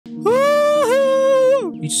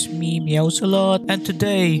it's me, Meowsalot, and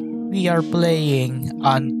today we are playing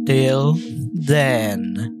Until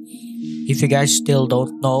Then. If you guys still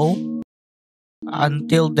don't know,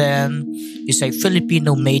 Until Then is a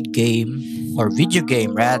Filipino-made game, or video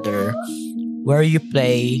game rather, where you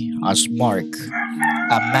play as Mark,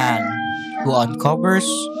 a man who uncovers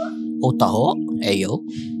Otaho, Ayo,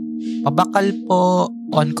 Pabakal po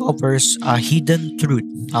uncovers a hidden truth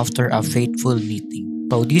after a fateful meeting.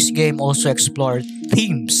 So this game also explored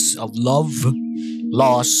themes of love,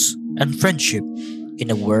 loss, and friendship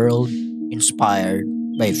in a world inspired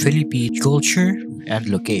by Philippine culture and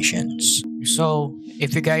locations. So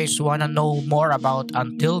if you guys wanna know more about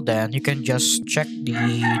Until Then, you can just check the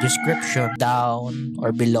description down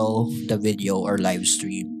or below the video or live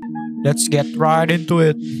stream. Let's get right into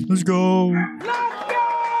it. Let's go!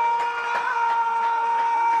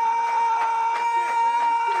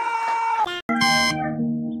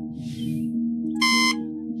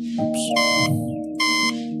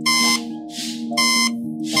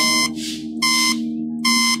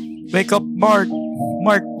 Wake up, Mark!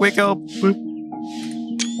 Mark, wake up!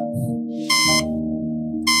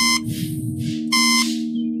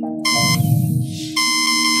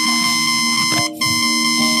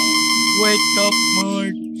 Wake up,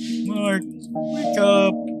 Mark! Mark, wake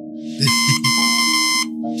up!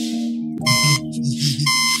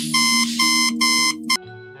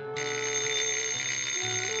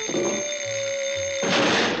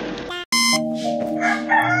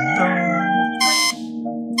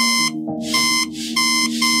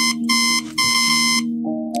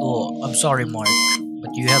 Oh, I'm sorry, Mark, but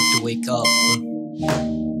you have to wake up.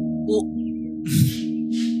 Oh.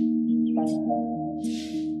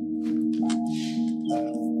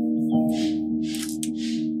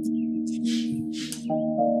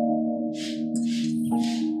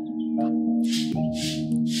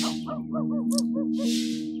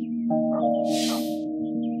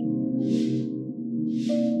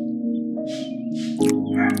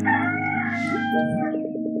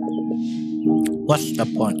 What's the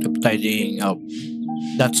point of tidying up?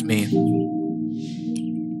 That's me.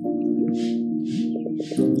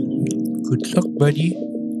 Good luck, buddy.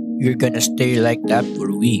 You're gonna stay like that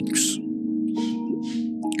for weeks.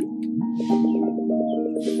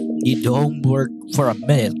 Did homework for a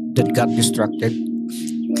minute, then got distracted.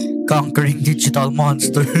 Conquering digital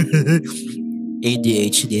monster.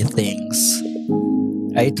 ADHD things.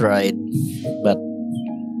 I tried, but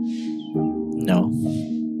no.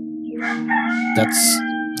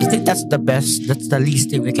 I think that's the best, that's the least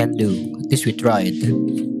thing we can do. At least we tried.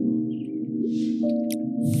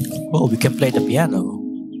 Oh, we can play the piano.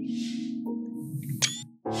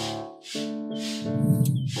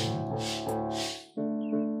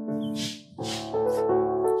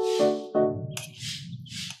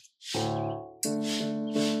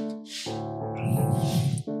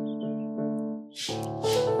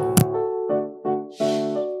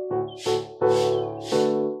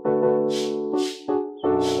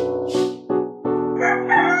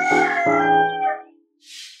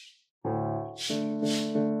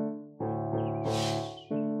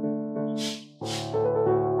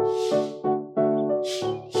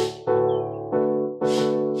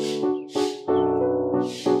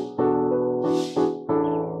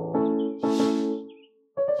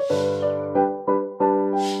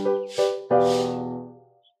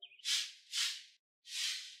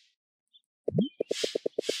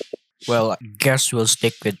 Well, I guess we'll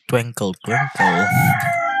stick with Twinkle Twinkle.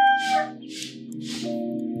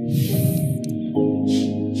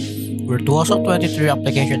 Virtuoso 23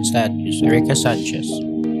 application status, Erica Sanchez.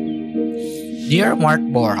 Dear Mark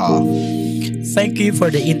Borja, thank you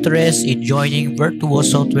for the interest in joining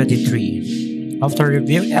Virtuoso 23. After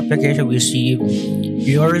reviewing the application we received,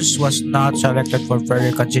 yours was not selected for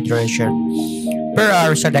further consideration per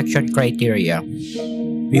our selection criteria.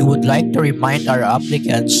 We would like to remind our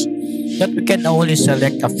applicants that we can only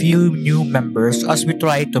select a few new members as we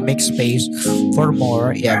try to make space for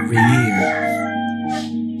more every year.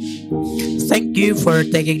 Thank you for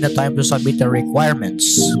taking the time to submit the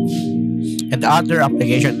requirements and other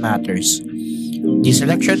application matters. The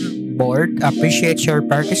selection board appreciates your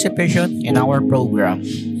participation in our program.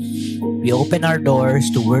 We open our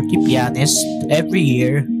doors to worthy pianists every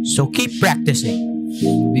year, so keep practicing.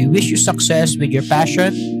 We wish you success with your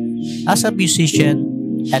passion as a musician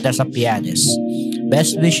and as a pianist.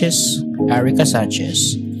 Best wishes, Erica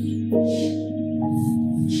Sanchez.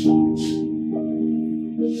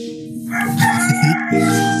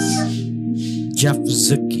 Jeff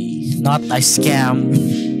Zuki, not a scam.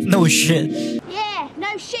 No shit. Yeah,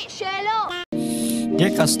 no shit, Sherlock.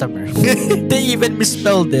 Dear customer. They even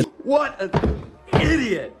misspelled it. What?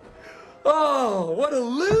 Idiot! Oh, what a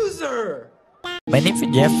loser! My name is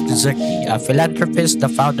Jeff Zucki, a philanthropist, the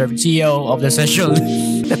founder and CEO of the social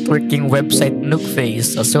networking website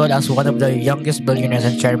Nookface, as well as one of the youngest billionaires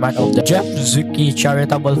and chairman of the Jeff Zucki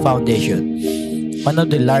Charitable Foundation, one of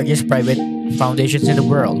the largest private foundations in the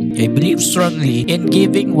world. I believe strongly in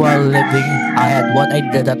giving while living. I had one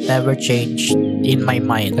idea that never changed in my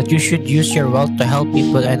mind, that you should use your wealth to help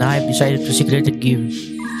people, and I have decided to secretly give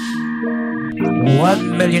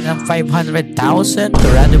 1,500,000 to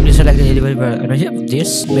randomly selected individual. And you have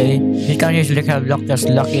this, you can usually have luck as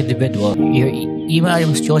lucky individual. Your email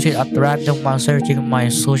was chosen at random while searching my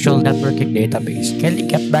social networking database. Can you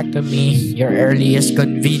get back to me your earliest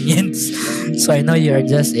convenience? So I know your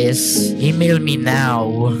address is. Email me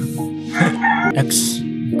now. Next,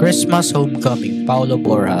 Christmas homecoming, Paulo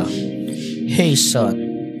Borja. Hey son,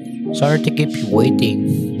 sorry to keep you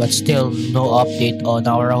waiting, but still no update on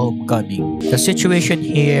our homecoming. The situation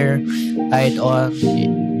here died on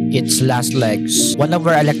its last legs. One of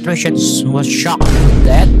our electricians was shocked to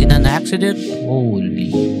death in an accident.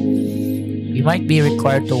 Holy. We might be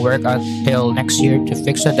required to work until next year to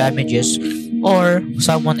fix the damages, or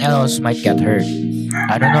someone else might get hurt.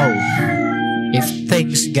 I don't know. If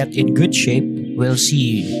things get in good shape, we'll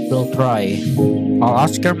see. We'll try. I'll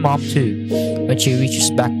ask your mom too when she reaches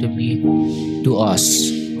back to us.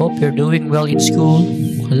 Hope you're doing well in school.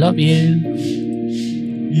 I love you.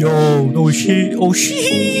 Yo, no shit. Oh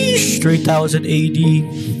sheesh. 3,000 AD.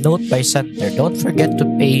 Note by center. Don't forget to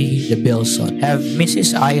pay the bills on. Have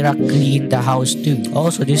Mrs. Ira clean the house too.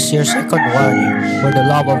 Also, this is your second warning. For the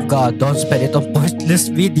love of God, don't spend it on pointless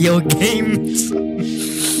video games.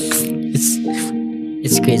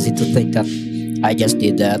 It's crazy to think that I just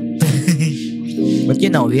did that. But you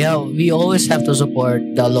know, we always have to support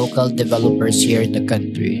the local developers here in the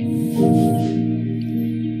country.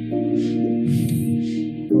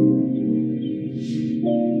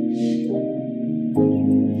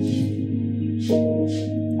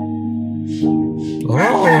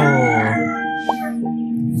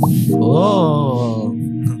 Oh.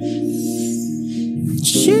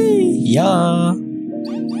 Yeah.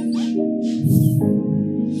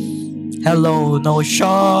 Hello, no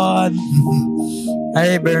Sean.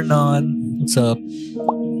 Hi, Vernon. What's up?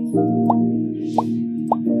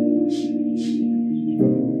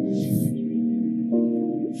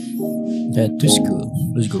 Head to school.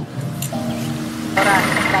 Let's go.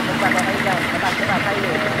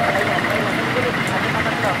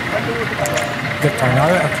 Good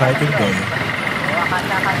another exciting day.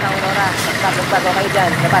 Kasa Aurora, bago kayo dyan,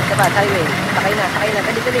 labas, highway, sakay na,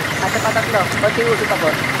 dali, kasa patatlo, konting uso pa po,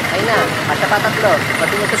 ayun na, kasa patatlo,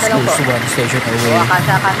 konting uso pa lang po, Station away.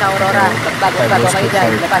 kasa Aurora, bago kayo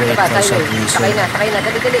dyan, labas, highway, sakay na,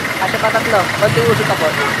 dali, kasa patatlo, konting uso pa po,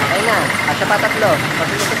 ayun na, kasa patatlo,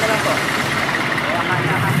 konting uso pa lang po,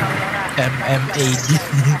 kasa Aurora, MMAD.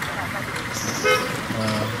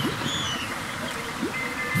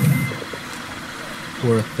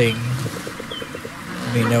 Poor thing.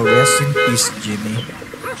 May now rest in peace, Jimmy.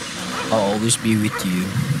 I'll always be with you.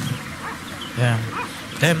 Yeah.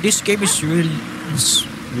 Damn, this game is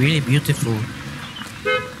really beautiful.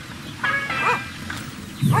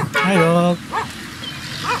 Hi, dog.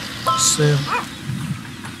 So,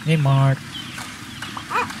 hey, Mark.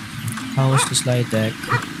 How was the slide deck?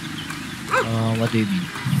 What do you mean?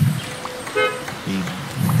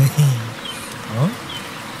 Huh?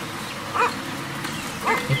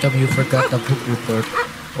 How come you forgot the book report?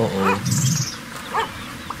 Uh-oh.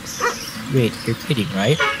 Wait, you're kidding,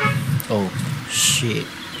 right? Oh, shit.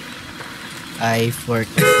 I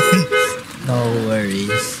forgot. No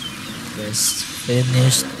worries. Just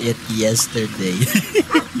finished it yesterday.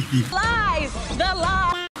 Lies! The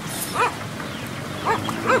lie!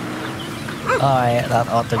 Alright, that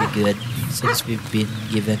ought to be good, since we've been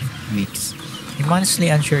given weeks. I'm honestly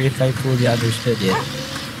unsure if I fully understood it,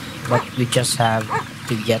 but we just have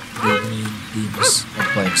to get the memes and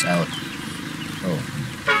points out. Oh,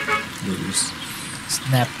 lose.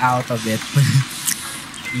 Snap out of it.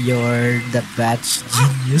 You're the batch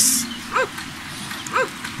genius.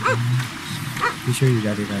 You sure you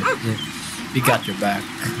got it right? Yeah. We got your back.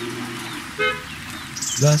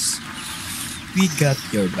 Gus, we got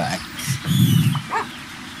your back.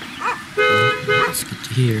 It's good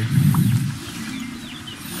to hear.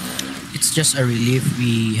 It's just a relief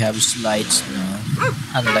we have slides now.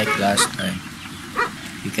 Unlike last time.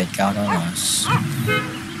 You can count on us.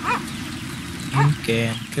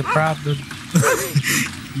 You probably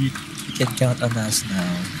you can count on us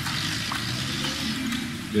now.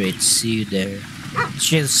 Great, see you there.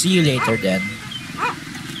 See you later then.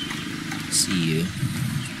 See you.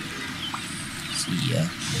 See ya.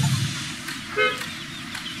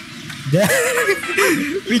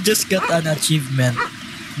 We just got an achievement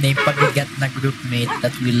named Pabigat na groupmate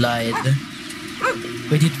that we lied.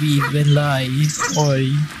 Why did we even lie? Oy.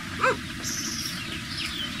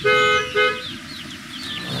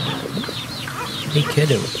 Hey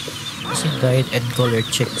kiddo, see diet and color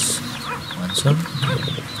chicks. Want some?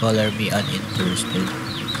 Color me uninterested.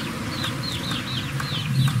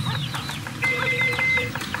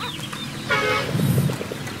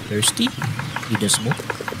 Thirsty? Need a smoke?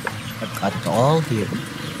 I've got it all here.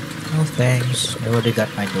 No thanks. I already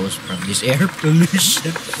got my dose from this air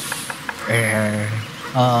pollution. Air.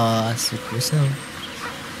 Suit yourself.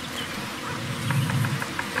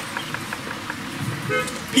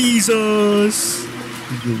 Jesus!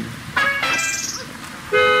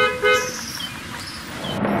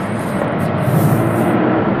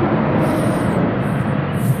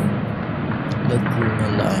 Laguna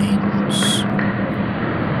Lines.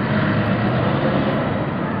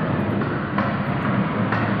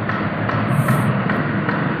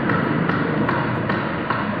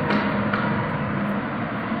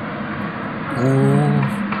 Oh,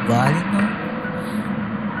 valid no?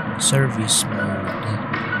 Service mode.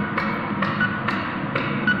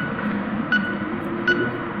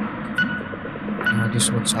 This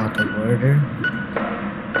one's out of order.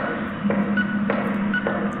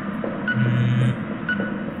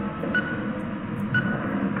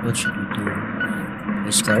 What should we do?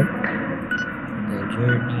 Restart? The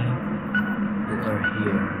journey. You are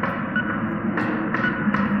here.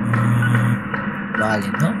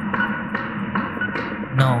 Valid, no?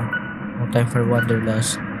 No. No time for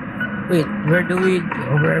wanderlust. Wait, where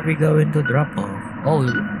are we going to drop off? Oh,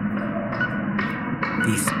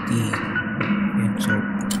 50. Insert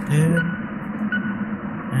 10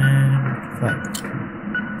 and 5.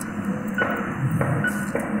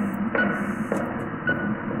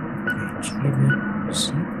 Achievement.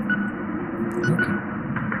 See? Okay.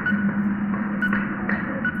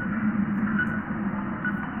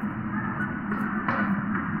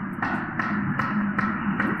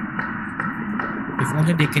 If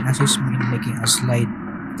only they can assist me in making a slide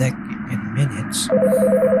deck in minutes.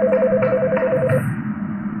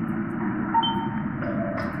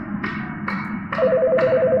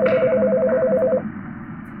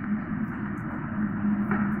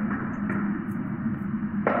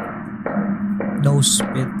 No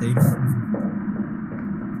spitting.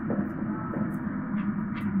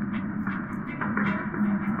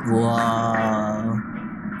 Wow.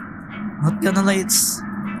 Not gonna lie, it's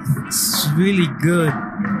really good.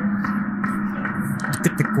 Look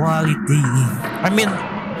at the quality. I mean,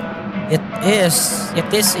 it is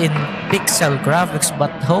in pixel graphics, but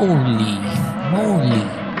holy moly.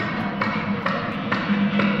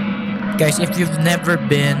 Guys, if you've never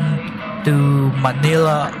been to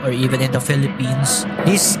Manila or even in the Philippines,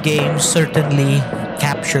 this game certainly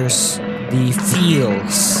captures the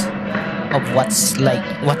feels of what it's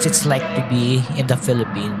like to be in the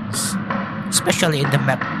Philippines, especially in the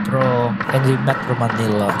metro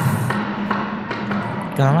Manila.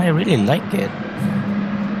 I really like it.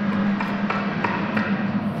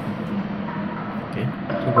 Okay,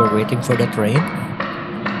 so we're waiting for the train.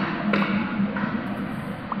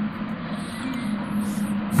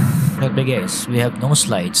 But guys, we have no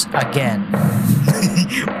slides again.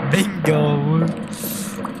 Bingo!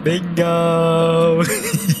 Bingo!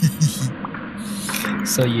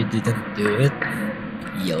 So you didn't do it?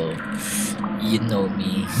 Yo, you know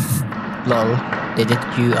me. Lol, didn't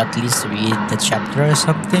you at least read the chapter or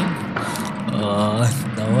something?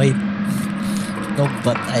 No,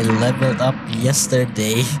 but I leveled up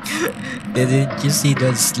yesterday. Didn't you see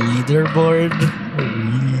the leaderboard?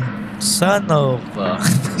 Son of a...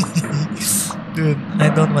 Dude, I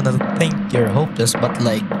don't wanna think you're hopeless, but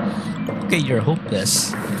like, okay, you're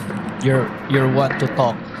hopeless. You're one to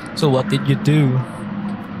talk. So what did you do?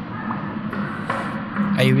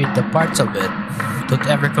 I read the parts of it. Don't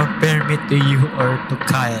ever compare me to you or to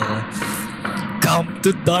Kyle. Come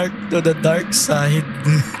to the dark side.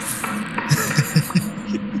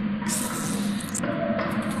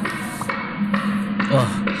 Oh,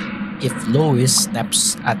 if Lois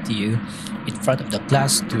snaps at you in front of the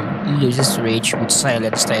class too, Lois's rage would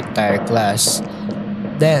silence the entire class.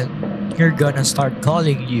 Then you're gonna start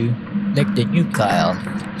calling you like the new Kyle.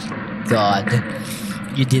 God,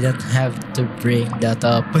 you didn't have to bring that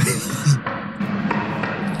up.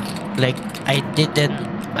 Like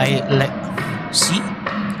see,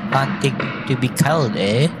 wanting to be Kyle,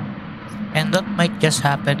 eh? And that might just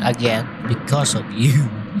happen again because of you.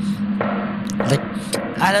 Like,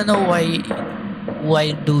 I don't know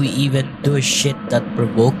why do we even do shit that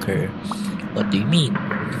provoke her? What do you mean?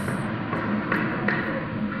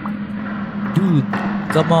 Dude,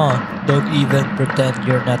 come on. Don't even pretend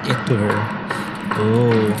you're not into her.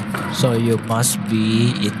 Oh, so you must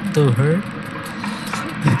be into her?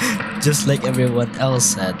 Just like everyone else,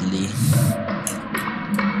 sadly.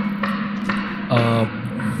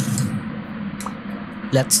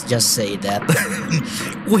 Let's just say that.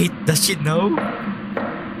 Wait, does she know?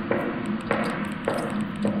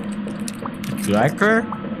 You like her?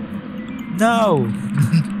 No.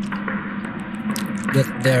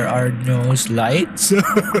 That there are no slides?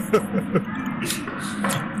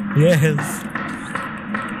 Yes.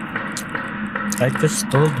 I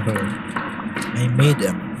just told her. I made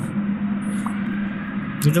them.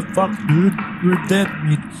 What the fuck, dude? We're dead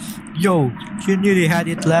meat. Yo, she nearly had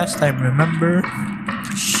it last time, remember?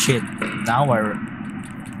 Shit, now I...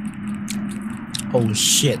 Oh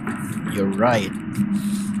shit, you're right.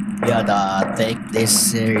 We gotta take this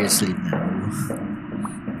seriously now.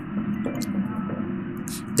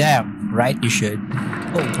 Damn, right you should.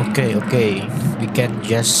 Oh, okay. We can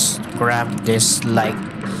just grab this like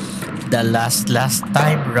the last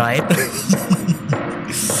time, right?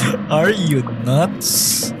 Are you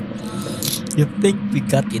nuts? You think we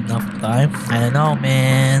got enough time? I don't know,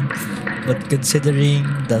 man. But considering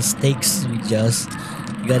the stakes, we just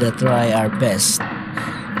gotta try our best.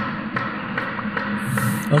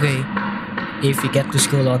 Okay, if we get to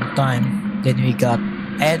school on time, then we got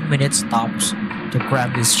 10 minutes tops to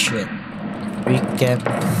cram this shit. We can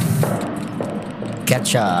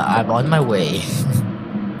catch up. I'm on my way.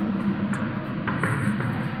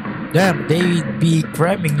 Damn, they'd be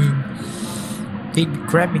cramming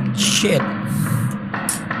shit.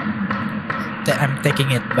 I'm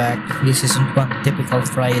taking it back. This isn't one typical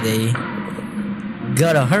Friday.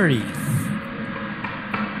 Gotta hurry.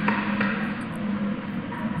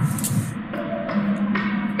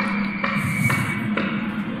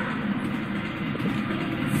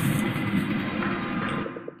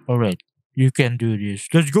 Alright, you can do this.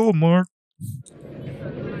 Let's go, Mark.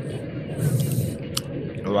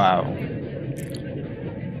 Wow.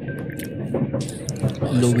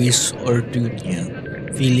 Luis Orduña.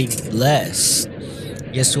 Feeling blessed.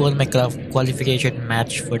 Just won my qualification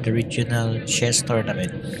match for the regional chess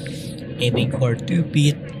tournament. Aiming for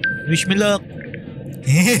 2-beat. Wish me luck.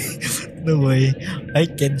 No way. I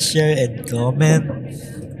can share and comment.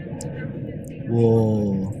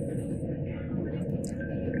 Whoa.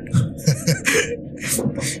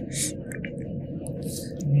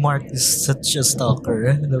 Mark is such a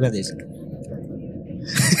stalker. Look at this.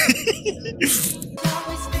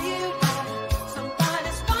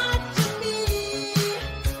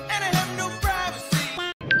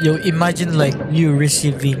 Yo, imagine like you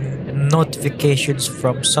receiving notifications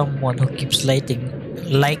from someone who keeps liking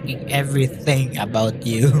everything about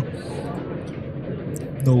you.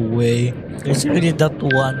 No way. There's really that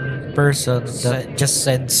one person that just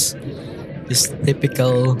sends this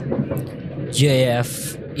typical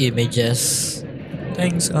GIF images.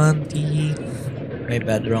 Thanks, auntie. My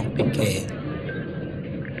bad, wrong PK.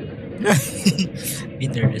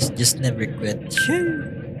 Bitterness just never quit.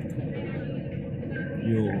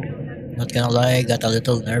 Yo, not gonna lie, I got a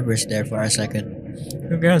little nervous there for a second.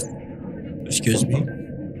 Congrats. Excuse me.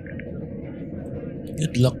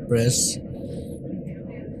 Good luck, press.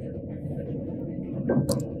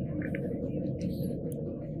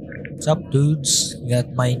 What's up, dudes?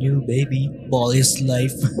 Got my new baby. Ball is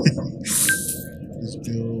life. Let's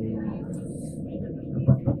go.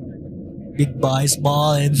 Big boys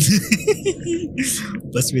ballin'.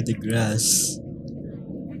 What's with the grass?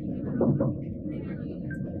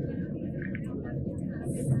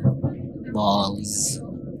 Balls.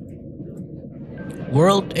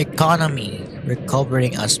 World economy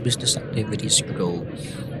recovering as business activities grow.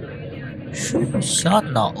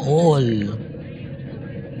 Sana all.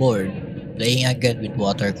 Bored. Playing again with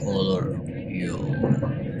watercolor. Yo.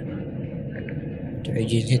 The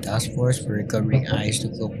agency task force for recovering ice to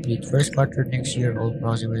complete first quarter next year. All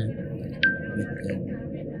possible.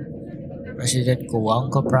 President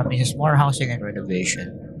Kuwangko promises more housing and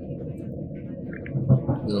renovation.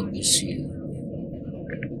 We'll miss you.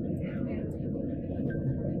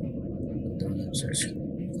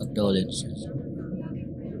 Condolences.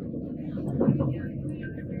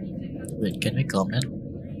 Wait, can we comment?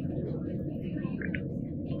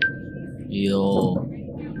 Yo.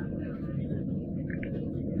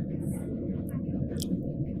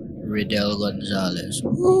 Riddell Gonzalez.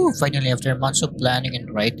 Woo! Finally, after months of planning and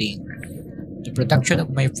writing, the production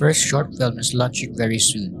of my first short film is launching very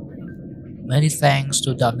soon. Many thanks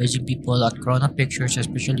to the amazing people at Corona Pictures,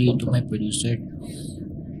 especially to my producer,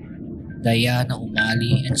 Diana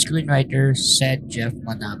Umali, and screenwriter said Jeff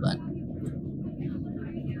Manaban.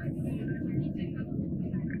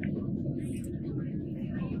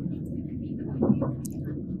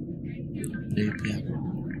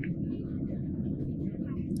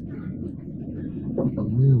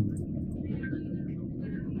 Ooh.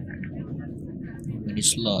 How many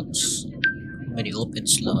slots? How many open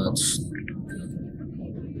slots?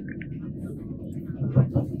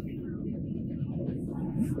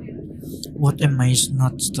 What am I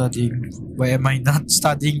not studying? Why am I not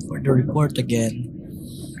studying for the report again?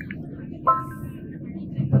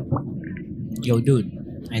 Yo, dude,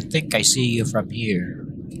 I think I see you from here.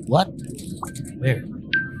 What? Where?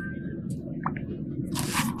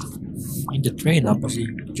 In the train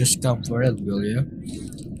opposite. Just come for it, will you?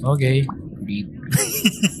 Okay. Read.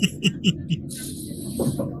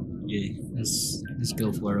 Okay, let's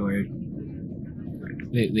go forward.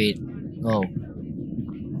 Wait. Oh.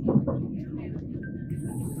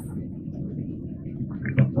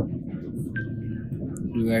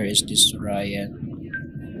 Where is this Ryan?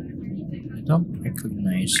 I don't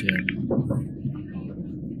recognize him.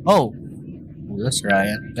 Oh, that's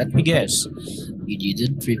Ryan. Let me guess. You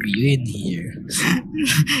didn't review in here.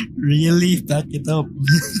 Really? Back it up.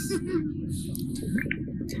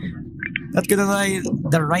 Not gonna lie,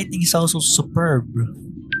 the writing is also superb.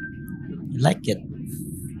 I like it.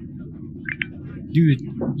 Dude,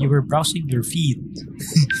 you were browsing your feed.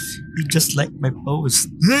 You just liked my post.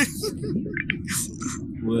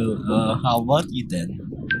 Well, how about you then?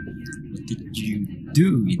 What did you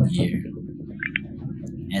do in here?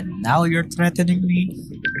 And now you're threatening me?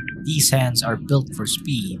 These hands are built for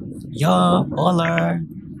speed. Yo, hola!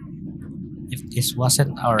 If this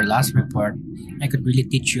wasn't our last report, I could really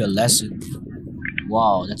teach you a lesson.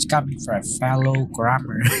 Wow, that's coming from a fellow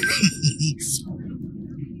grammar.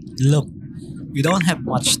 Look, we don't have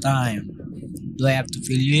much time. Do I have to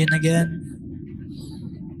fill you in again?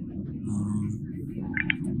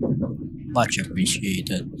 Much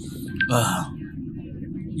appreciated.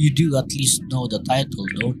 You do at least know the title,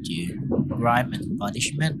 don't you? Crime and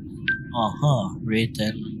Punishment?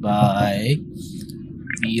 Written by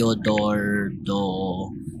Fyodor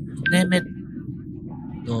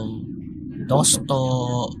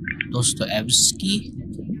Dostoevsky?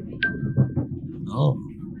 Oh,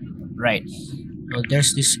 right. So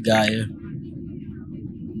there's this guy,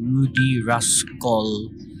 Rudy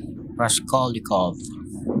Raskolnikov.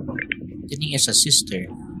 Then he has a sister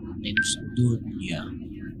named Dunya.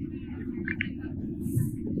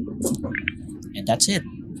 And that's it.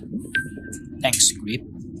 Thanks, Grip.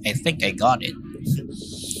 I think I got it.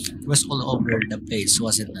 It was all over the place,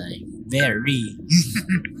 wasn't I? Very.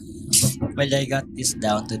 Well, I got this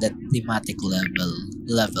down to that thematic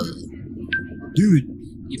level. Dude,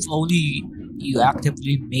 if only you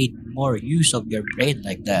actively made more use of your brain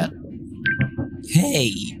like that.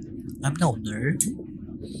 Hey, I'm no nerd.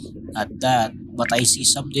 Not that, but I see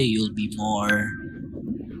someday you'll be more.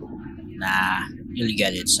 Nah, you'll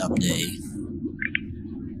get it someday.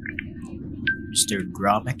 Mr.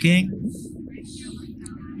 Gromma King?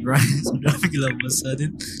 Right, all of a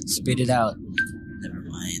sudden, spit it out. Never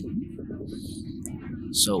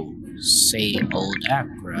mind. So, same old act,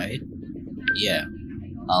 right? Yeah.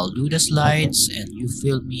 I'll do the slides and you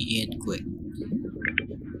fill me in quick.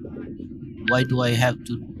 Why do I have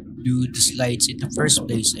to do the slides in the first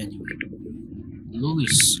place anyway?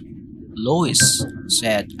 Lois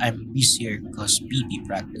said I'm busier cause BB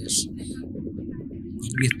practice. And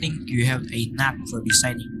we think you have a knack for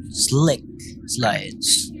designing slick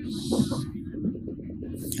slides.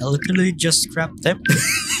 I literally just scrap templates.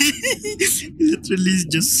 Literally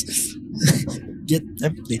just get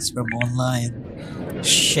templates from online.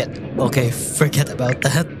 Shit. Okay, forget about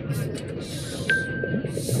that.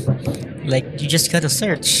 Like, you just gotta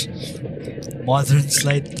search modern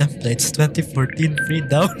slide templates 2014 free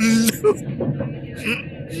download.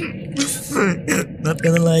 Not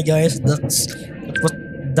gonna lie, guys,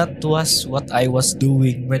 that was what I was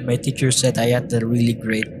doing when my teacher said I had a really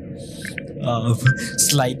great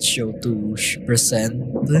slideshow to present.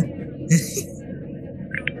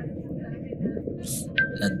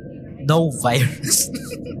 And no virus.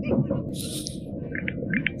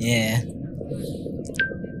 Yeah.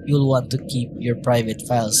 You'll want to keep your private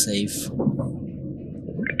files safe.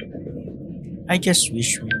 I just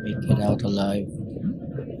wish we make it out alive.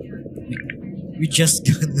 We just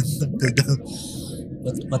gonna knuckle down.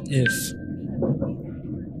 But what if?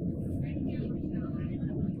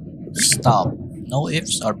 Stop. No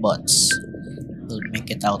ifs or buts. We'll make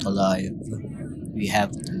it out alive. We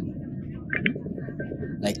have to.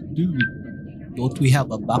 Like, dude, don't we have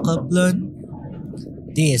a backup plan?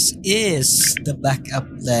 This is the backup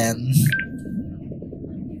plan.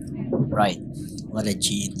 Right. What a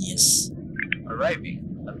genius.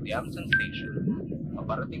 Arriving at the Amson Station.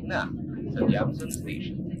 Paparating na sa the Amson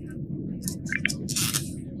Station.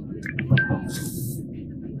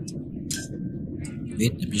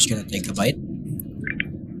 Wait, I'm just gonna take a bite.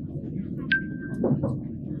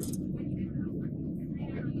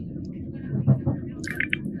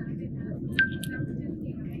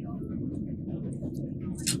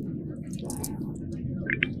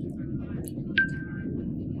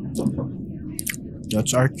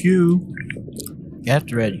 That's our cue.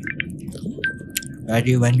 Get ready.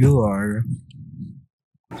 Ready when you are.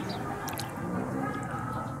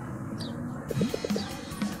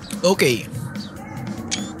 Okay.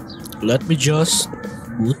 Let me just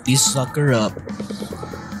boot this sucker up.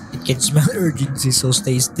 It can smell urgency, so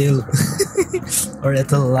stay still. Or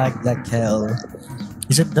it'll lag like hell.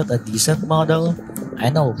 Isn't that a decent model? I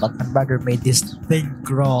know, but my brother made this thing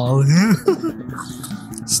crawl.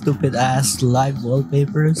 Stupid ass live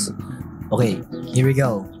wallpapers. Okay, here we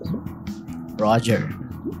go. Roger.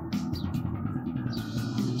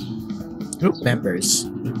 Group members.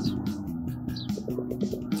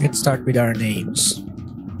 Let's start with our names.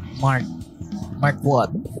 Mark. Mark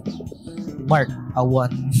what? Mark, a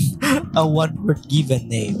one a one word given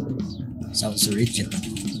name. Sounds original.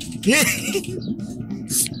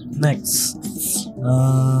 Next.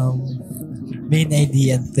 Main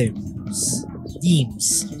ID and themes.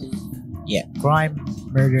 Themes. Yeah, crime,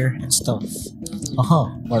 murder, and stuff.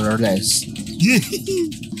 More or less.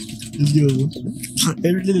 Yo, I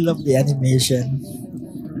really love the animation.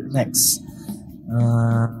 Next.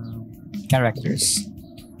 Characters.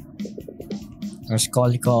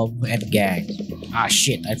 Raskolnikov and gang. Ah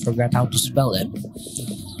shit, I forgot how to spell it.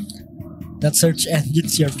 That search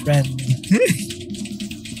engine's your friend.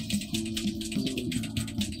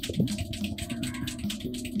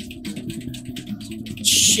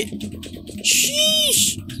 Shit.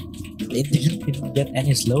 Sheesh. It didn't get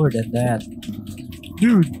any slower than that.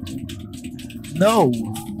 Dude. No.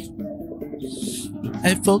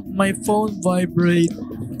 I felt my phone vibrate.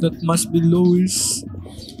 That must be Louis.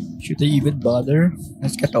 Should I even bother?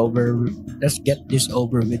 Let's get this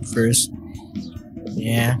over with first.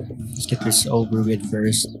 Yeah, let's get this over with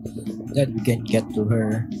first. Then we can get to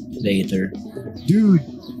her later. Dude,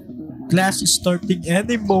 class is starting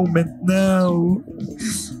any moment now.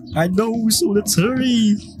 I know, so let's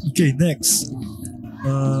hurry. Okay, next.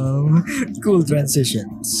 Cool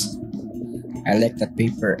transitions. I like that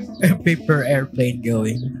paper airplane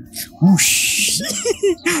going. Whoosh!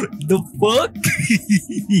 The fuck?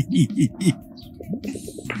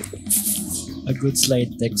 A good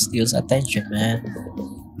slide text steals attention, man.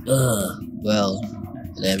 Well,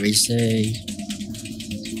 let me say.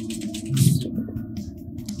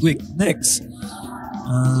 Quick, next.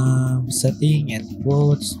 Setting and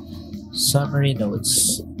quotes. Summary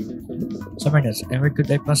notes. Never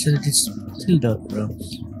could I possibly still don't, bro.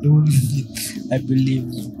 I believe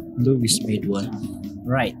Louis made one.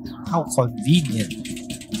 Right. How convenient.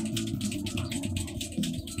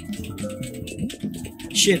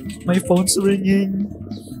 Shit, my phone's ringing.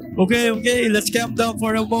 Okay, let's calm down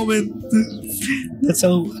for a moment. That's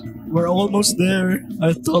how we're almost there.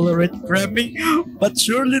 I'll tolerate cramming, but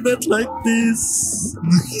surely not like this.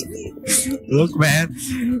 Look, man,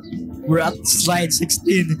 we're at slide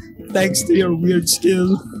 16 thanks to your weird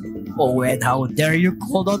skill. Oh, and how dare you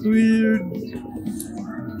call that weird?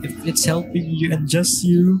 If it's helping you and just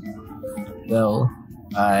you, well,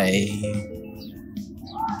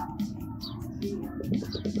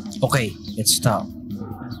 Okay, let's stop.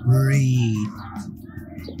 Breathe.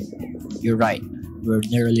 You're right, we're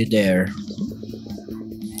nearly there.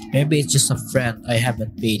 Maybe it's just a friend I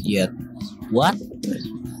haven't paid yet. What?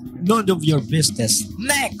 None of your business.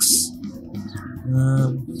 Next!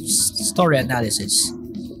 Story analysis.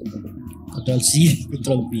 Control C,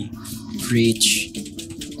 Control B. Preach.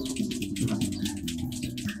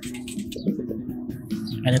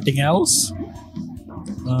 Anything else?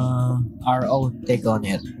 Our own take on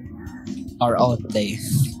it. Our own take.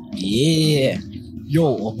 Yeah! Yo,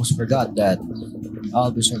 almost forgot that.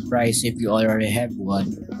 I'll be surprised if you already have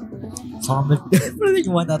one. Comment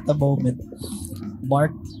everything one at the moment.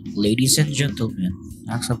 Mark, ladies and gentlemen,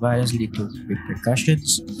 acts of violence lead to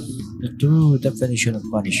repercussions. The true definition of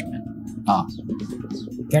punishment.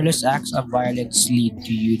 Careless acts of violence lead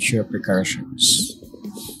to huge repercussions.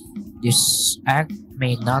 This act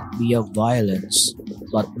may not be of violence,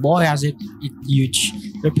 but boy has it huge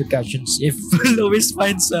repercussions if Louis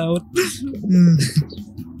finds out.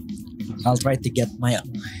 I'll try to get my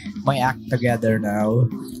act together now.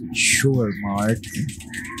 Sure, Mark.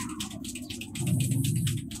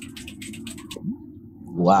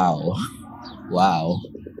 Wow. Wow.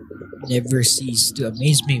 Never cease to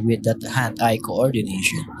amaze me with that hand-eye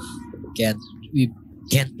coordination. Can't we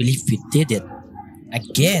can't believe we did it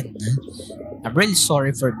again. I'm really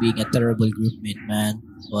sorry for being a terrible groupmate, man,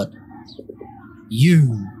 but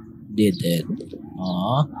you did it.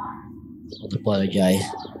 Aw, don't apologize.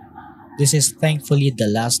 This is thankfully the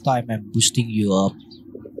last time I'm boosting you up.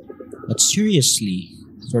 But seriously,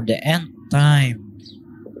 for the nth time,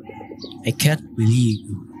 I can't believe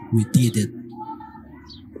we did it.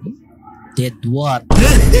 Did what?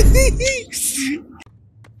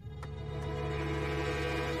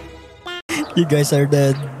 You guys are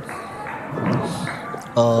dead.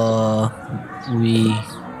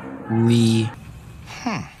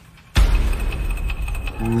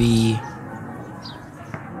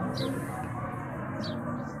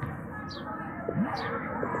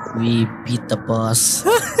 We beat the boss.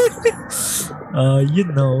 You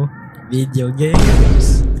know, video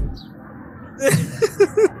games.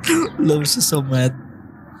 Lowe's is so mad.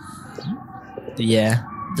 Yeah,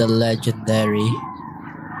 the legendary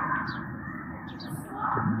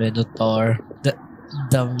Minotaur.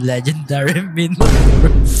 The legendary Minotaur.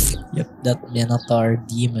 Yep, that Minotaur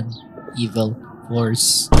demon evil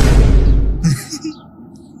force.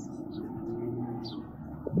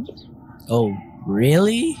 Oh,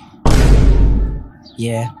 really?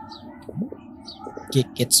 Yeah. Kick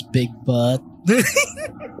its big butt.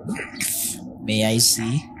 May I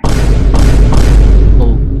see?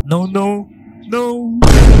 Oh, no, no, no.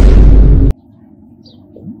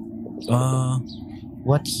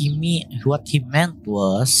 What he meant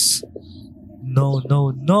was, no,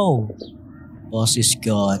 no, no. Boss is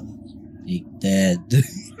gone. Big dead.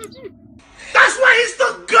 That's why he's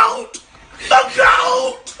the GOAT! The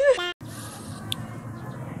GOAT!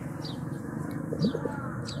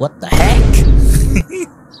 What the heck?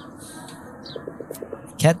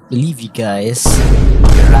 Can't believe you guys.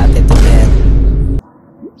 You're at it again.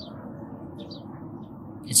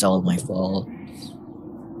 It's all my fault.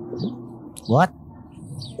 What?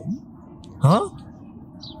 Huh?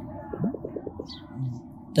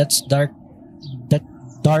 That's Dark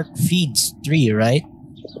Fiends 3, right?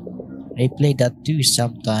 I play that too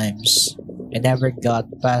sometimes. I never got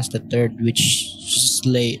past the third witch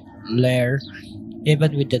lair,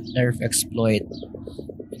 even with the nerf exploit.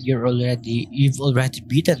 You've already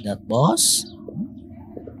beaten that boss?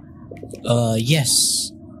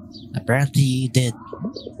 Yes. Apparently you did.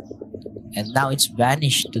 And now it's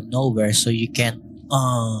vanished to nowhere, so you can't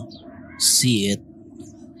see it.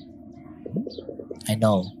 I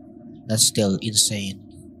know. That's still insane.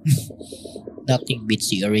 Nothing beats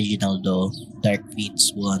the original though. Dark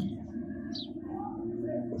Fiends 1.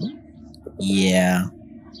 Yeah.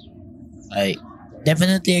 I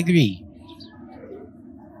definitely agree.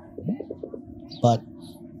 But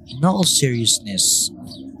in all seriousness,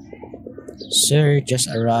 Sir just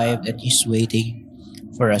arrived and he's waiting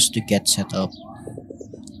for us to get set up.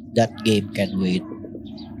 That game can wait.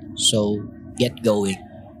 So get going.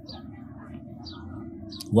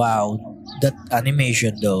 Wow, that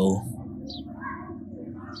animation though.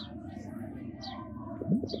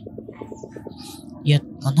 Yet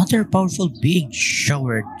another powerful being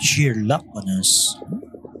showered sheer luck on us.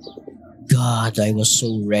 God, I was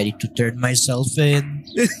so ready to turn myself in.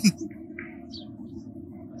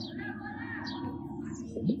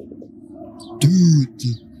 Dude,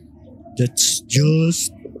 that's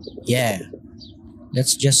just... Yeah,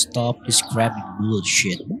 let's just stop this cramming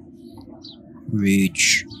bullshit.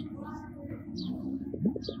 Rich.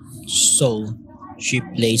 So, she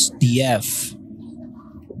plays DF.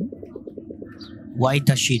 Why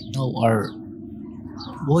does she know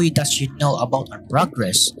about our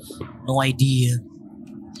progress? No idea.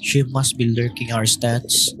 She must be lurking our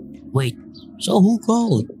stats. Wait, so who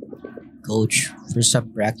called? Coach, for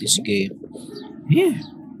some practice game. Yeah,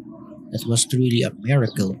 that was truly a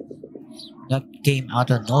miracle. That came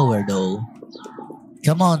out of nowhere though.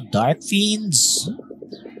 Come on, Dark Fiends.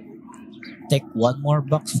 Take one more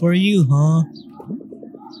box for you, huh?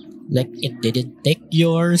 Like it didn't take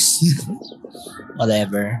yours.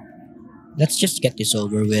 Whatever. Let's just get this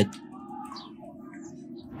over with.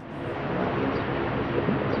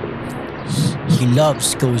 He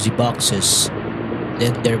loves cozy boxes.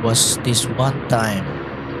 Then there was this one time.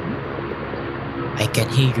 I can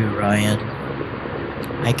hear you, Ryan.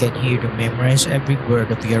 I can hear you memorize every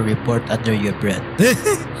word of your report under your breath.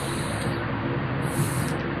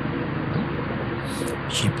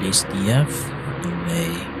 She plays DF? No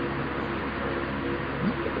way.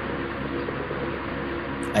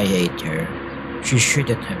 I hate her. She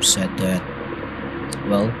shouldn't have said that.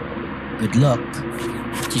 Well, good luck.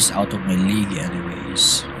 She's out of my league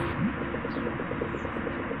anyways.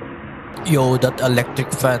 Yo, that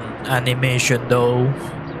electric fan animation though.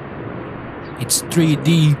 It's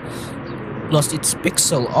 3D, plus it's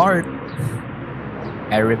pixel art.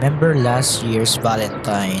 I remember last year's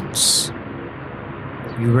Valentine's.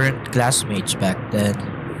 We weren't classmates back then.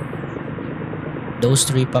 Those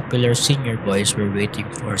three popular senior boys were waiting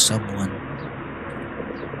for someone.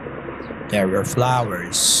 There were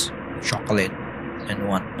flowers, chocolate, and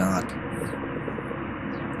whatnot.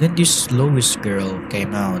 Then this slowest girl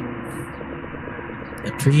came out.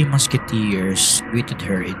 The three musketeers greeted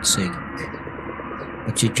her in sync,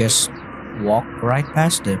 but she just walked right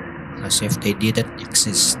past them as if they didn't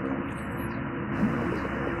exist.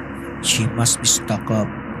 She must be stuck up.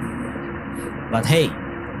 But hey,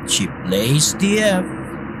 she plays DF.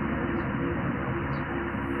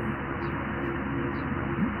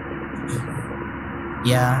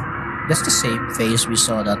 Yeah, that's the same face we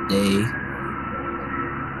saw that day.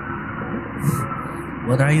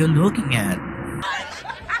 What are you looking at?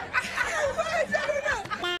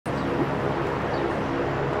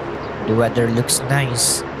 The weather looks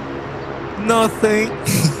nice. Nothing.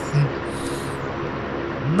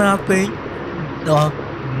 Nothing. No,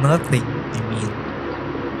 nothing. I mean,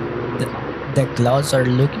 the clouds are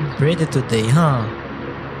looking pretty today, huh?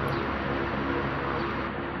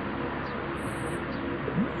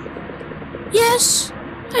 Yes,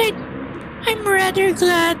 I'm rather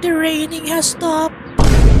glad the raining has stopped.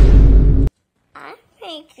 I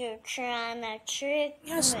think you're trying to trick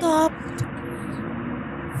me. Has stopped.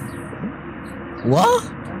 What?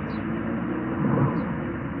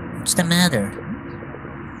 What's the matter?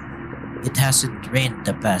 It hasn't rained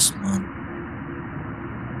the past month.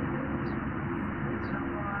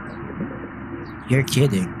 You're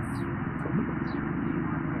kidding.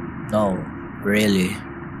 No, really.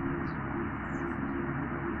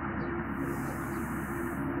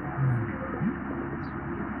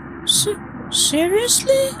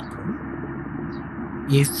 Seriously?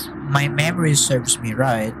 If my memory serves me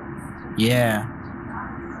right, yeah.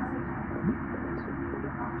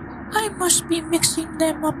 I must be mixing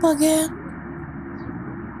them up again.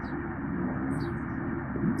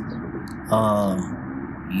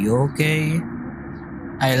 You okay?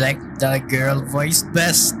 I like the girl voice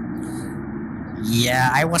best.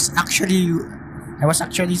 Yeah, I was actually,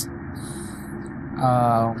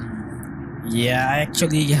 yeah,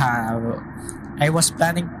 I was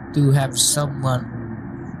planning to have someone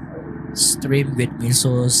stream with me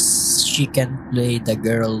so she can play the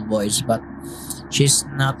girl voice, but she's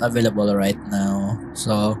not available right now.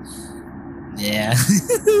 So, yeah.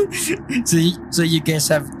 so you guys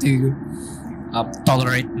have to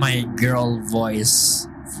tolerate my girl voice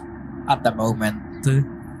at the moment.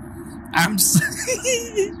 I'm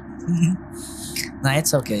nah,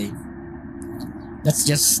 it's okay. Let's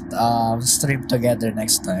just stream together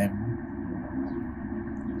next time.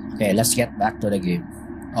 Okay, let's get back to the game.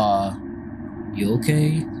 You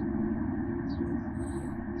okay?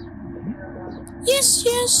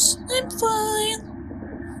 Yes, I'm fine.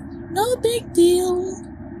 No big deal.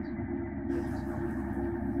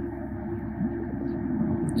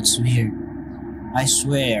 It's weird. I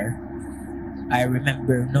swear, I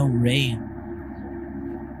remember no rain.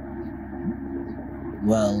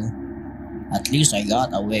 Well, at least I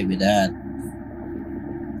got away with that.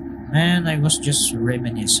 Man, I was just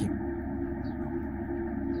reminiscing.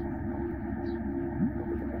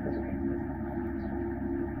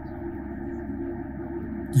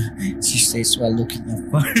 She says while looking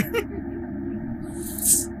afar.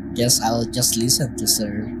 Guess I'll just listen to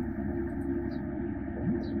her.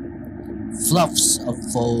 Fluffs of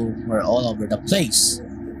foam were all over the place,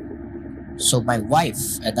 so my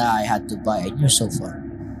wife and I had to buy a new sofa.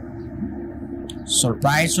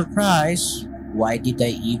 Surprise, surprise! Why did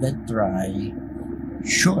I even try?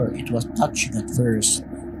 Sure, it was touching at first,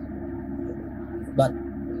 but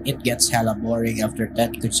it gets hella boring after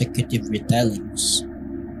 10 consecutive retellings.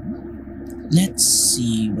 Let's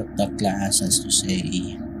see what the class has to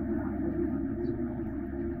say.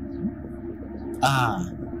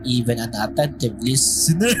 Even an attentive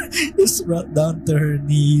listener is brought down to her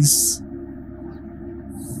knees.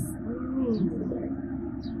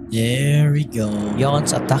 There we go.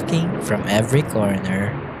 Yawns attacking from every corner.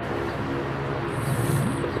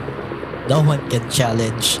 No one can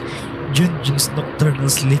challenge Junjun's nocturnal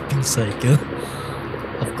sleeping cycle.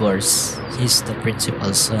 Of course, he's the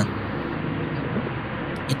principal's son.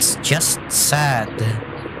 It's just sad.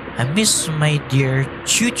 I miss my dear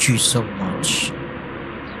Choo Choo so much.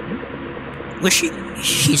 Wishing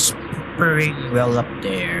he's whispering well up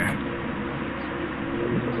there.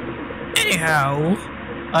 Anyhow,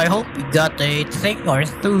 I hope you got a thing or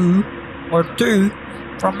two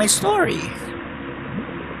from my story.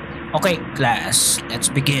 Okay, class, let's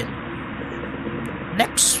begin.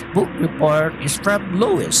 Next book report is from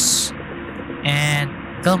Lois and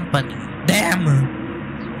company. Damn!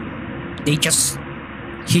 He just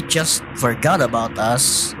forgot about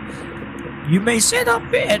us. You may set up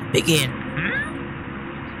and begin.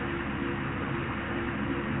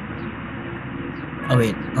 Oh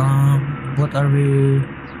wait, what are we?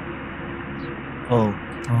 Oh,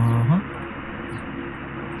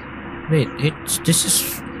 wait, this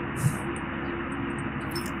is.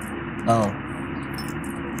 Oh,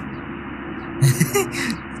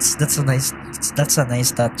 that's a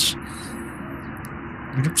nice touch.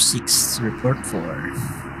 Group 6, report 4.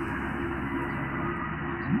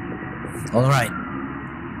 Alright,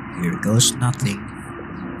 here goes nothing.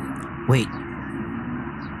 Wait.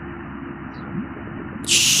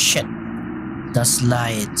 Shit. The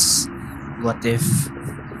slides. What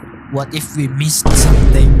if we missed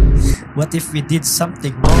something? What if we did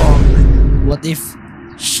something wrong? What if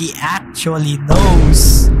she actually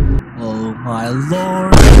knows? Oh my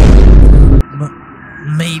lord.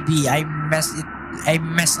 Maybe I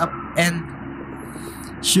mess up and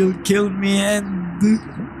she'll kill me and...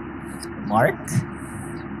 Mark?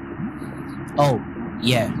 Oh,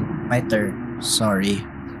 yeah, my turn. Sorry.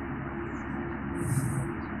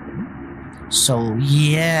 So,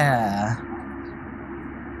 yeah.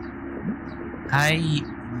 Hi,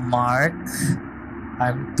 Mark.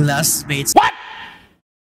 I'm classmates. What?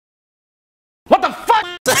 What the fuck?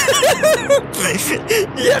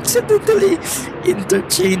 You accidentally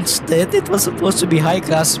interchanged it. It was supposed to be hi,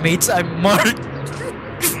 classmates. I'm Mark.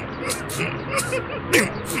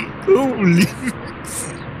 Holy.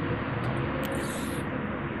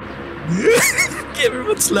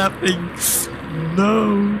 Everyone's laughing.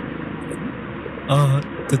 No.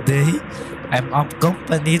 Today I'm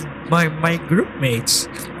accompanied by my group mates,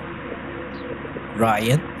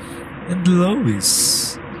 Ryan and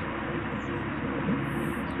Lois.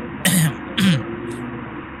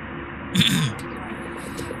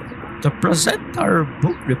 To present our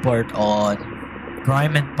book report on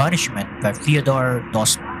Crime and Punishment by Fyodor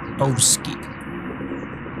Dostoevsky.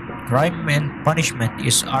 Crime and Punishment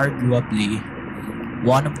is arguably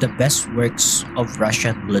one of the best works of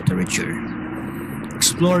Russian literature,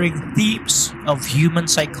 exploring themes of human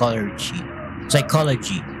psychology,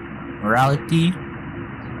 morality,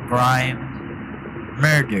 crime,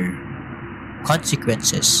 murder,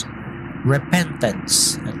 consequences,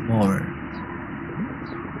 repentance, and more.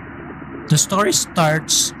 The story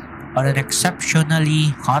starts on an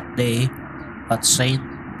exceptionally hot day at St.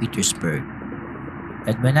 Petersburg.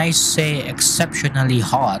 And when I say exceptionally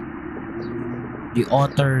hot, the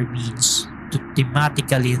author means to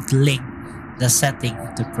thematically link the setting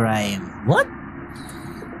to crime. What?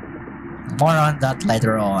 More on that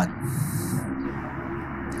later on.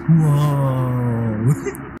 Whoa.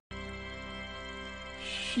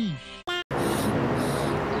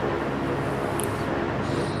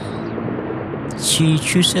 She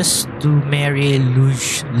chooses to marry Luzin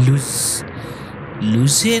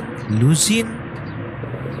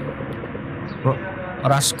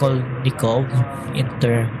Raskolnikov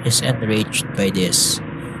is enraged by this.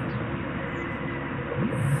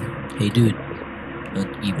 Hey dude,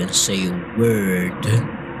 don't even say a word.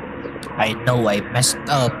 I know I messed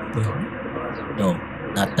up. No,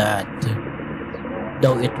 not that.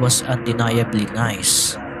 Though it was undeniably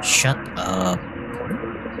nice. Shut up.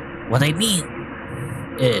 What I mean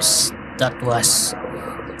is that was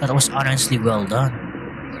honestly well done,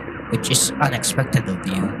 which is unexpected of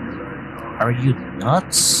you. Are you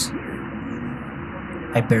nuts?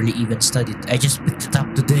 I barely even studied. I just picked it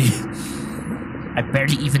up today. I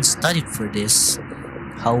barely even studied for this.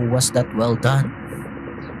 How was that well done?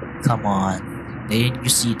 Come on. Didn't you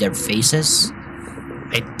see their faces?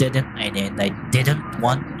 I didn't, and I didn't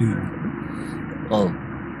want to. Oh,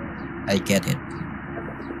 I get it.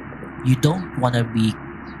 You don't want to be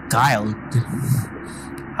killed.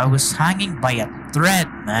 I was hanging by a thread,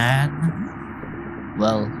 man.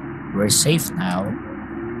 Well, we're safe now.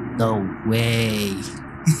 No way.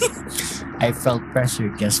 I felt pressure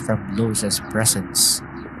just from Lois's presence.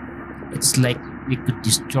 It's like we could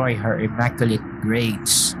destroy her immaculate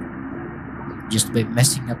grades just by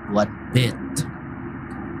messing up one bit.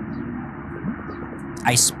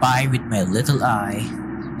 I spy with my little eye.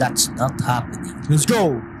 That's not happening. Let's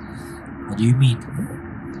go! What do you mean?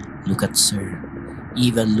 Look at Sir.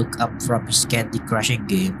 Even look up from his candy crushing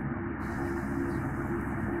game.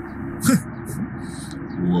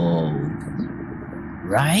 Whoa.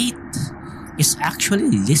 right, is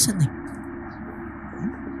actually listening.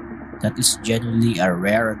 That is genuinely a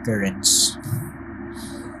rare occurrence.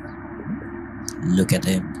 Look at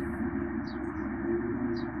him.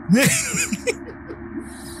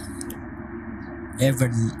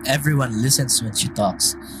 Everyone listens when she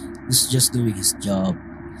talks. He's just doing his job.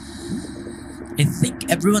 I think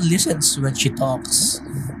everyone listens when she talks.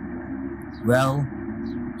 Well,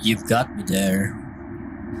 you've got me there.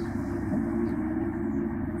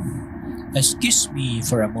 Excuse me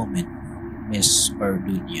for a moment, Miss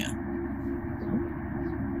Ordunia.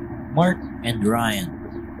 Mark and Ryan,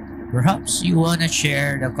 perhaps you wanna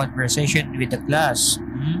share the conversation with the class,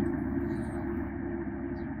 hmm?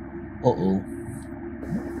 Uh-oh.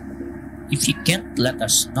 If you can't let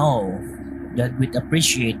us know, then we'd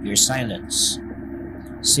appreciate your silence,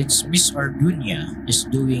 since Miss Ordunia is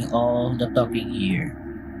doing all the talking here.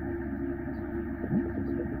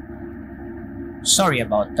 Sorry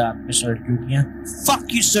about that, Miss Ordunia. Fuck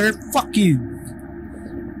you, sir! Fuck you!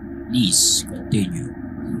 Please, continue.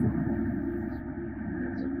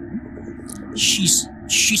 She's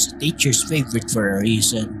a teacher's favorite for a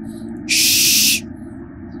reason. Shh!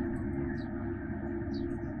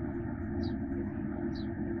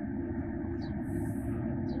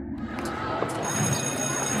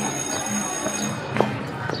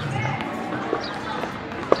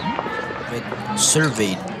 We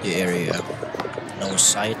surveyed the area. No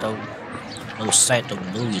sight of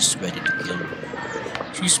Louis ready to kill.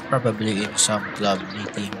 She's probably in some club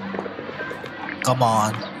meeting. Come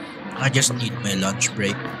on, I just need my lunch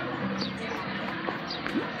break.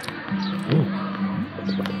 Oh.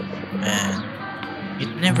 Man,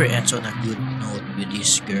 it never ends on a good note with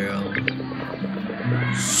this girl.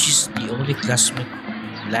 She's the only classmate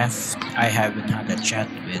left I haven't had a chat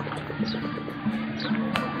with.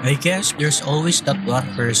 I guess there's always that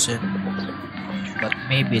one person, but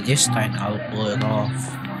maybe this time I'll pull it off.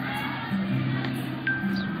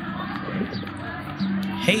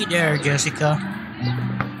 Hey there, Jessica.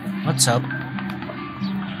 What's up?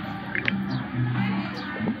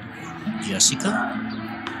 Jessica?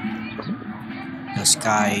 The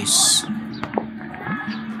skies.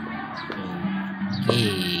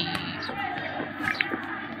 Okay.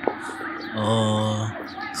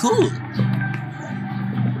 Cool.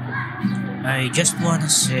 I just wanna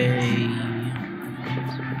say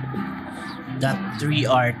that 3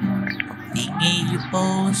 art thingy you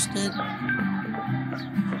posted,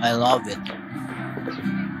 I love it.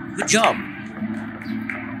 Good job.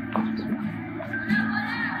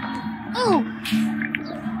 Oh,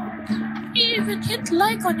 you even hit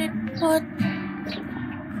like on it, but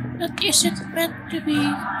that isn't meant to be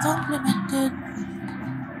complimented.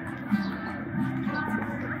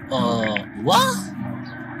 What?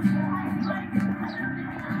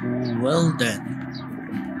 Well then,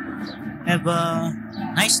 have a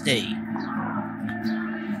nice day.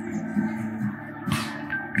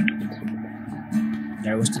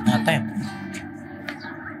 There was the time.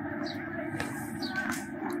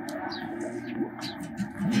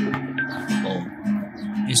 Oh,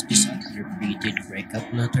 is this a repeated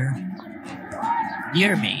breakup letter?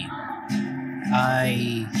 Dear May,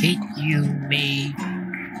 I hate you, May.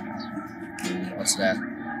 What's that?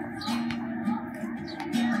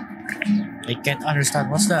 I can't understand.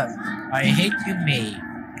 What's that? I hate you, May.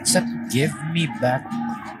 Except give me back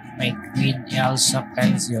my Queen Elsa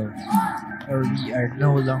pencil, or we are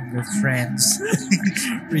no longer friends.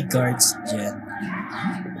 Regards, Jen.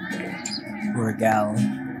 Poor gal.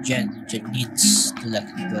 Jen needs to let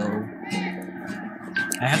go.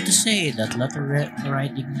 I have to say that letter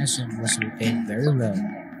writing lesson was retained very well.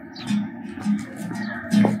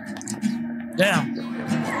 Damn.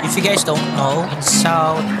 If you guys don't know, in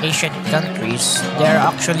South Asian countries, they're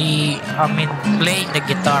actually, playing the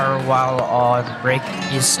guitar while on break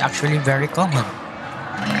is actually very common.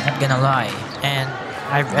 Not gonna lie. And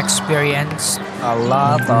I've experienced a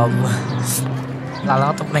lot of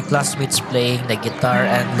my classmates playing the guitar,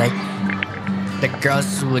 and like the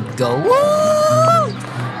girls would go, "Woo!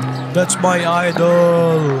 That's my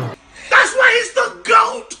idol!" That's why he's the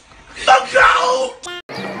GOAT! The GOAT!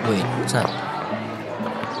 Wait, what's up?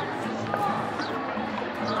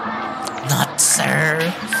 Not sir.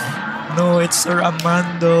 No, it's Sir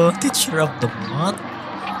Armando, teacher of the month.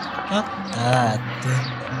 Not that.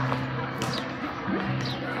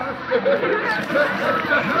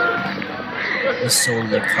 He sold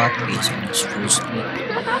like hotcakes in its first week.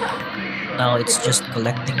 Now it's just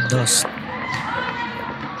collecting dust.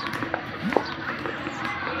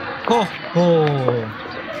 Ho ho!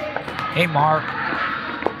 Hey Mark.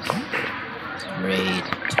 Great.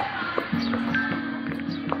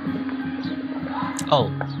 Oh,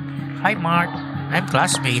 hi Mark. I'm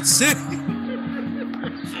classmates.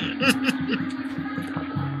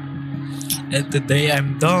 And today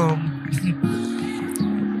I'm dumb.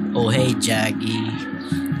 Oh hey Jaggy.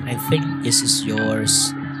 I think this is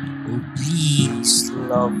yours. Oh please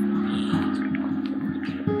love me.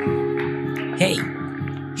 Hey,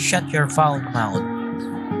 shut your foul mouth.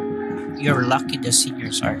 You're lucky the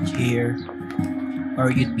seniors aren't here,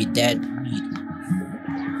 or you'd be dead meat.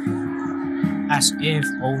 As if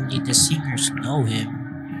only the singers know him.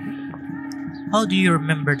 How do you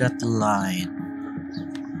remember that line?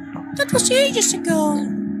 That was ages ago.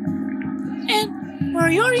 And for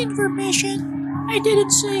your information, I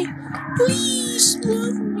didn't say, please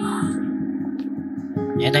love me.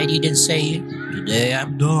 And I didn't say, today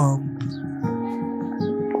I'm dumb.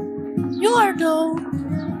 You are though.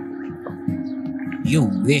 You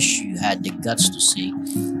wish you had the guts to say,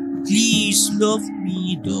 please love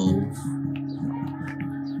me though.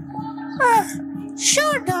 Ah,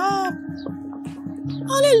 shut up.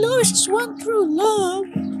 All I lose is one true love.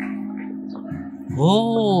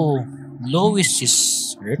 Oh, Lois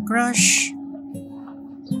is her crush?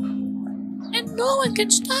 And no one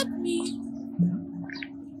can stop me.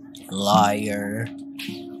 Liar.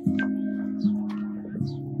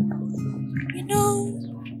 You know,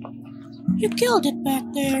 you killed it back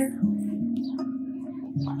there.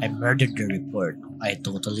 I murdered the report. I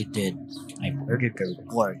totally did. I murdered the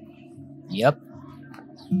report. Yep.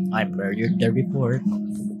 I murdered the report.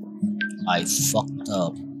 I fucked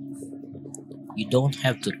up. You don't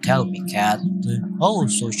have to tell me, Cat. Oh,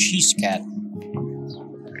 so she's Cat.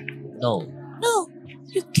 No, No,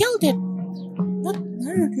 you killed it. Not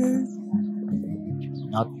murdered.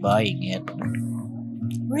 not buying it.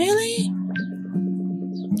 Really?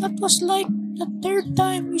 That was like the third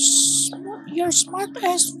time your smart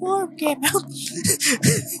ass form came out.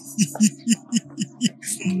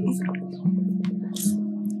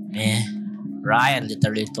 Meh. Ryan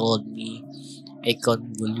literally told me a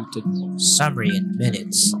convoluted summary in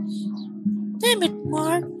minutes. Damn it,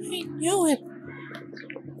 Mark. I knew it.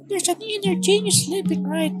 There's an inner genius sleeping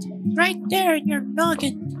right there in your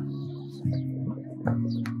noggin.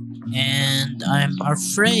 And I'm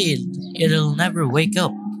afraid it'll never wake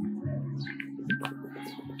up.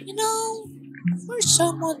 You know, for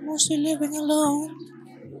someone mostly living alone,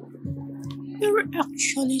 you're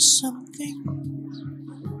actually something.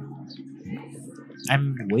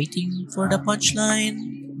 I'm waiting for the punchline.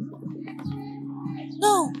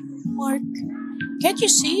 No, Mark. Can't you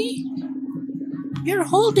see? You're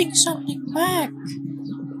holding something back.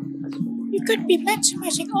 You could be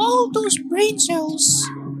maximizing all those brain cells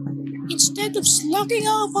instead of slugging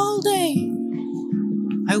off all day.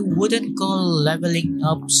 I wouldn't call leveling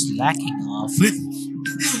up slacking off.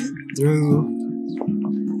 True.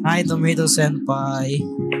 Hi, Tomato Senpai.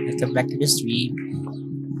 Welcome back to the stream.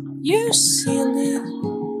 You silly.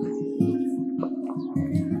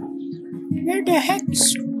 Where the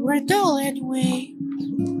heck's Riddle anyway?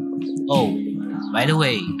 Oh, by the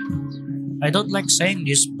way, I don't like saying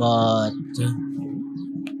this, but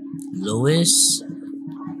Lois,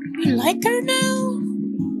 You like her now?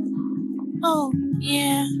 Oh,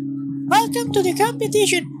 yeah. Welcome to the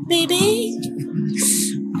competition, baby.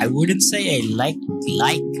 I wouldn't say I like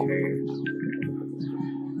her.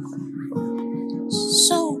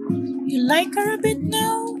 So, you like her a bit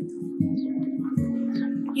now?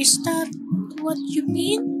 Is that what you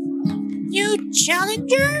mean? New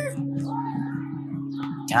challenger?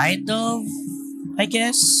 Kind of, I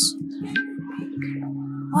guess.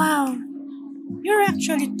 Wow, you're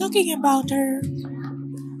actually talking about her.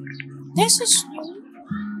 This is new.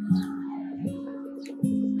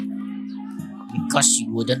 Because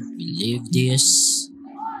you wouldn't believe this.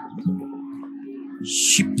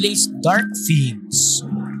 She plays dark themes.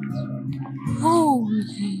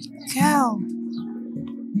 Holy cow.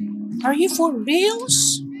 Are you for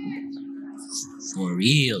reals? For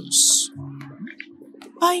reals.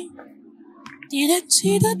 I didn't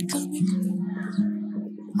see that coming.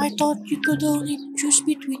 I thought you could only choose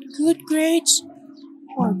between good grades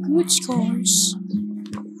or good scores.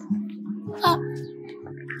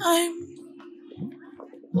 I'm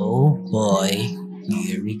Oh boy,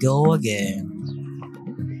 here we go again.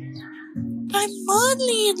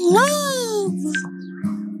 madly in love.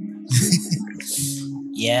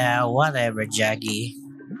 Yeah, whatever, Jaggy.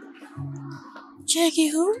 Jackie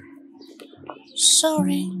who?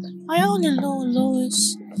 Sorry, I only know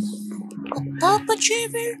Lois. A top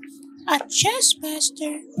achiever, a chess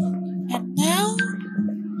master, and now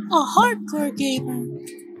a hardcore gamer.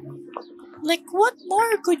 Like what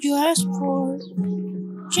more could you ask for?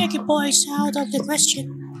 Jackie boy's out of the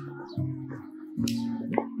question.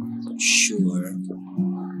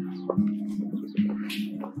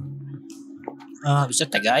 Is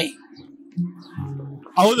that the guy?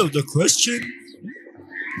 Out of the question?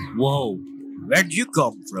 Whoa, where'd you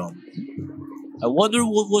come from? I wonder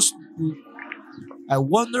what was. I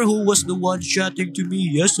wonder who was the one chatting to me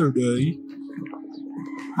yesterday.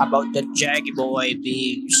 About that Jaggy boy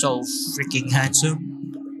being so freaking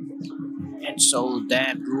handsome and so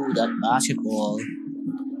damn good at basketball.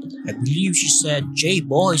 I believe she said J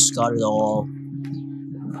Boy's got it all.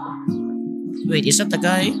 Wait, is that the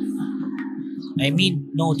guy? I mean,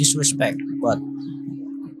 no disrespect, but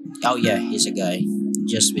oh yeah, he's a guy,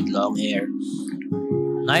 just with long hair.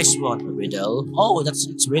 Nice one, Riddle. Oh,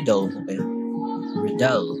 it's Riddle. Okay,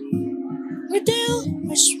 Riddle. Riddle,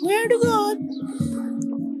 I swear to God,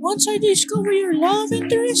 once I discover your love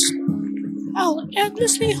interest, I'll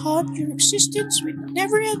endlessly haunt your existence with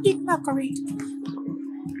never-ending mockery.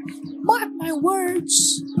 Mark my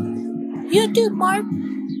words. You too, Mark.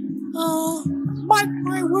 Mark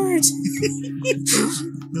my words.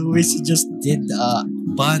 Luis just did a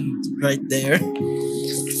band right there.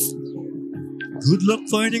 Good luck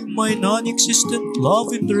finding my non-existent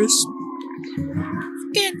love interest.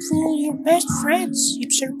 You can't fool your best friends,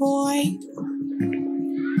 hipster boy.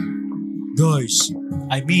 Guys,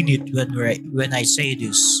 I mean it when I say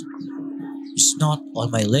this. It's not on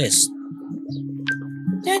my list.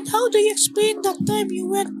 Then how do you explain that time you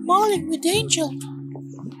went malling with Angel?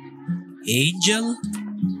 Angel?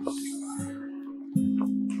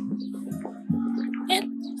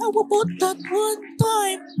 And how about that one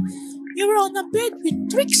time you were on a bed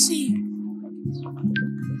with Trixie?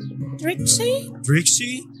 Trixie?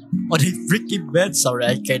 Trixie? On a freaking bed, sorry,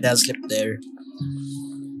 I kinda slipped there.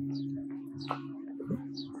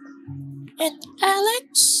 And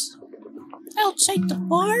Alex? Outside the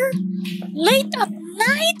bar? Late at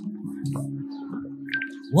night?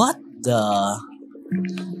 What the?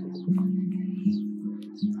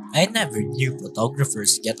 I never knew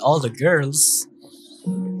photographers get all the girls.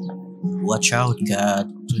 Watch out, Kat.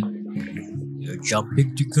 You're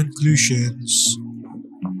jumping to conclusions.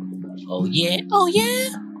 Oh yeah? Oh yeah?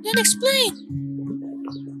 Then explain.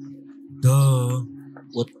 Duh.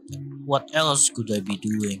 What else could I be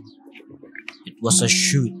doing? It was a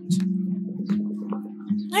shoot.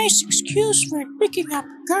 Nice excuse for picking up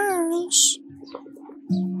girls.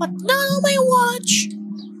 But not on my watch.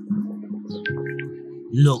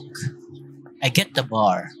 Look, I get the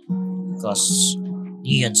bar. Cause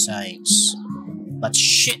neon signs. But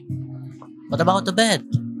shit! What about the bed?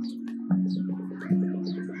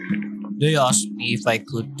 They asked me if I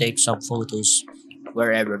could take some photos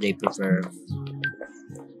wherever they prefer.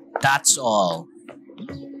 That's all.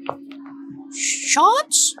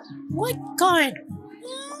 Shots? What kind?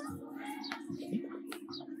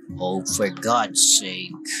 Oh, for God's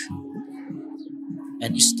sake.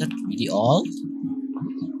 And is that really all?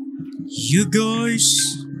 You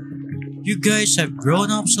guys have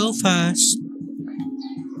grown up so fast.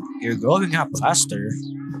 You're growing up faster.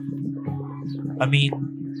 I mean,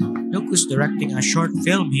 look who's directing a short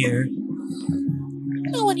film here.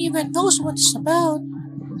 No one even knows what it's about.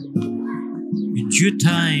 In due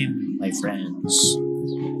time, my friends,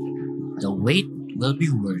 the wait will be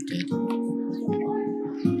worth it.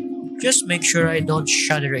 Just make sure I don't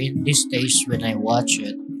shudder in this stage when I watch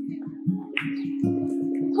it.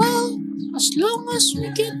 Well, as long as we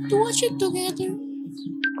get to watch it together,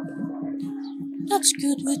 that's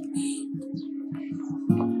good with me.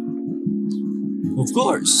 Of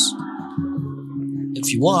course.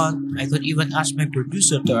 If you want, I could even ask my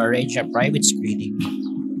producer to arrange a private screening.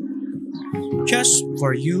 Just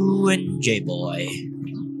for you and J-Boy.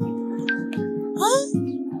 Huh?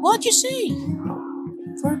 What'd you say?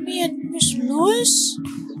 For me and Miss Lewis?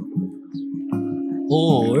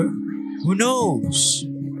 Or, who knows?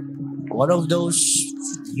 One of those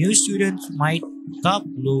new students might top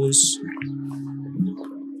Lewis.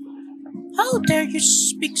 How dare you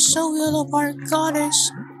speak so ill of our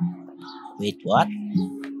goddess? Wait, what?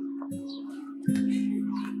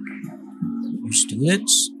 New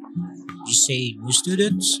students? Did you say new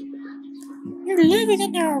students? You're living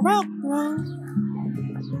under a rock, bro.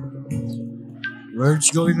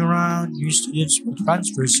 Words going around, new students will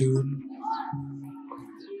transfer soon.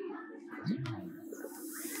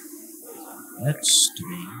 That's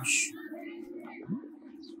strange.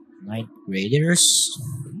 Ninth graders?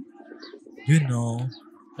 You know,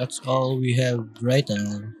 that's all we have right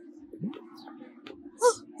now.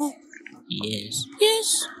 Oh, Yes.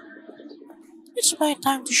 yes. It's my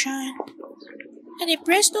time to shine. And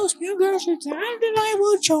impress those new girls with their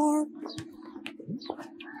undeniable charm.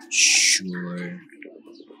 Sure.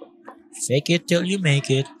 Fake it till you make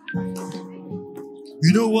it.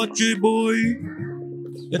 You know what, J-Boy?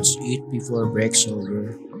 Let's eat before break's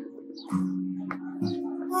over.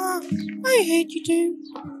 I hate you too.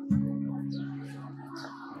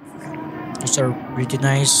 These are pretty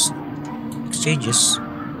nice exchanges.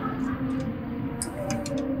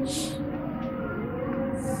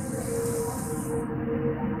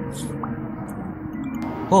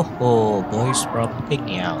 Ho ho, boys from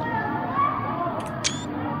Pingyan.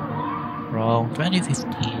 From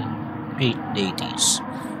 2015, great deities.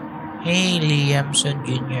 Hey Liamson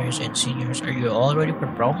juniors and seniors, are you all ready for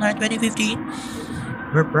prom night 2015?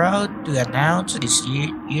 We're proud to announce this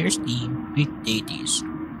year's theme, Great Deities,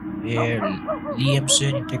 where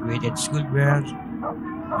Liamson Integrated School Grounds,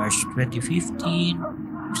 March 2015,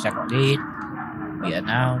 exact date, be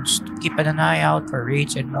announced. Keep an eye out for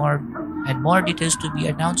rates and more details to be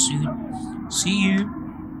announced soon. See you.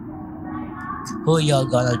 Who y'all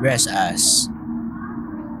gonna dress as?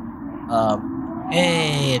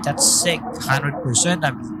 Hey, that's sick. 100%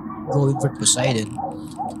 I'm going for Poseidon.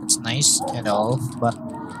 That's nice and all, but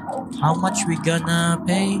how much we gonna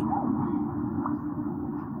pay?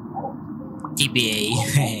 TBA.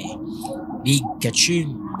 Big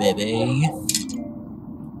kaching, baby.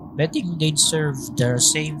 Betting they'd serve the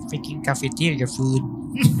same freaking cafeteria food.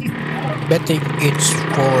 Betting it's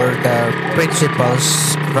for the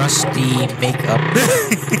principal's rusty makeup.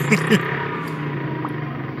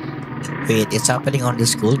 Wait, it's happening on the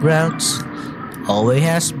school grounds? Always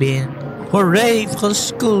has been. Hooray for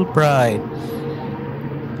school pride!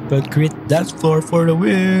 Concrete dance floor for the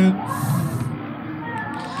win!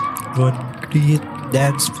 Concrete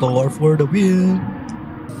dance floor for the win!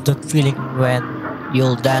 That feeling when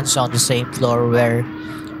you'll dance on the same floor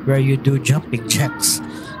where you do jumping jacks.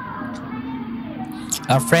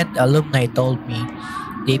 A friend alumni told me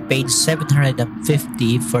they paid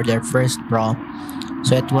 $750 for their first prom.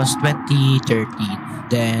 So it was 2013,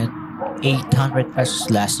 then 800 pesos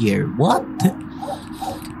last year. What?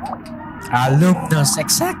 Alumnus,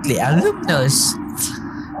 exactly, alumnus.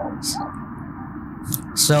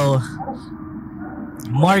 So,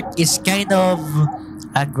 Mark is kind of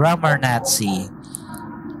a grammar Nazi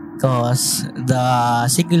because the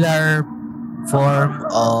singular form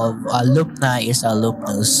of alumni is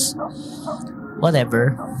alumnus.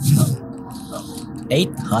 Whatever.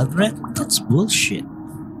 800? That's bullshit.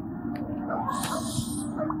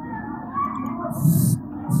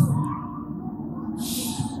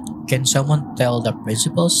 Can someone tell the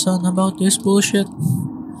principal's son about this bullshit?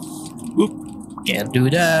 Oop, can't do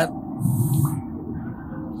that.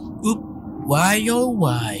 Oop, why oh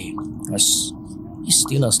why? Cause he's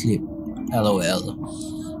still asleep. LOL.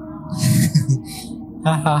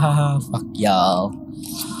 Hahaha, fuck y'all.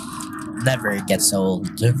 Never gets old.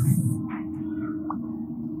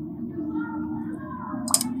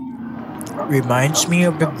 Reminds me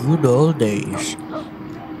of the good old days.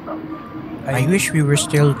 I wish we were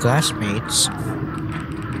still classmates.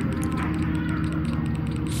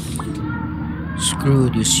 Screw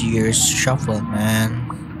this year's shuffle, man.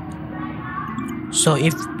 So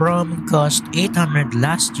if prom cost 800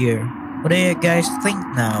 last year, what do you guys think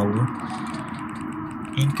now?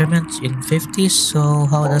 Increments in 50s, so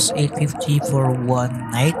how does 850 for one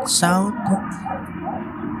night sound?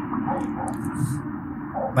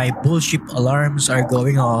 My bullshit alarms are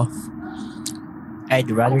going off. I'd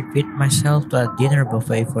rather treat myself to a dinner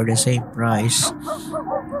buffet for the same price.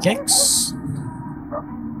 Kex?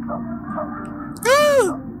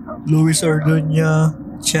 Ah! Luis Orduña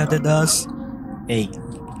chatted us. Hey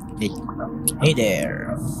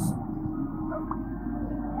there.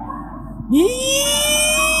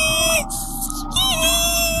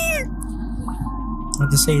 I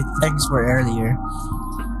want to say thanks for earlier.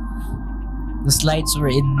 The slides were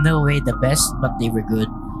in no way the best, but they were good.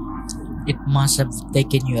 It must have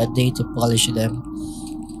taken you a day to polish them.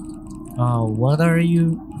 What are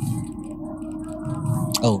you?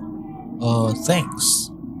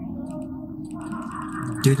 Thanks.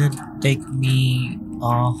 Didn't take me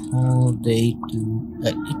a whole day to.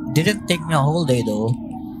 It didn't take me a whole day though.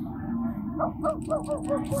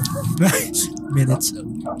 Minutes.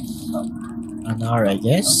 An hour, I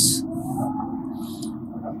guess.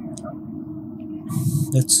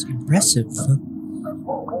 That's impressive.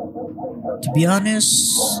 To be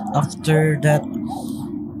honest, after that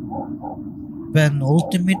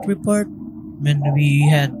penultimate report, when we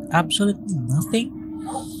had absolutely nothing,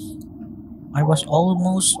 I was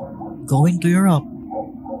almost going to Europe.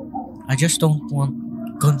 I just don't want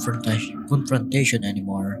confrontation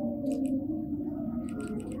anymore.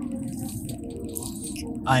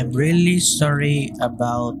 I'm really sorry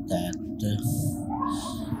about that.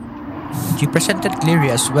 You presented clearly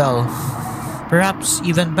as well. Perhaps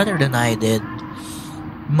even better than I did.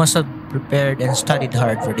 You must have prepared and studied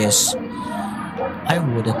hard for this. I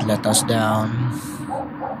wouldn't let us down.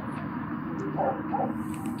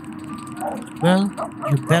 Well,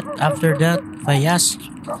 you bet after that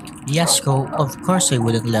fiasco, of course I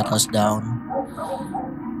wouldn't let us down.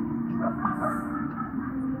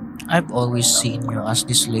 I've always seen you as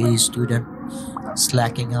this lazy student,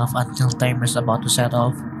 slacking off until timer's about to set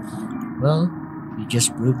off. Well, you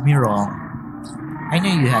just proved me wrong. I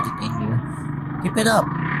knew you had it in you. Keep it up.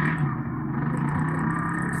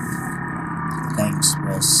 Thanks,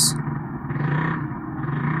 Wes.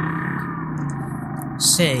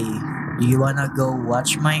 Say, do you wanna go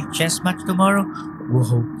watch my chess match tomorrow?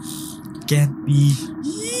 Whoa, can't be.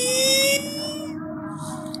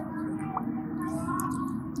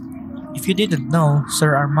 If you didn't know,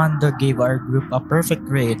 Sir Armando gave our group a perfect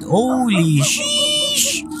grade. Holy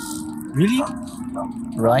sheesh! Really?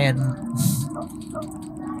 Ryan,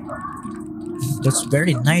 that's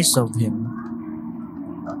very nice of him.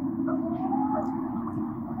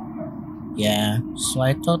 Yeah, so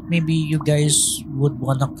I thought maybe you guys would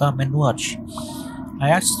wanna come and watch. I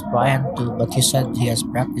asked Ryan too, but he said he has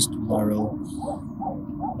practice tomorrow.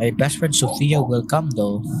 My best friend Sophia will come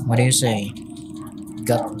though. What do you say?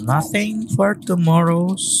 Got nothing for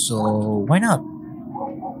tomorrow, so why not?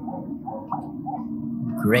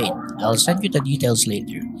 Great, I'll send you the details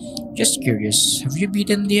later. Just curious, have you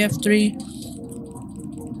beaten the F3?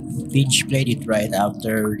 Finch played it right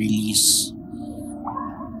after release.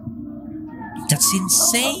 That's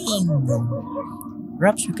insane!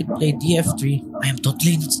 Perhaps we could play DF3. I am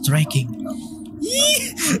totally not striking.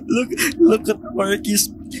 look at Mark, he's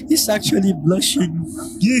actually blushing.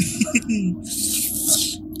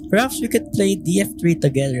 Perhaps we could play DF3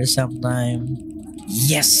 together sometime.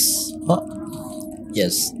 Yes! Oh,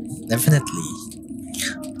 yes, definitely.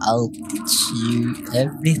 I'll teach you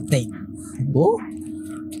everything. Oh?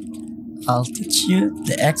 I'll teach you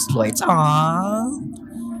the exploits. Aww.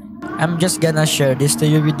 I'm just gonna share this to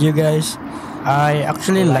you with you guys. I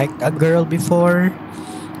actually liked a girl before,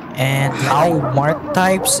 and how Mark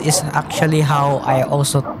types is actually how I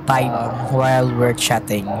also type while we're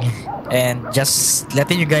chatting. And just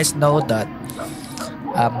letting you guys know that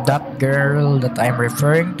that girl that I'm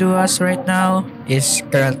referring to us right now is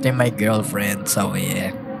currently my girlfriend. So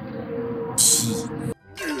yeah.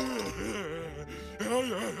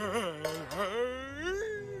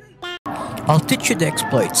 I'll teach you the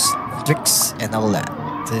exploits, tricks, and all that.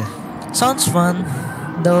 Sounds fun,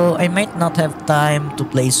 though I might not have time to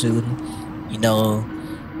play soon. You know,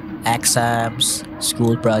 exams,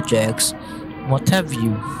 school projects, what have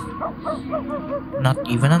you. Not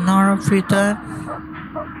even an hour of free time?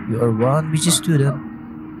 You are one busy student.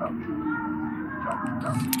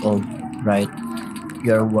 Oh, right.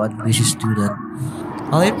 You are one busy student.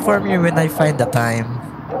 I'll inform you when I find the time.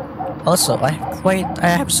 Also, I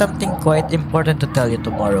have something quite important to tell you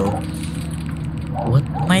tomorrow. What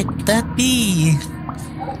might that be?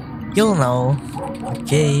 You'll know.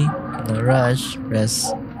 Okay, no rush. Press.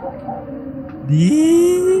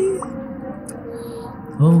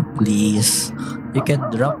 Oh, please. You can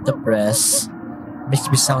drop the press. Makes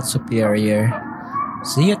me sound superior.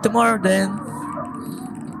 See you tomorrow then.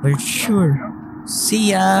 We're sure. See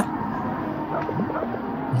ya.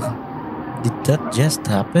 Did that just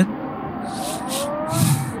happen?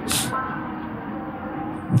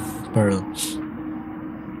 Pearl.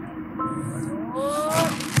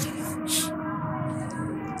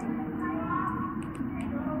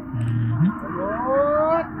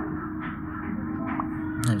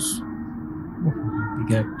 Nice. You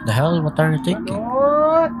got the hell? What are you thinking?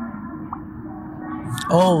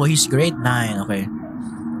 Oh, he's grade 9. Okay.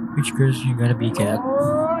 Which girls you gonna be, cat?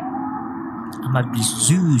 I'm gonna be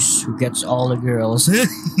Zeus, who gets all the girls.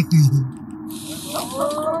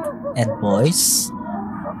 And boys.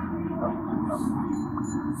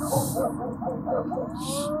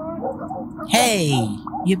 Hey,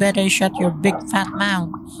 you better shut your big fat mouth.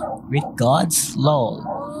 With gods, lol.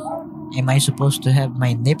 Am I supposed to have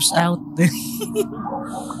my nips out?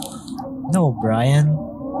 No, Brian.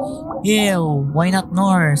 Ew, why not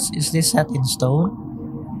Norse? Is this set in stone?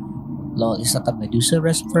 Lol, is that a Medusa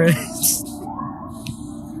reference?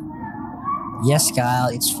 Yes, Kyle,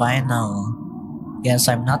 it's fine now. Guess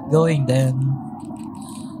I'm not going then.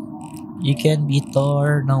 You can be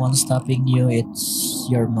Thor, no one's stopping you, it's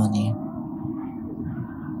your money.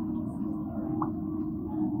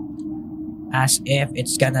 As if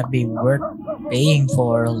it's gonna be worth paying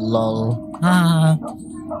for, lol. Ah.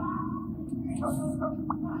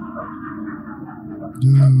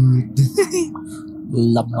 Dude.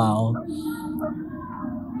 Lamau.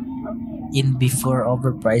 in before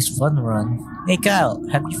overpriced fun run. Hey Kyle,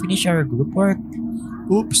 have you finished our group work?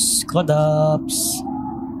 Oops, caught ups.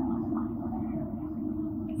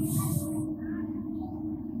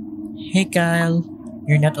 Hey Kyle,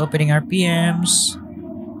 you're not opening our PMs.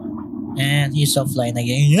 And he's offline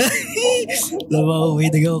again. Wow, way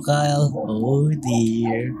to go, Kyle. Oh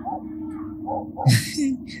dear.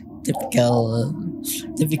 typical,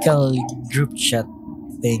 typical group chat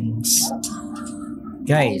things.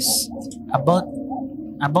 Guys, about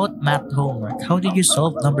math homework. How did you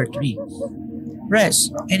solve number 3?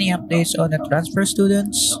 Res, any updates on the transfer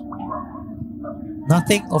students?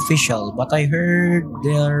 Nothing official, but I heard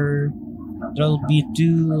there'll be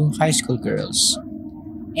 2 high school girls.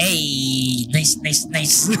 Hey, nice, nice,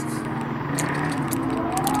 nice.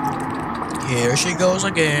 Here she goes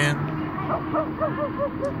again.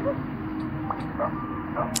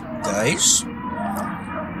 Guys,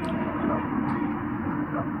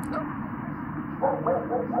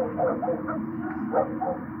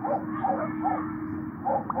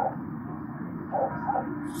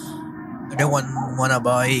 anyone wanna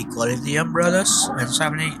buy quality umbrellas? I'm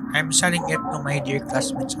selling it to my dear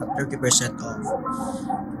classmates at 30% off.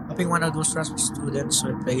 Hoping one of those transfer students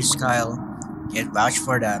replace Kyle. Can't vouch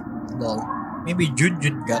for that. Lol. Maybe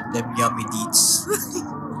Junjun got them yummy deeds.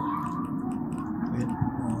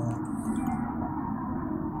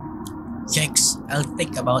 Yikes, I'll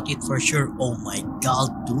think about it for sure. Oh my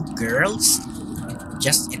god, 2 girls?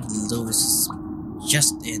 Justin Lois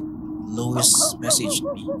messaged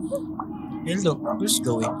me. Hey look, who's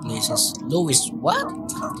going places? Lois, what?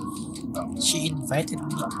 She invited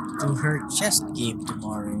me to her chess game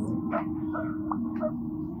tomorrow.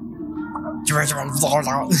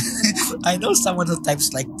 I know someone who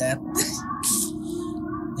types like that.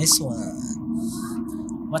 Nice one.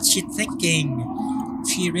 What's she thinking? If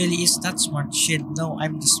she really is that smart, she'd know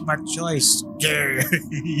I'm the smart choice.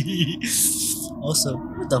 Also,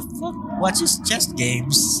 what the fuck watches chess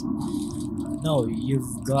games? No,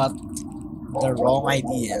 you've got the wrong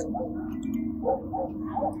idea.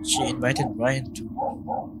 She invited Brian to.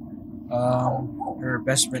 Her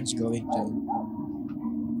best friend's going to.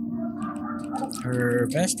 Her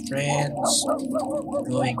best friend's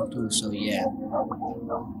going to, so yeah.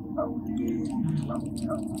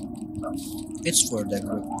 It's for the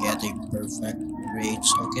group getting perfect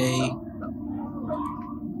grades, okay?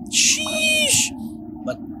 Sheesh!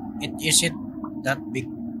 But it isn't that big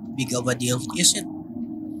of a deal, is it?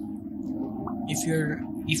 If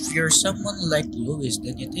you're someone like Louis,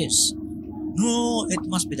 then it is. No, it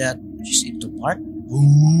must be that she's into Mark.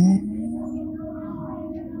 Ooh.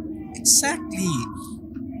 Exactly.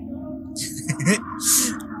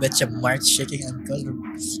 Betcha Mark's shaking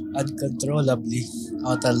uncontrollably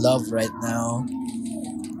out of love right now.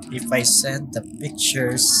 If I send a picture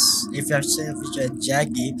of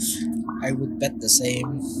Jaggy, I would bet the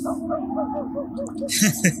same.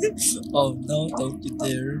 Oh no, don't you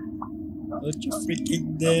dare. Don't you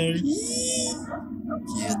freaking dare.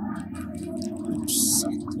 Cute. Oops,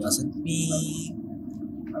 it wasn't me.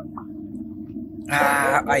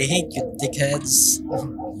 I hate you dickheads.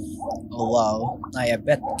 Oh wow, I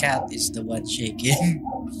bet Cat is the one shaking.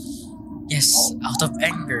 Yes, out of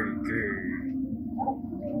anger, girl.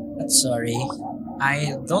 I'm sorry.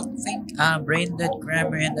 I don't think brain dead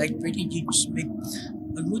grammar and like pretty genius make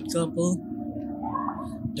a good couple.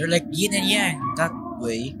 They're like yin and yang that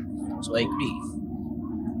way, so I agree.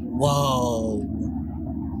 Wow.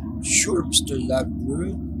 Sure, Mr. Love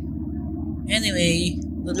Guru. Anyway,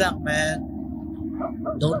 good luck, man.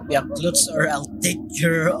 Don't be a klutz or I'll take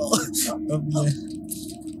your from you.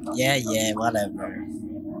 Yeah, whatever.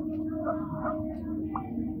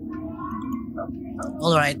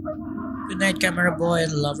 Alright. Good night, camera boy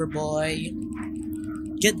and lover boy.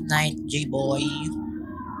 Good night, J boy.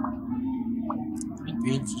 Good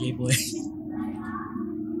dreams, J boy.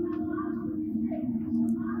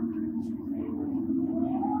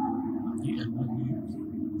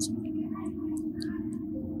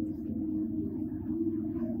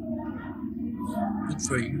 Good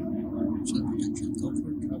for you. Self-protection,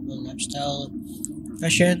 comfort, travel, lifestyle,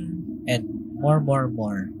 fashion, and more.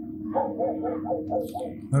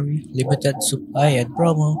 Hurry, limited supply and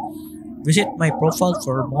promo. Visit my profile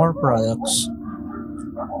for more products.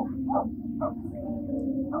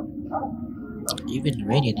 Even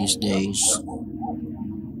rainy these days.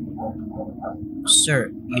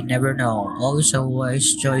 Sir, you never know. Always a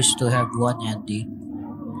wise choice to have one handy.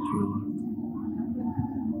 True.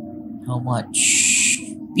 How much?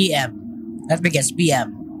 PM. Let me guess.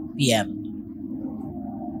 PM.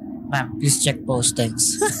 Ma'am, please check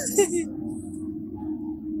postings.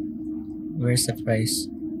 Where's the price?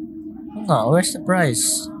 No, where's the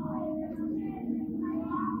prize?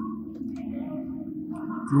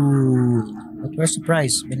 Cool. But where's the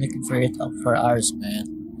prize? Been looking for it up for hours, man.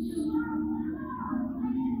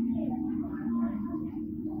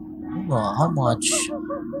 Oh, how much?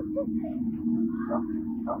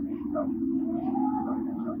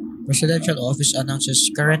 Presidential office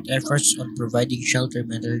announces current efforts on providing shelter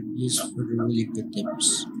materials for the ruling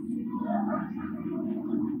victims.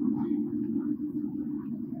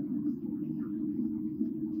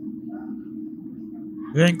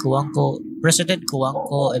 President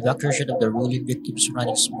Kuangko evacuation of the ruling victims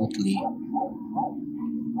running smoothly.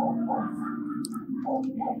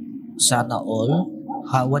 Sana all.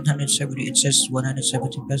 170, it says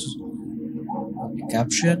 170 pesos. The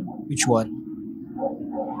caption? Which one?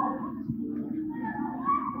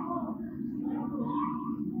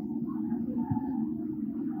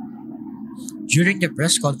 During the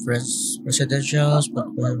press conference, presidential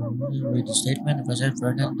spokesman read the statement of President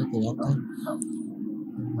Fernando Cuauhtémoc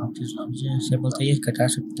simultaneous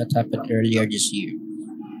catastrophe that happened earlier this year.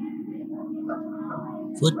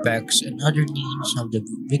 Food packs and other needs of the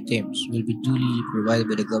victims will be duly provided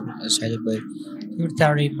by the government, as cited by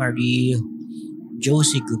Secretary Marie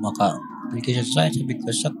Josie Gumaka. Application sites have been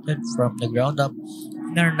constructed from the ground up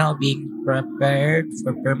and are now being prepared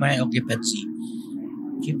for permanent occupancy,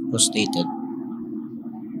 Kimpo stated.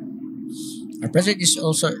 Our president is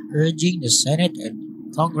also urging the Senate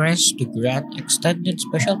and Congress to grant extended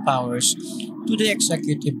special powers to the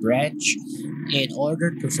executive branch in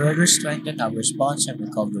order to further strengthen our response and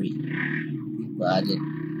recovery. Kimpo added,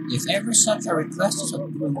 if ever such a request is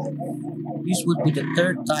approved, this would be the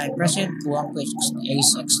third time President Cuauhtémoc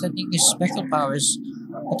is extending his special powers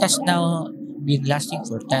that has now been lasting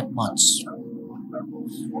for 10 months.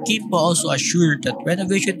 Kimpo also assured that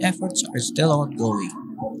renovation efforts are still ongoing.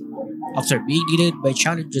 After being delayed by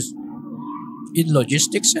challenges in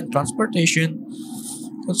logistics and transportation,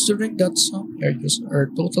 considering that some areas are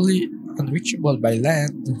totally unreachable by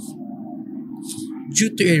land due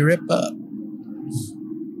to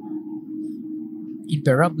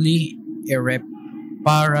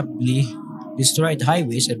irreparably destroyed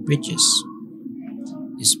highways and bridges.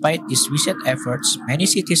 Despite these recent efforts, many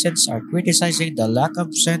citizens are criticizing the lack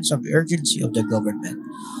of sense of urgency of the government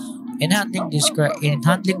in handling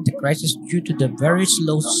the crisis due to the very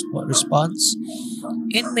slow response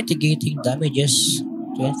in mitigating damages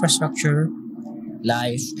to infrastructure,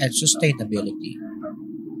 life, and sustainability.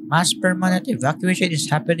 Mass permanent evacuation is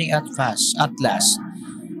happening at last,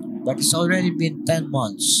 but it's already been 10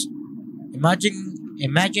 months.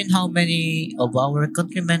 Imagine how many of our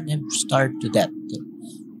countrymen have starved to death.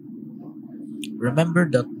 Remember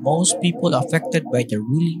that most people affected by the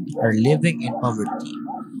ruling are living in poverty.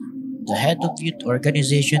 The head of youth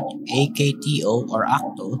organization AKTO or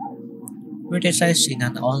ACTO criticized in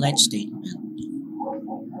an online statement.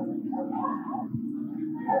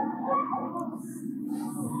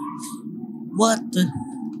 What?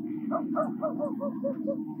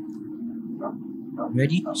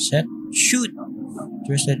 Ready, set, shoot!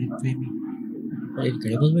 Interested in framing for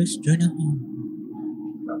incredible ways? Join us.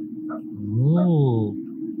 Oh.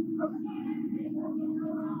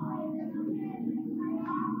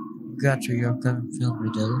 Got through your current film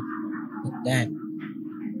riddle. But then,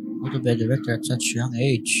 what to be a director at such young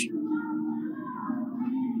age?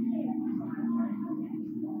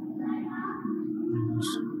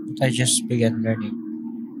 But I just began learning.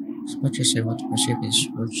 As much as I want to pursue this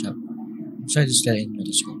workshop, I'm sorry to still in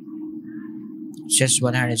middle school. It's just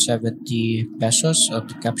 170 pesos of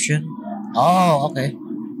the caption. Oh, okay.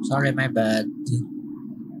 Sorry, my bad.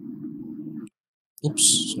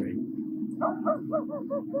 Oops, sorry.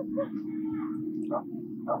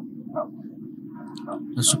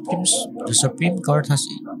 The Supreme Court has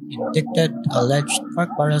indicted alleged pork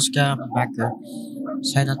barrel scam backer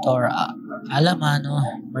Senator Alamano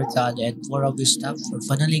Mercado and four of his staff for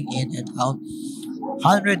funneling in and out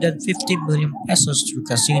 150 million pesos through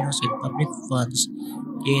casinos and public funds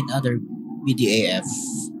in other BDAF.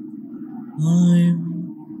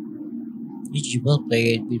 GG, well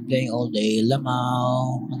played. Been playing all day.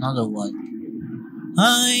 Lamau. Another one.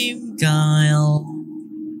 I'm Kyle.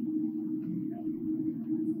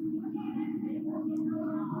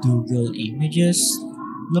 Google Images.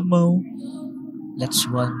 Lamau. Let's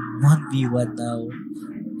 1v1 now.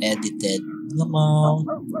 Edited. Lamau.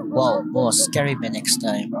 Wow, boss. Carry me next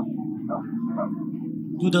time.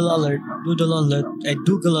 Doodle alert. Doodle alert.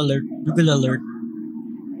 Google alert. Google alert.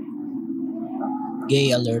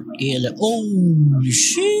 Gay alert. Gay alert. Holy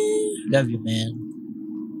shit. Love you, man.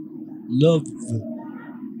 Love.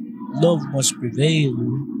 Love must prevail.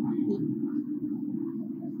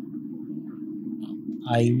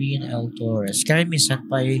 Irene L. Torres. Carry me,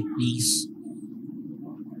 senpai, please.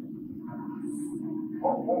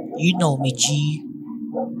 You know me, G.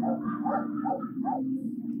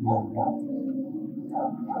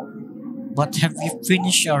 But have you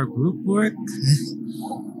finished our group work?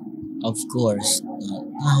 Of course not.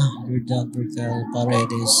 You're done, Berkel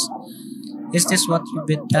Paredes. Is this what you've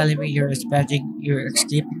been telling me you're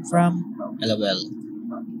escaping from? LOL.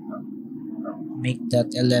 Make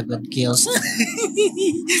that 11 kills.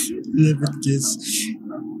 11 kills.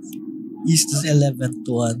 Is the 11th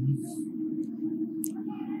one.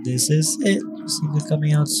 This is it. Single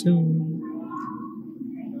coming out soon.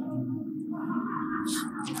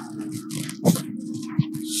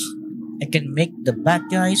 I can make the bad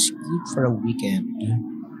guys good for a weekend.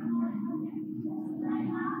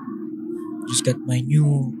 Just got my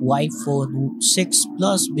new iPhone 6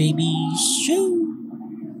 Plus, baby. Shoo!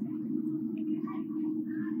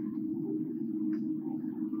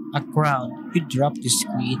 A crown. You dropped the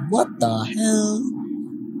screen. What the hell?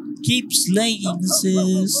 Keep slaying,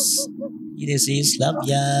 sis. It is love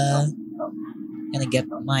ya. Gonna get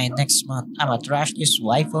mine next month. I'ma trash this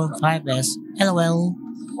iPhone 5S. LOL.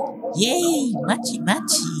 Yay! Machi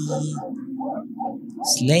machi.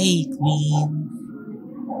 Slay queen.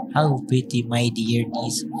 How pretty my dear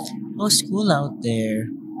niece. Oh, school out there.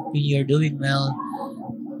 Hoping you're doing well.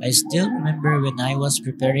 I still remember when I was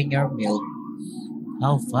preparing your milk.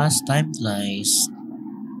 How fast time flies.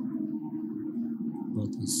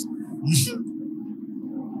 What is...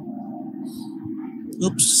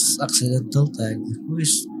 Oops, accidental tag. Who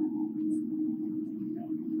is...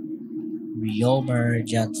 Riomer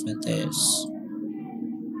Jan Fuentes.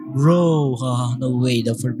 Bro, no way,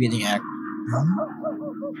 the forbidding act.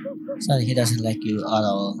 Sorry, he doesn't like you at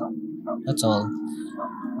all. That's all.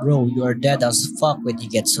 Bro, you are dead as fuck when he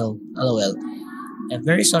gets home. LOL. I'm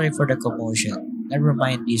very sorry for the commotion. Never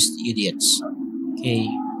mind these idiots. Okay.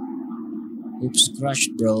 Oops,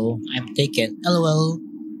 crushed, bro. I'm taken. LOL.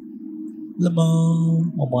 Lamo.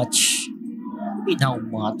 How much? I mean, how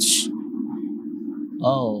much?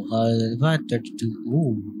 Oh, what? 32.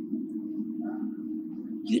 Ooh.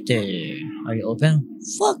 You there? Are you open?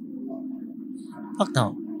 Fuck. Fuck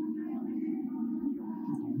no.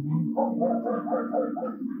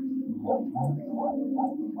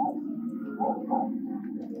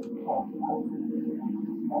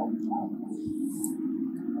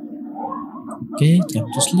 Okay, time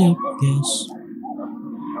to sleep, guess.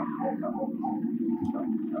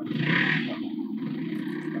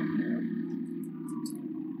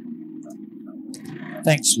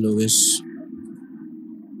 Thanks, Louis.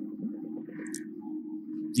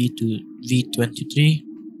 V23,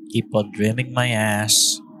 keep on dreaming my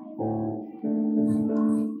ass.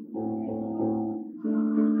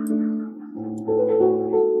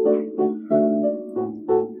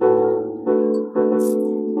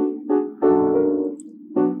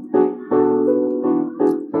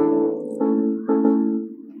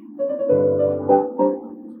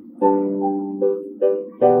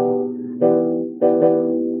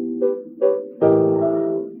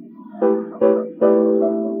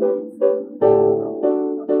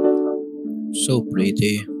 So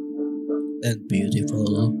pretty and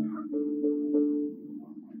beautiful.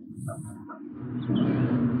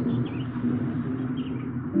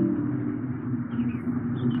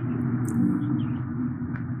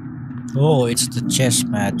 Oh, it's the chess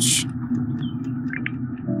match.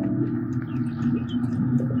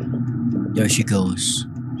 There she goes,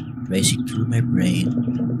 racing through my brain.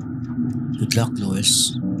 Good luck,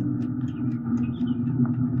 Louis.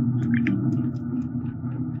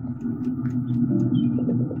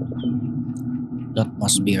 That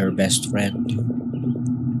must be her best friend.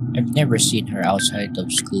 I've never seen her outside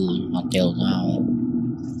of school until now.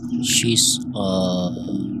 She's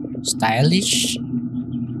stylish,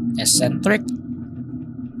 eccentric,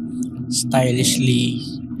 stylishly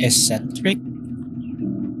eccentric.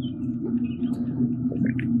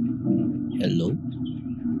 Hello?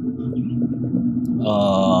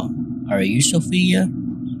 Are you Sophia?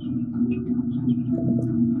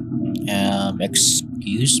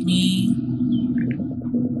 Excuse me?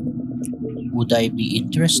 Would I be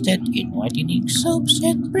interested in whitening soaps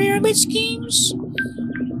and pyramid schemes?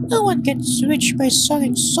 No one can switch by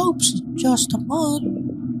selling soaps in just a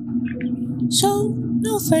month. So,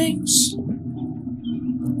 no thanks.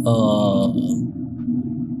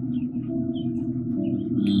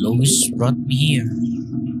 Lois brought me here.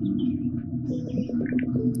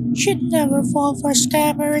 Should never fall for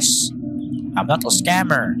scammers. I'm not a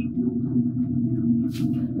scammer.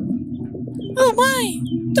 Oh my!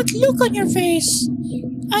 That look on your face!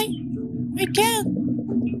 I can't.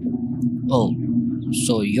 Oh,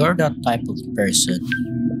 So you're that type of person.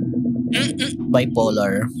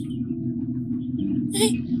 Bipolar.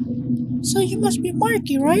 Hey, so you must be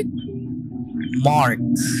Marky, right? Mark.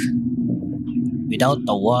 Without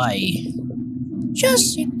a Y.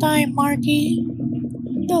 Just in time, Marky.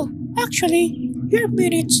 No, actually, you're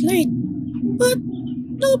minutes late. But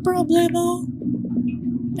no problemo.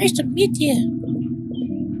 Nice to meet you.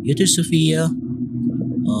 You too, Sophia.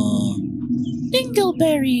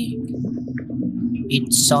 Dingleberry.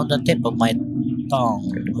 It's on the tip of my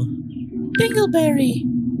tongue. Dingleberry.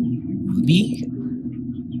 Ruby?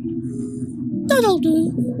 That'll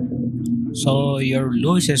do. So you're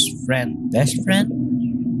Louis's friend, best friend?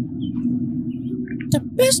 The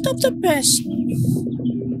best of the best.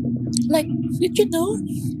 Like, did you know?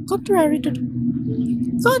 Contrary to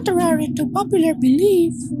popular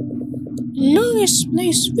belief, Louis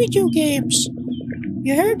plays video games.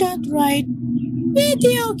 You heard that right.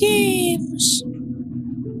 Video games.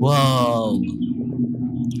 Whoa!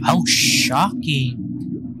 How shocking!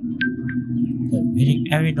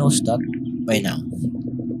 Everyone knows that by now.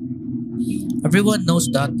 Everyone knows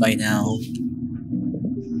that by now.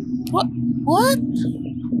 What?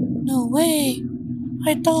 No way.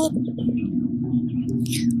 I thought.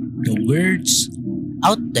 The word's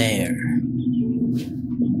out there.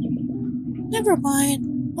 Never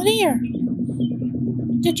mind. But here.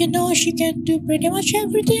 Did you know she can do pretty much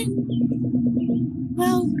everything?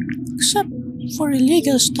 Well, except for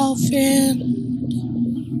illegal stuff in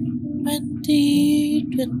 20,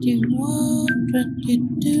 21,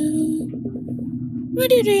 22.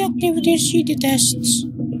 23 activities she detests.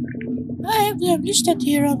 I have them listed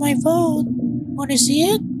here on my phone. Wanna see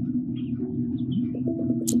it?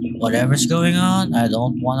 Whatever's going on, I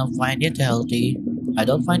don't want to find it healthy. I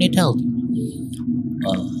don't find it healthy.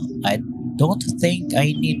 I don't think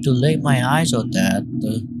I need to lay my eyes on that.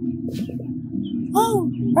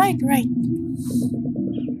 Oh, right.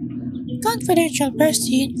 Confidential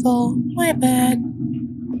bestie info. My bad.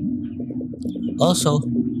 Also,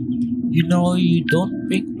 you know you don't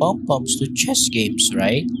bring pom-poms to chess games,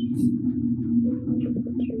 right?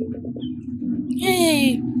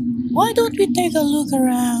 Hey, why don't we take a look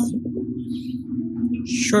around?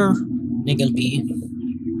 Sure, Niggleby.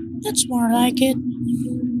 That's more like it.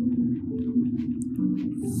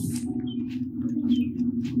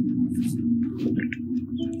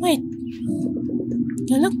 Wait,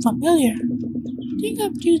 they look familiar. Think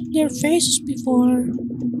I've used their faces before.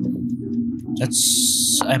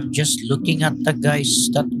 I'm just looking at that guy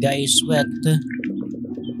is wet.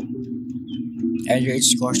 Either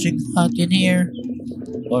it's scorching hot in here,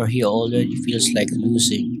 or he already feels like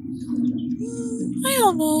losing. I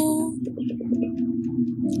don't know.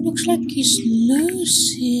 Looks like he's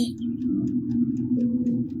losing.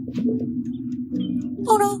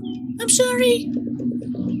 Oh no, I'm sorry.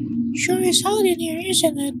 Sure is hot in here,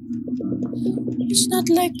 isn't it? It's not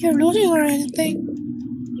like you're losing or anything.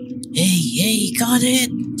 Hey, got it!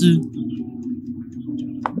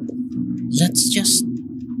 Let's just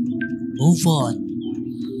move on.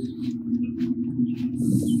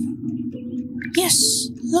 Yes,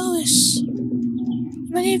 Lois. I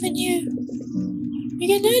believe in you. You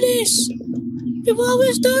can do this. You've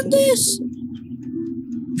always done this.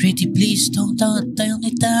 Pretty please don't tone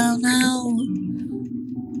it down now.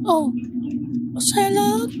 Oh, was I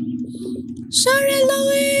loud? Sorry,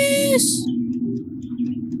 Lois.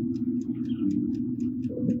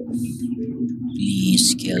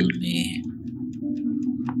 Please kill me.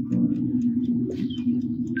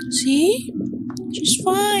 See? She's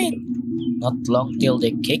fine. Not long till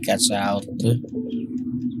they kick us out.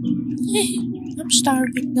 I'm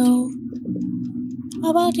starving though. How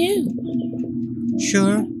about you?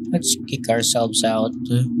 Sure, let's kick ourselves out.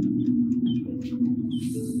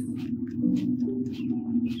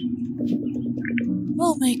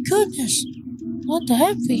 Oh my goodness. What the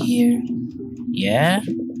heck we here? Yeah?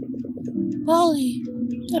 Polly,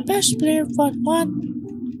 the best player from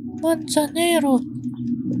Manzanero.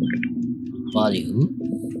 Polly who?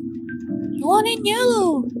 The one in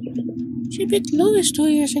yellow. She beat Louis 2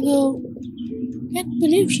 years ago. Can't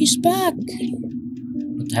believe she's back.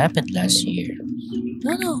 What happened last year?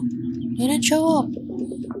 No, didn't show up.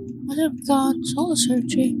 Must have gone soul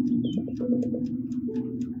searching.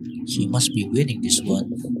 She must be winning this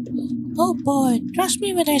one. Oh boy, trust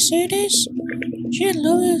me when I say this. She and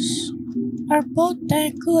Louis are both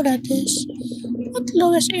dang good at this. But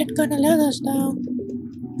Louis ain't gonna let us down.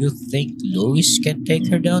 You think Lois can take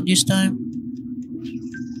her down this time?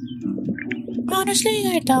 Honestly,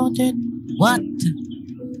 I doubt it. What?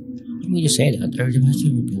 Will you say that? Are you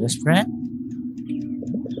her best friend?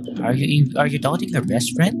 Are you doubting her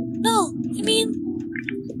best friend? No, I mean,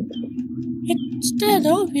 that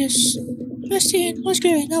obvious. Christine was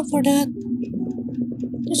clear enough for that.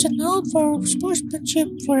 There's a note for sportsmanship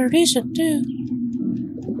for a reason too.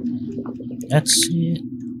 That's it.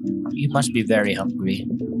 You must be very hungry.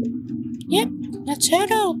 Yep, let's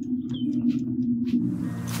head out.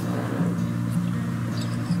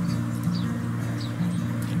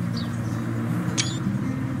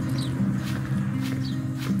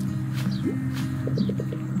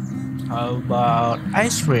 How about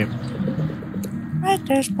ice cream? Right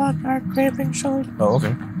there's spot our craving salt. Oh,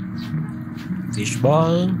 okay.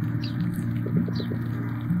 Fishball.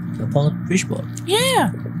 How about fishball?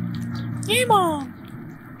 Yeah! Game on!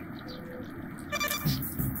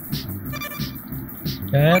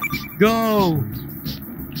 Let's go!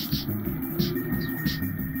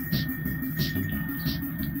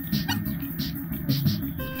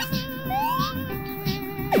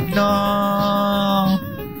 No!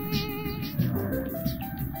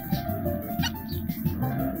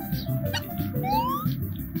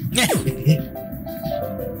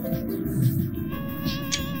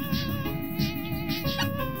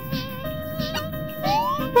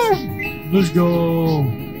 Let's go!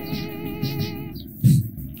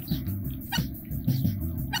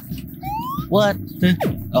 What?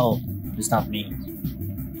 Oh, it's not me.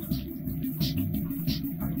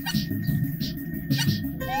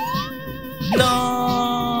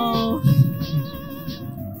 No!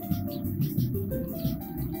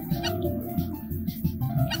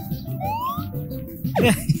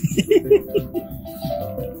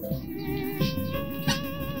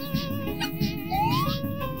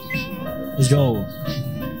 Let's go.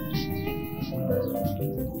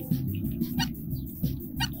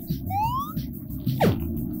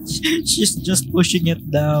 She's just pushing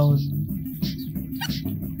it down.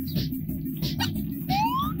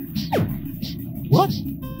 What?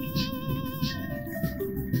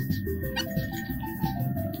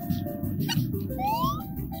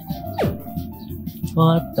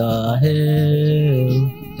 What the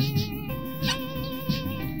hell?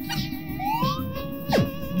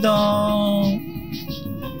 No!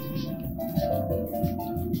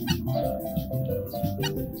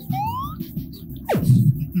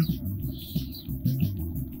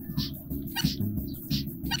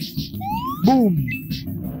 Boom!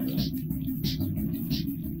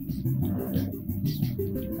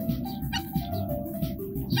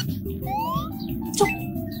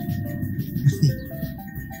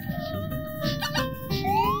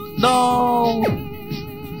 No!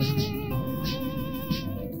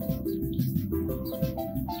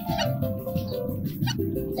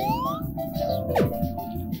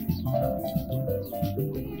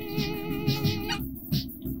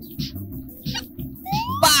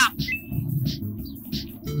 Bop!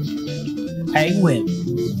 I win.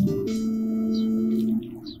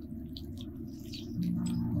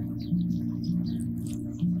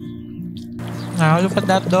 Now look at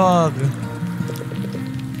that dog.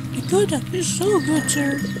 The good is so good,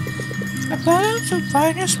 sir. A balance of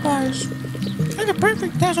finest spice and a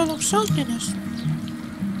perfect dazzle of saltiness.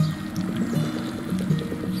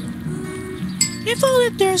 If only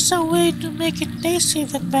there's a way to make it taste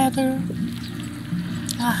even better.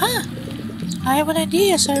 Aha! I have an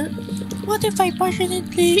idea, sir. What if I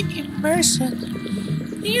passionately immerse it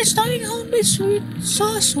in your stunning homemade sweet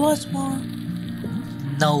sauce once more?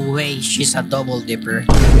 No way, she's a double dipper.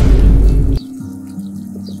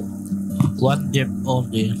 One dip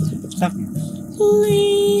only.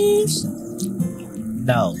 Please,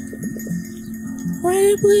 No,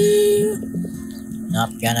 pretty please, not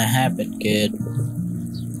gonna happen, kid.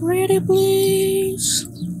 pretty please.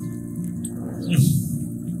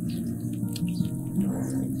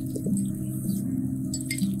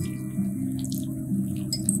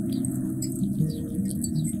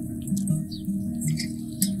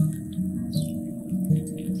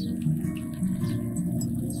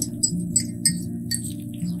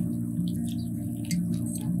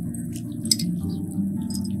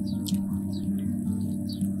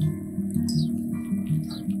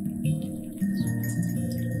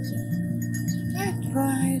 That's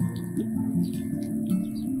right.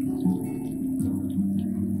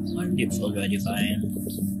 One dip's already fine.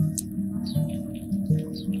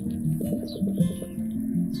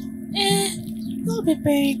 I'll be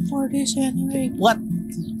paying for this anyway. What?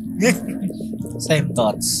 Same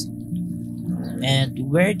thoughts. And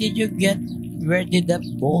where did that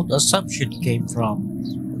bold assumption came from?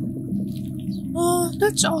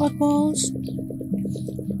 That's oddballs.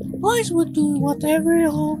 Boys would do whatever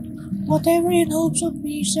in hopes of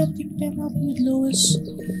me setting them up with Lois.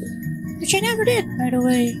 Which I never did, by the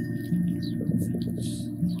way.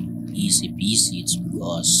 Easy peasy, it's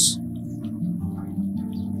because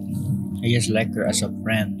I just like her as a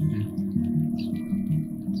friend.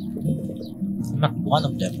 I'm not one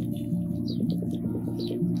of them.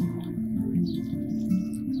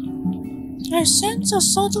 I sense a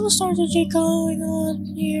subtle strategy going on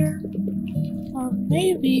here. Or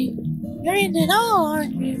maybe you're in the know,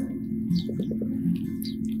 aren't you?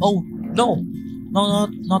 Oh, no! No,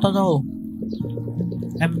 not at all.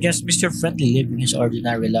 I'm just Mr. Friendly living his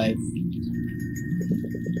ordinary life.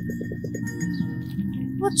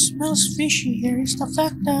 What smells fishy here is the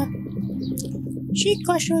fact that she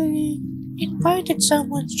casually invited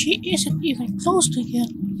someone she isn't even close to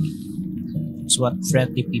yet. It's what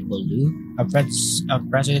friendly people do. A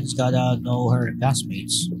president's gotta know her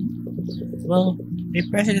classmates. Well, a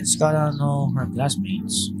president's gotta know her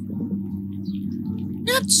classmates.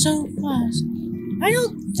 Not so fast. I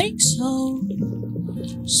don't think so.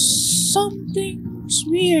 Something's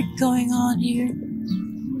weird going on here.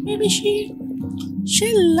 Maybe she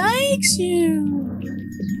likes you.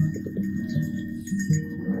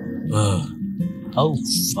 Ugh, how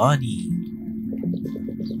funny.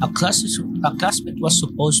 A classmate was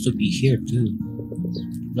supposed to be here too.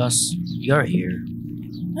 Plus, you're here.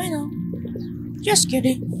 I know. Just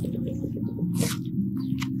kidding.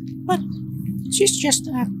 But she's just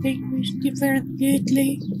acting different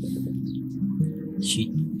lately.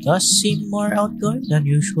 She does seem more outgoing than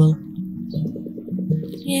usual.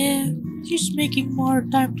 Yeah, she's making more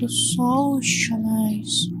time to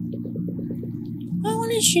socialize.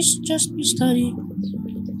 Only she's just be studying.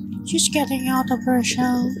 She's getting out of her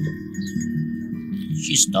shell.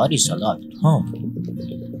 She studies a lot, huh?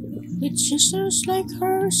 With sisters like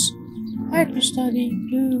hers, I'd be studying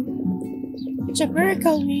too. It's a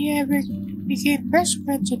miracle we ever became best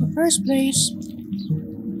friends in the first place.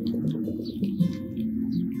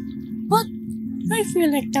 But I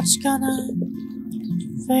feel like that's gonna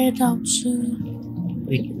fade out soon.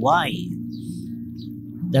 Wait, why?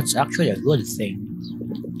 That's actually a good thing.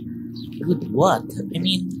 Good what? I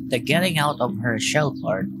mean, the getting out of her shell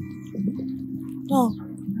part. Oh,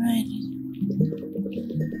 right.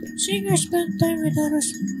 Seeing her spend time with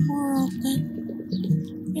others more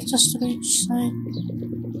often, it's a strange sign.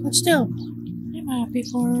 But still, I'm happy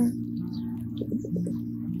for her.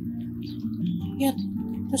 Yet,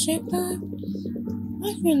 at the same time,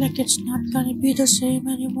 I feel like it's not gonna be the same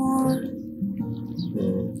anymore.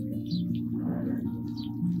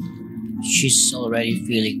 She's already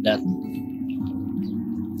feeling that.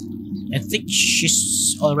 I think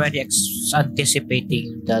she's already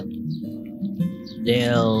anticipating that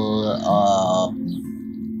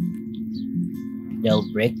they'll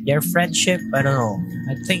break their friendship. I don't know.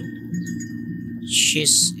 I think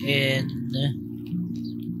she's in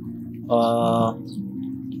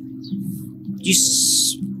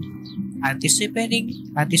she's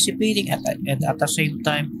anticipating and at the same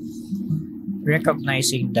time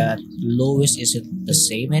recognizing that Lois isn't the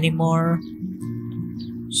same anymore.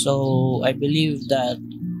 So I believe that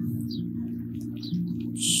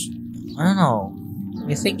I don't know.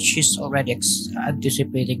 I think she's already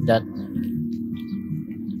anticipating that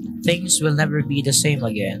things will never be the same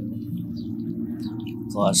again.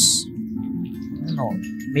 Because I don't know.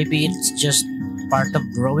 Maybe it's just part of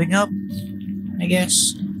growing up, I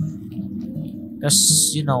guess.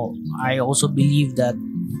 Because I also believe that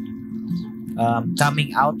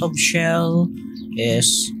coming out of shell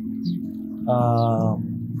is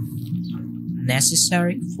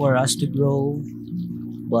necessary for us to grow,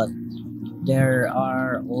 but there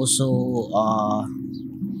are also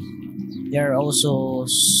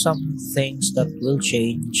some things that will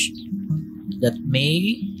change that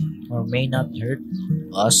may or may not hurt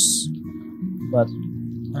us, but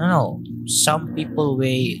I don't know. Some people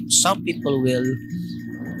will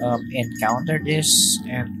encounter this,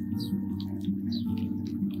 and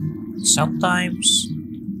sometimes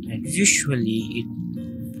and usually it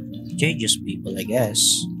changes people, I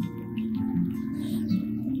guess.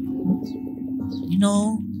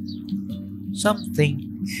 Some think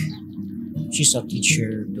she's a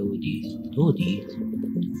teacher, Dodie.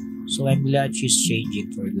 So I'm glad she's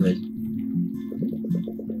changing for good.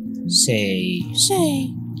 Say,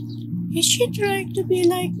 Is she trying to be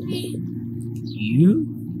like me? you?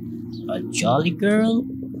 A jolly girl?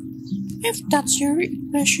 If that's your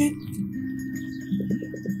impression.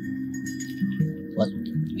 What,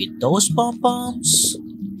 with those pom-poms?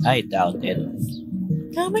 I doubt it.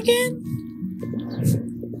 Come again?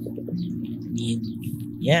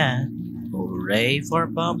 Yeah. Hooray for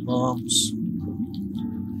pom-poms.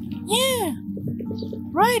 Yeah.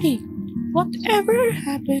 Righty. Whatever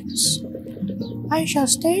happens, I shall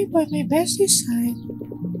stay by my bestie's side.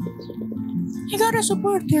 I gotta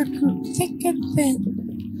support her through thick and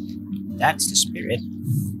thin. That's the spirit.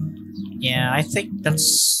 Yeah, I think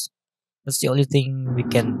that's the only thing we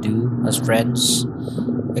can do as friends.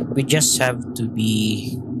 Like um we just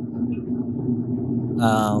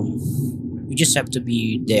have to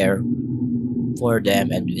be there for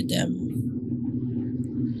them and with them.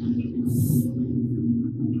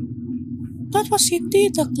 That was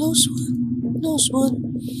indeed a close one. Close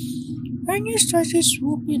one. Rainier started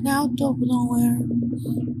swooping out of nowhere,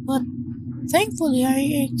 but thankfully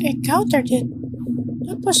I countered it.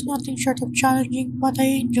 That was nothing short of challenging, but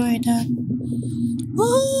I enjoyed that.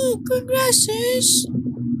 Woo! Congrats, sis!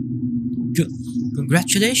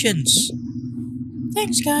 Congratulations!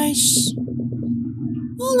 Thanks, guys.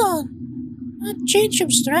 Hold on. A change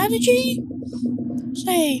of strategy?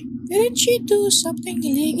 Say, didn't she do something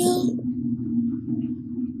illegal?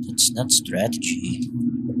 That's not strategy.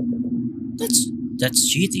 That's That's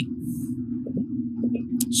cheating.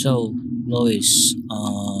 So, Lois,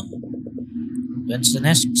 when's the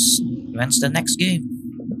next game?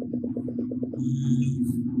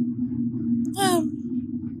 um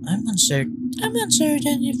I'm uncertain. I'm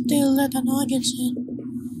uncertain if they'll let an audience in.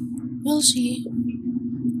 We'll see.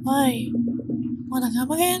 Why? Wanna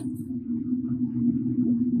come again?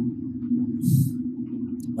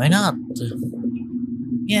 Why not?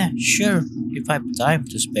 Yeah, sure. If I have time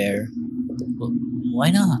to spare. Well,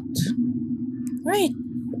 why not? Great.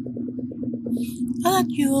 I'll let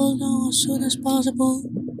you all know as soon as possible.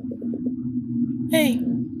 Hey,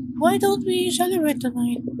 why don't we celebrate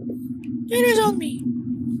tonight? Dinner's on me.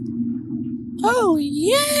 Oh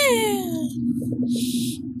yeah!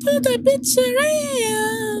 To the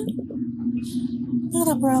pizzeria! Not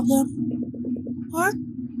a problem. Mark,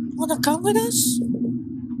 wanna come with us?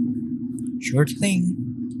 Sure thing.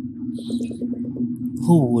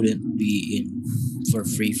 Who wouldn't be in for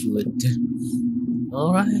free food?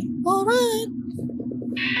 Alright. Alright.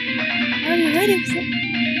 Are you ready for...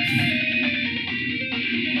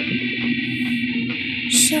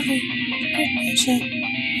 Sorry, good music.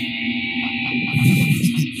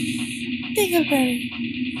 Dingleberry,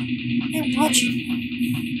 I'm watching.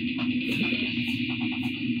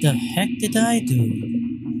 The heck did I do?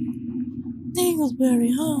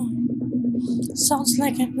 Dingleberry, huh? Sounds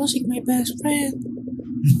like I'm losing my best friend.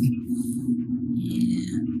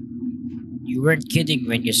 Yeah. You weren't kidding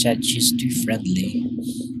when you said she's too friendly.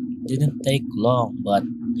 Didn't take long, but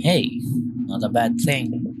hey, not a bad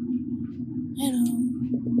thing. You know,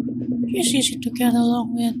 she's easy to get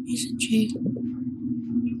along with, isn't she?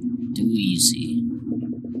 Too easy.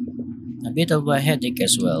 A bit of a headache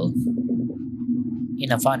as well.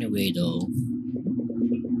 In a funny way though.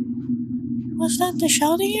 Was that the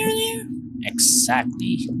shouting earlier?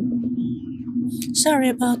 Exactly. Sorry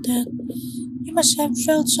about that. You must have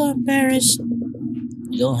felt so embarrassed.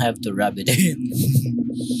 You don't have to rub it in.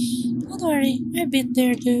 Don't worry, I've been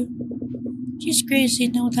there too. She's crazy,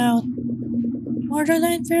 no doubt.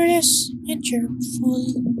 Borderline fearless and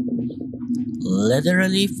cheerful.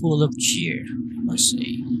 Literally full of cheer, I must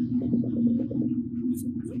say.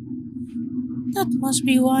 That must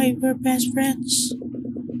be why we're best friends.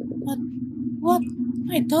 But what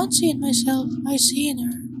I don't see in myself, I see in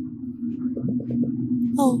her.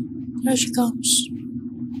 Oh, there she comes.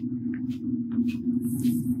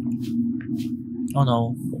 Oh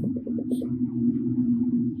no.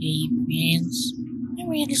 Hey, Vince. I'm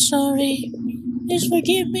really sorry. Please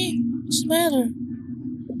forgive me. What's the matter?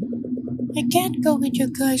 I can't go with you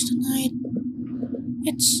guys tonight.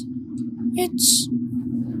 It's...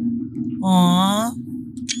 Aww.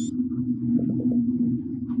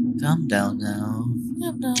 Calm down now.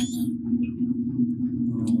 I'm done.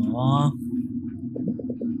 Aww.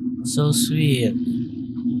 So sweet.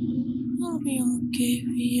 I'll be okay,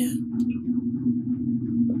 Via.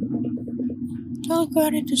 Tell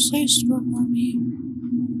Granny to stay strong on me.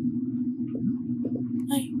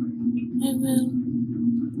 I will.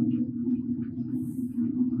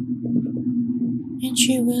 And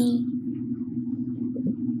she will.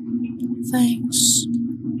 Thanks.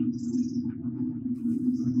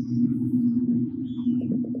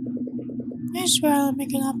 I swear I'll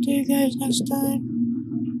make it up to you guys next time.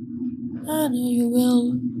 I know you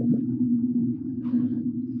will.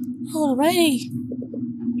 Alrighty.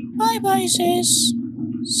 Bye bye, sis.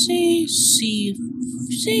 See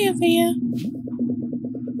you, Via.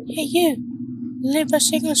 Hey, you. Leave a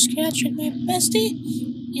single scratch on my bestie,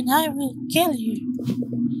 and I will kill you.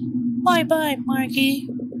 Bye bye, Marky.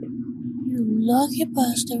 You lucky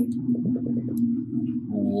bastard.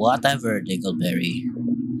 Whatever, Diggleberry.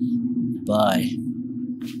 Bye.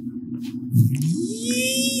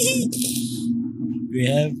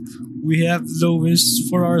 We have Lois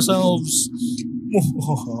for ourselves.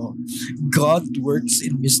 God works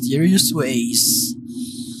in mysterious ways.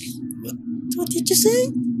 What did you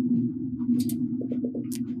say?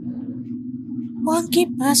 Monkey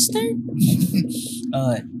bastard?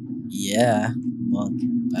 Uh, yeah, monkey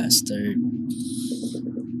bastard.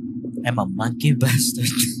 I'm a monkey bastard.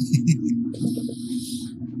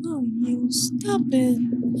 Oh, you stop it.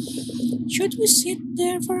 Should we sit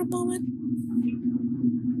there for a moment?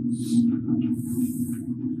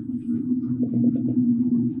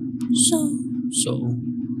 So, So,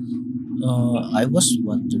 I was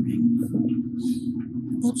wondering.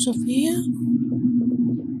 about Sophia?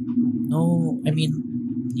 No, I mean,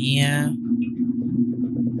 yeah.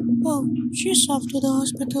 Oh, she's off to the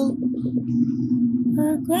hospital.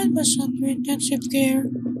 Her grandma's under intensive care.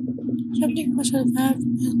 Something must have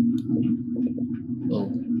happened.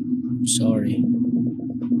 Oh, sorry.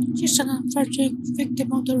 She's an unfortunate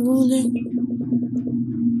victim of the ruling.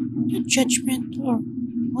 The judgment, or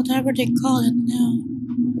whatever they call it now.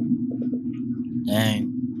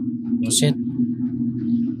 Dang. Was it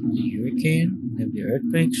the hurricane? The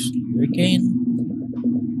earthquakes? The hurricane?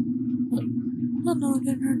 No,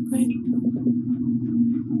 northern earthquake.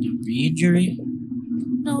 The re-injury?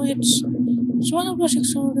 No, it's one of those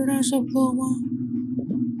extraordinaries of coma.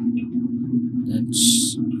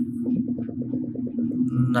 That's...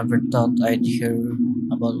 Never thought I'd hear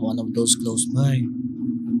about one of those close by.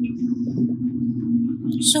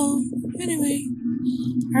 So, anyway,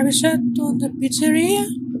 are we set on the pizzeria?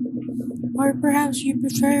 Or perhaps you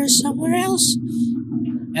prefer somewhere else?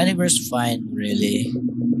 Anywhere's fine, really.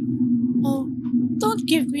 Oh, don't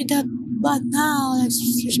give me that banal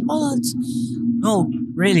response. No,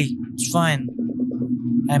 really, it's fine.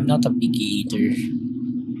 I'm not a picky eater.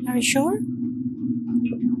 Are you sure?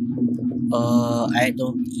 I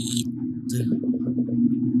don't eat.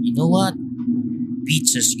 You know what?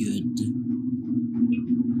 Pizza's good.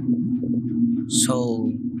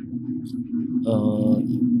 So,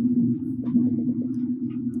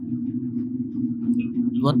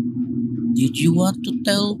 what did you want to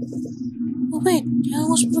tell? Oh wait, I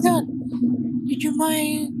almost forgot. Do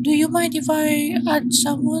you mind if I add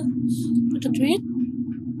someone to the treat?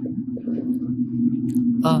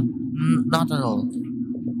 Not at all.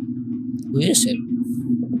 Who is it?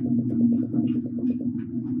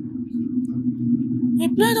 I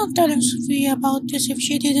plan on telling Sophia about this if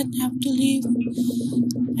she didn't have to leave.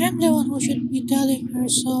 I'm the one who should be telling her,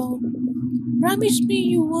 so promise me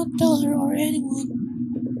you won't tell her or anyone.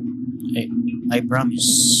 I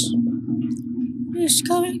promise. It's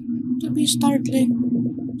going to be startling,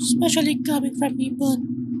 especially coming from me, but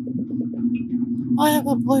I have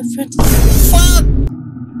a boyfriend. Fuck!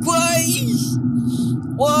 Why?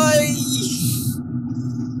 Why?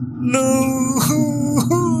 No!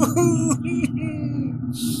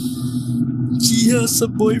 She has a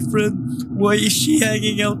boyfriend. Why is she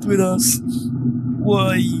hanging out with us?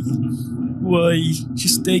 Why? Why?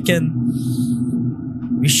 She's taken.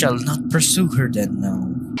 We shall not pursue her then now.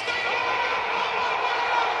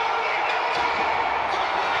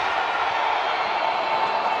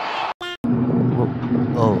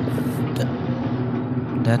 Oh,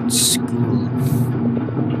 that's cool.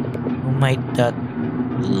 Who might that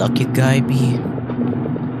lucky guy be?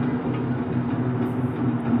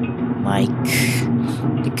 Mike,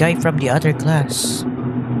 the guy from the other class.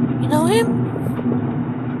 You know him?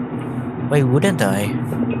 Why wouldn't I?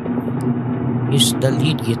 He's the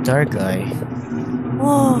lead guitar guy.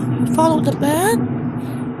 Oh, you follow the band?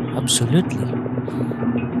 Absolutely.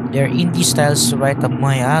 Their indie style's right up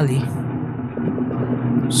my alley.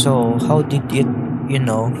 So, how did it, you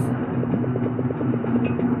know?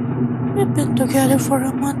 We've been together for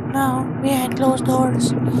a month now, behind closed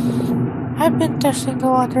doors. I've been testing the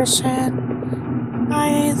waters and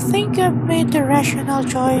I think I've made the rational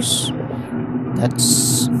choice.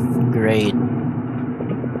 That's great.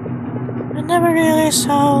 I never realized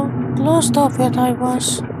how closed off it I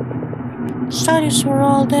was. Studies were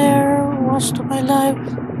all there was to my life.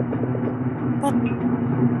 But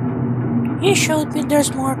he showed me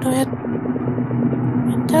there's more to it.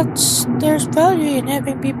 And there's value in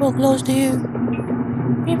having people close to you.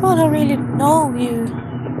 People who really know you.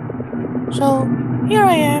 So here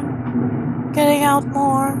I am, getting out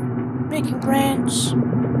more, making friends,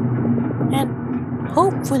 and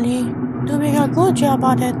hopefully doing a good job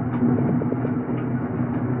at it.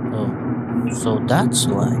 Oh, so that's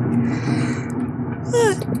why.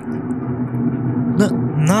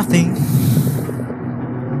 Nothing.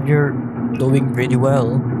 You're doing pretty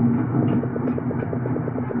well.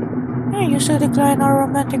 I used to decline our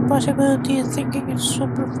romantic possibility thinking it's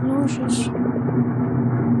superfluous.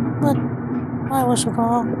 But I was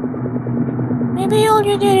wrong. Maybe all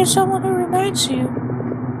you need is someone who reminds you.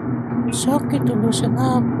 It's okay to loosen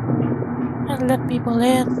up and let people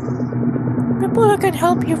in. People who can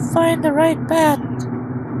help you find the right path.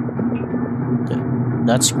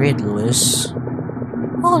 That's great, Louis.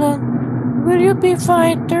 Hold on. Will you be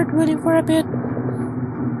fine third wheeling for a bit?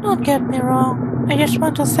 Don't get me wrong. I just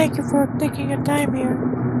want to thank you for taking your time here.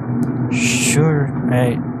 Sure,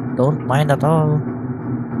 I don't mind at all.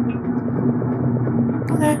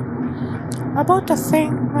 Okay. About the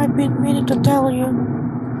thing I've been meaning to tell you.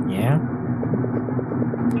 Yeah?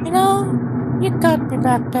 You know, you got me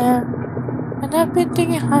back there. And I've been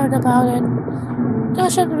thinking hard about it. It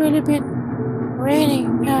hasn't really been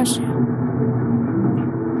raining, has it?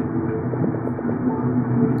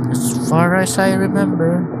 As far as I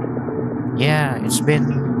remember, yeah, it's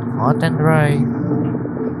been hot and dry.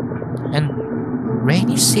 And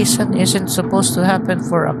rainy season isn't supposed to happen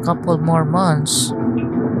for a couple more months.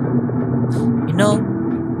 You know,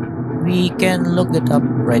 we can look it up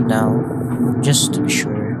right now, just to be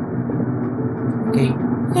sure. Okay,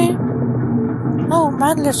 Okay. Oh,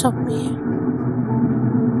 mindless of me.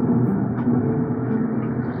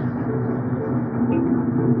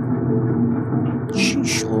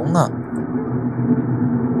 sheesh, oo nga.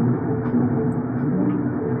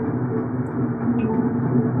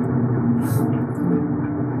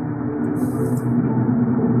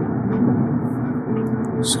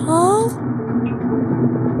 So,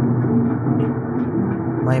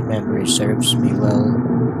 My memory serves me well.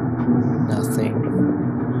 Nothing.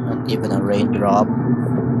 Not even a raindrop.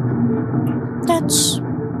 that's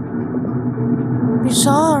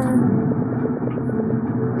bizarre.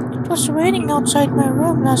 It was raining outside my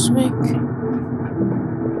room last week.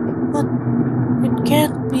 But it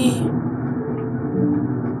can't be.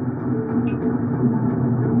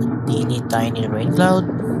 Teeny tiny rain cloud?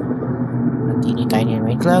 A teeny tiny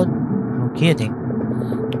rain cloud? No kidding.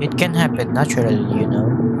 It can happen naturally, you know.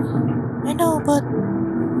 I know, but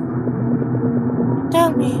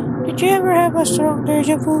tell me, did you ever have a strong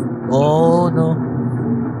deja vu? Oh no.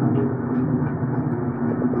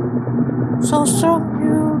 So strong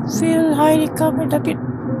you feel highly confident that it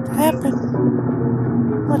happened,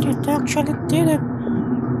 but it actually didn't.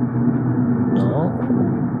 No.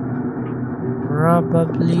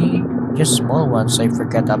 Probably just small ones I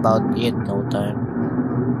forget about in no time.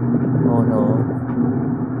 Oh no.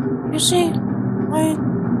 You see, I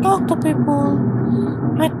talk to people.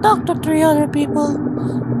 I talked to three other people,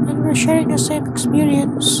 and we're sharing the same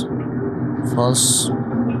experience. False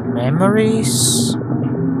memories?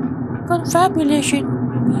 Confabulation,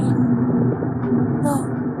 I mean. No,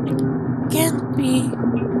 it can't be.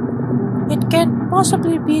 It can't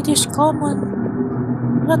possibly be this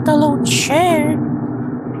common, let alone shared.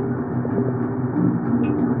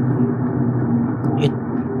 It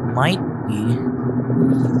might be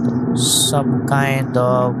some kind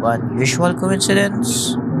of unusual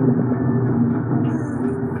coincidence.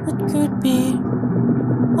 It could be.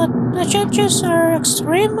 But the chances are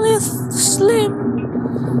extremely slim.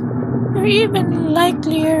 You're even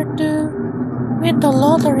likelier to win the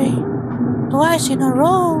lottery twice in a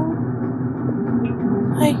row.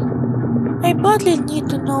 I badly need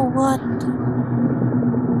to know what.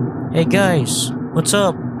 Hey guys, what's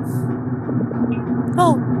up?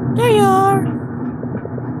 Oh, there you are.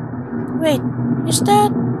 Wait, is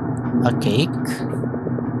that? A cake?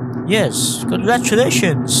 Yes,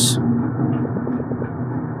 congratulations!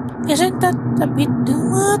 Isn't that a bit too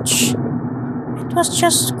much? It was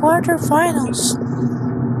just quarterfinals.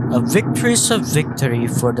 A victory is a victory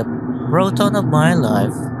for the proton of my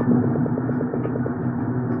life.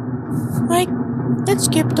 Mike, let's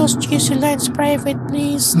keep those juicy lines private,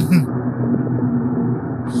 please.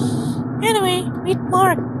 Anyway, meet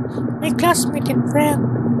Mark, my classmate and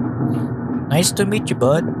friend. Nice to meet you,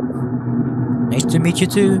 bud. Nice to meet you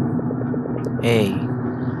too. Hey,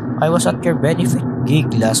 I was at your benefit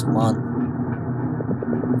gig last month.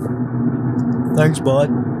 Thanks, bud.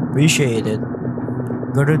 Appreciate it.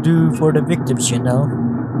 Gotta do for the victims, you know.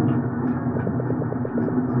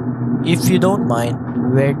 If you don't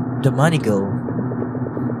mind, where'd the money go?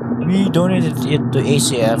 We donated it to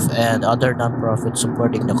ACF and other non-profits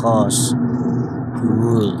supporting the cause.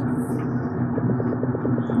 Cool.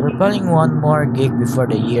 We're planning one more gig before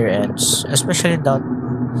the year ends, especially now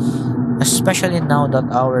that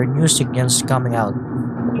our new signal's coming out.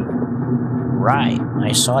 Right,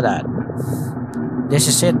 I saw that. This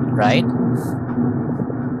is it, right?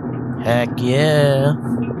 Heck yeah.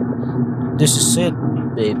 This is it,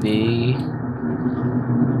 baby.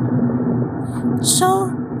 So,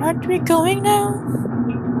 aren't we going now?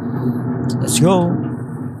 Let's go.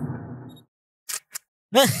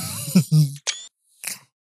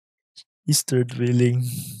 He's third wheeling.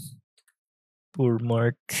 Poor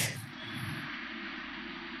Mark.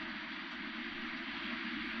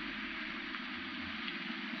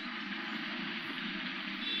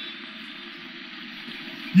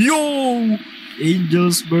 Yo!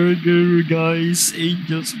 Angel's Burger, guys.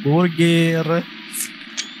 Angel's Burger.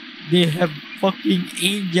 They have fucking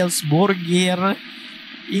Angel's Burger.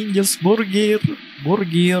 Angel's Burger.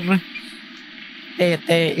 Burger.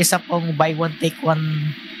 Isa pong buy one take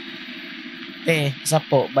one. Isa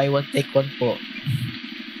po, buy one take one po.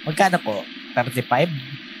 Magkano po? 35?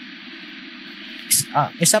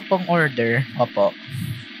 Isa pong order. Opo.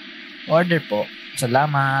 Order po.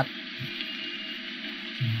 Salamat.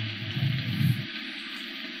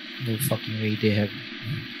 No fucking way they have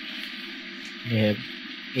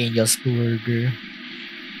Angel's Burger.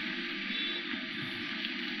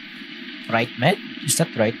 Right Med? Is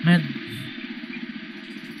that Right Med?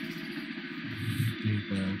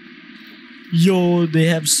 Yo,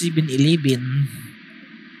 they have 7-Eleven.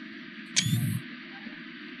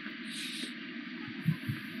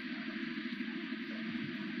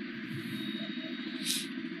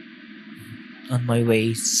 On my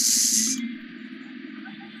way.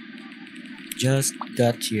 Just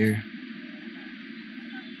got here.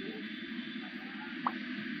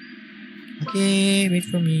 Okay, wait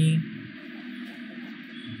for me.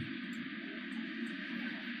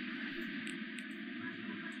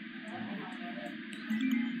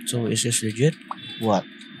 So is this legit? What?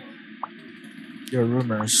 Your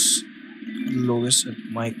rumors, Lois and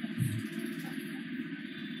Mike.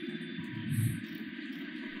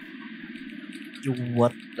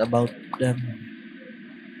 What about them?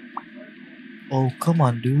 Oh, come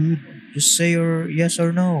on, dude. Just say your yes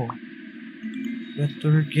or no. Went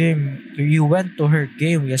to her game. You went to her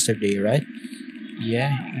game yesterday, right?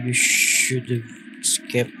 Yeah, you should have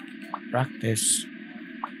skipped practice.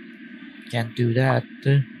 Can't do that.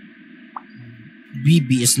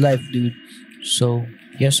 BB is live, dude. So,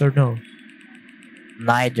 yes or no?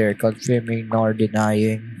 Neither confirming nor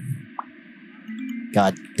denying.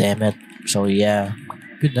 God damn it. So, yeah.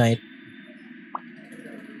 Good night.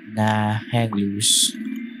 Nah, hang loose.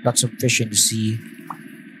 Lots of fish in the sea.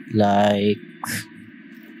 Like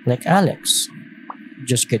Alex.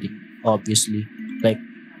 Just kidding, obviously. Like,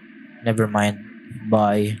 never mind.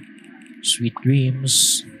 Bye. Sweet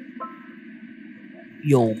dreams.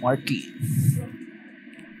 Yo, Marky.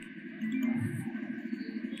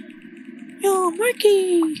 Yo,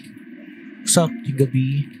 Marky! Sakti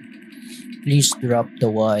gabi. Please drop the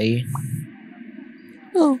Y.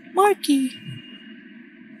 Oh, Marky!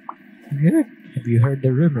 Have you heard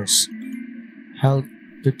the rumors? How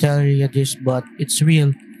to tell you this, but it's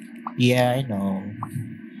real. Yeah, I know.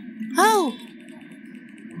 How?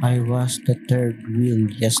 I was the third wheel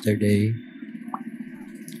yesterday.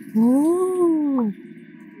 Ooh!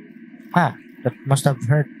 Ha! That must have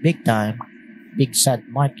hurt big time. Big sad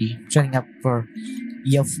Marky. Showing up for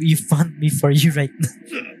you fund me for you right now.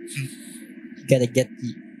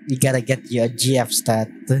 You gotta get you a GF stat.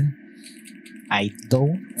 I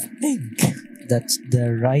don't think that's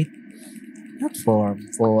the right platform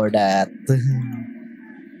for that.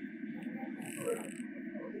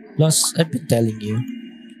 Plus, I've been telling you,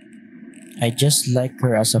 I just like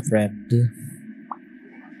her as a friend.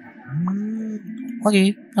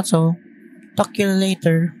 Okay, that's all. Talk to you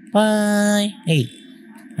later. Bye. Hey,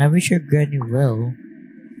 I wish your granny well.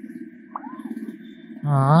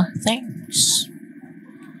 Aw, thanks.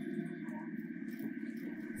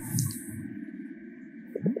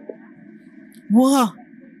 Wow,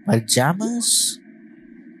 pajamas?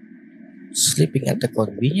 Sleeping at the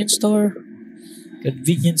convenience store?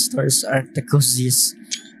 Convenience stores aren't the coziest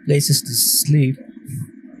places to sleep.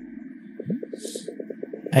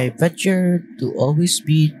 I venture to always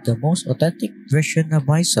be the most authentic version of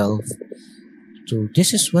myself. So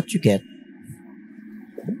this is what you get.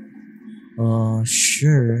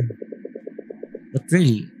 Sure. But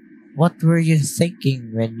really, what were you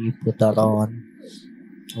thinking when you put that on?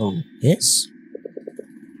 Oh, this?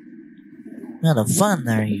 Not a fun,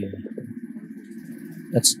 are you?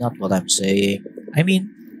 That's not what I'm saying. I mean,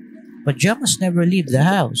 pajamas never leave the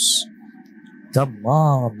house. Come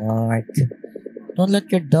on, Mark. Don't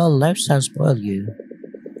let your dull lifestyle spoil you.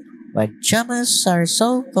 Pajamas are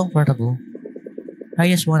so comfortable. I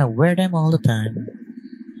just want to wear them all the time.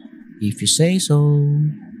 If you say so.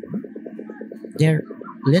 They're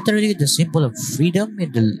literally the symbol of freedom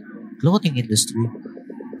in the clothing industry.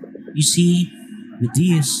 You see, with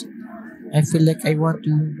these, I feel like I want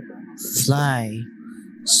to fly,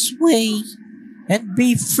 sway, and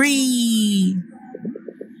be free.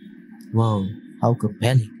 Wow, how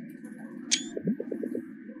compelling.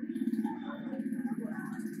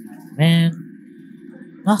 man,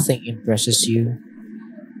 nothing impresses you.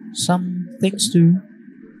 Some things do,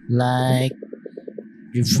 like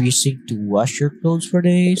refusing to wash your clothes for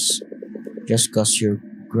days just cause your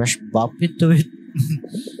crush bumped into it.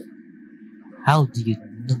 How do you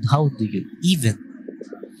how do you even?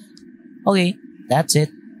 Okay, that's it.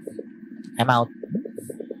 I'm out.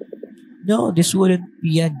 No, this wouldn't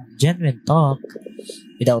be a genuine talk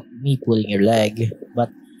without me pulling your leg, but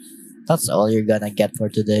that's all you're gonna get for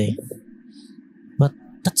today. But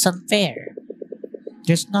that's unfair.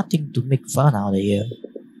 There's nothing to make fun out of you.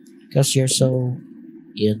 Because you're so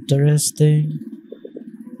interesting.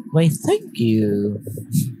 Why, thank you.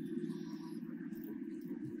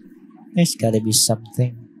 There's gotta be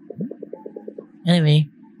something. Anyway,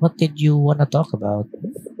 what did you wanna talk about?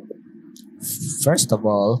 First of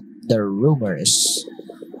all, the rumors.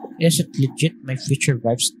 Is it legit my future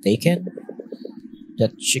wife's taken?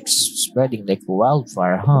 That chick's spreading like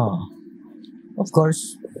wildfire, huh? Of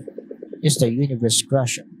course, it's the universe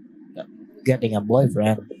crush getting a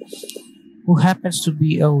boyfriend who happens to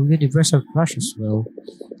be a universal crush as well.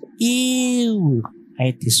 Ew!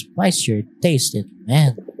 I despise your taste in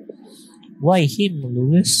men. Why him,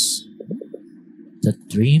 Louis? The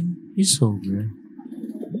dream is over.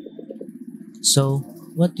 So,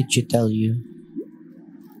 what did she tell you?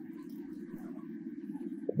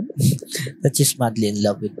 That she's madly in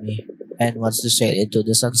love with me and wants to sail into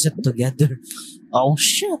the sunset together. Oh,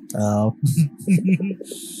 shut up.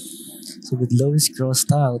 So, with Lois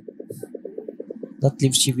crossed out, that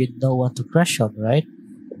leaves you with no one to crush on, right?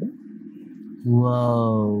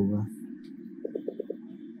 Whoa.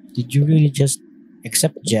 Did you really just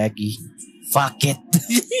accept Jaggy? Fuck it.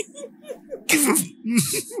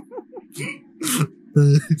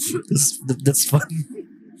 that's fun.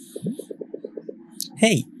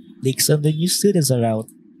 Hey, like some of the new students are out.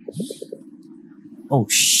 Oh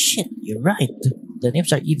shit, you're right. The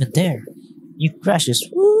names are even there. New crashes.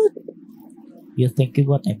 What? You thinking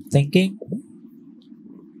what I'm thinking?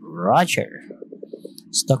 Roger.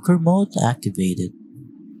 Stalker mode activated.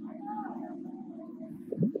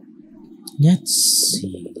 Let's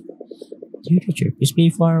see. Dear teacher, please be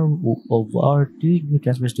far of our two new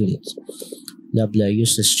transfer students. Blah blah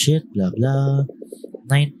useless shit, blah blah.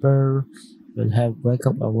 9 per will have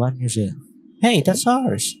welcome a 1 years in. Hey, that's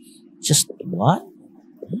ours. Just what?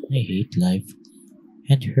 I hate life.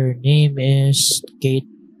 And her name is Kate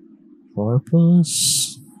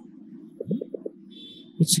Corpus.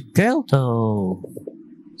 It's a girl though.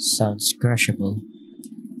 Sounds crushable.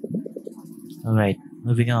 Alright,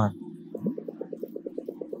 moving on.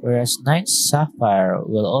 Whereas Ninth Sapphire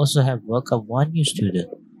will also have welcomed 1 new student.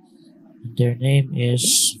 And their name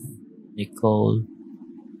is Nicole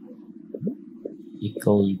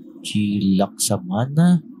G.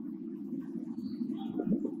 Laksamana.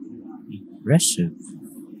 Impressive.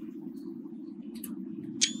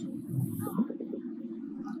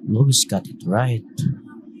 Lois got it right.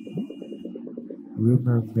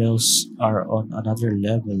 Rumor mills are on another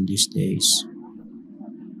level these days.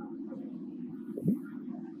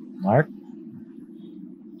 Mark?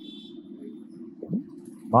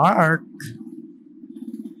 Mark?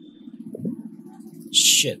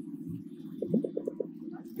 Shit.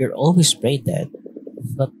 You're always brain dead,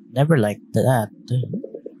 but never like that.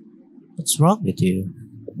 What's wrong with you?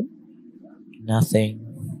 Nothing.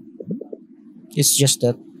 It's just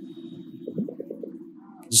that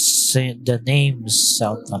the names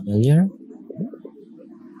sound familiar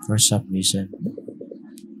for some reason.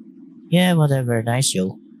 Yeah, whatever. Nice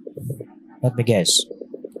joke. Let me guess.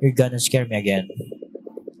 You're gonna scare me again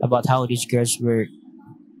about how these girls were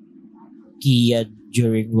key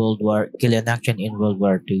during kill in action in World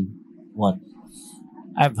War II. 1.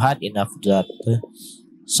 I've had enough of that.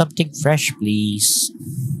 Something fresh, please.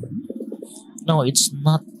 No, it's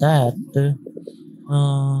not that.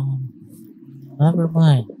 Never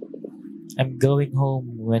mind. I'm going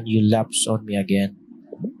home when you lapse on me again.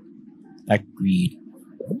 Agreed.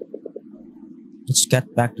 Let's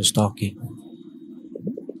get back to stalking.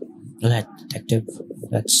 Alright, detective.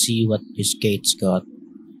 Let's see what this gate's got.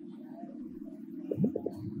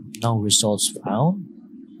 No results found?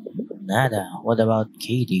 Nada. What about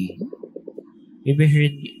Katie? Maybe her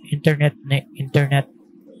internet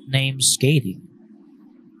name's Katie.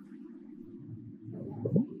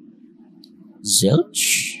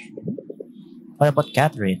 Zilch? What about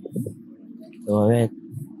Catherine? Go ahead.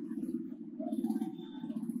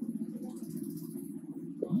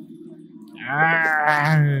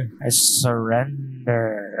 I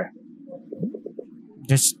surrender.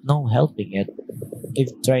 There's no helping it.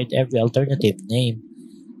 They've tried every alternative name.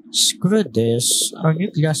 Screw this. Our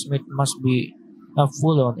new classmate must be A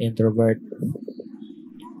full-on introvert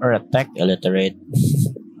or a tech illiterate.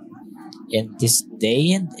 In this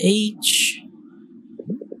day and age,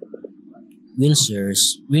 we'll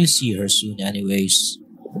see her soon anyways.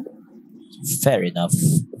 Fair enough.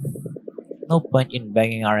 No point in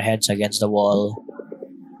banging our heads against the wall.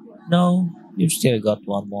 No, you've still got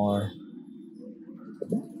one more.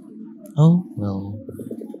 Oh, well.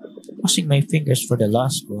 Crossing my fingers for the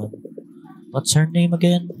last one. What's her name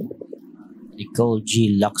again? Nicole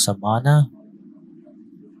G. Laksamana?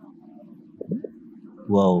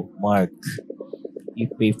 Whoa, Mark. You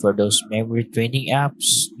pay for those memory training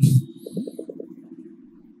apps?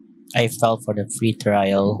 I fell for the free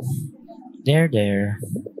trial. There.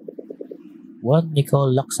 One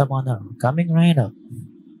Nicole Laksamana coming right up.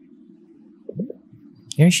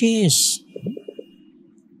 Here she is.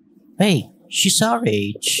 Hey, she's our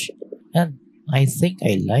age. And I think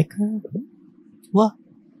I like her. What?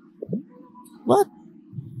 What?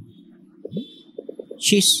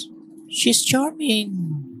 She's charming.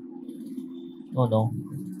 Oh no,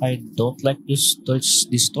 I don't like this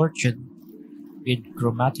distortion with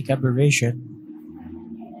chromatic aberration.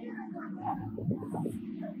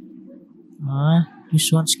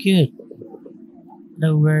 This one's cute.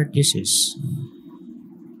 Know where this is.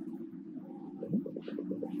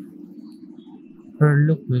 Her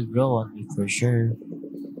look will grow on me for sure.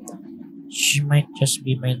 She might just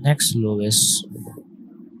be my next Lois.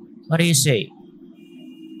 What do you say?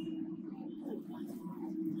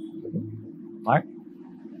 Mark?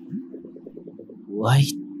 Why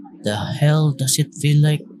the hell does it feel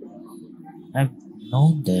like I've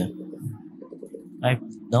known them? I've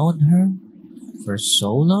known her for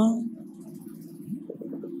so long?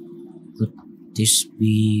 Could this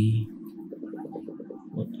be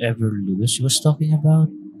whatever Lewis was talking about?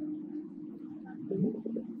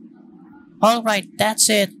 Alright, that's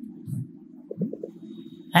it.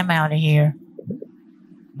 I'm out of here.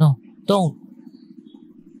 No, don't.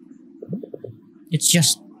 It's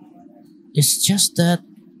just that.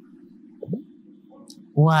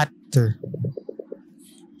 What?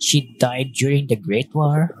 She died during the Great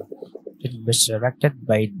War and resurrected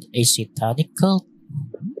by a satanic cult.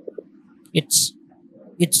 It's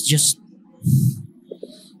just.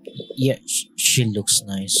 Yeah, she looks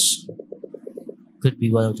nice. Could be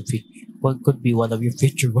one of your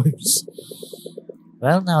future wives.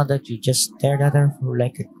 Well, now that you just stared at her for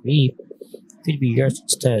like a creep, could be yours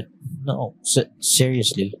instead. No,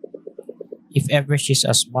 seriously. If ever she's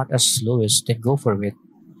as smart as Lois, then go for it.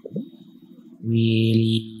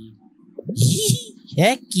 Really?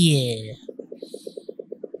 Heck yeah!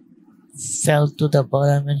 Fell to the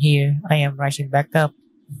bottom and here I am rising back up.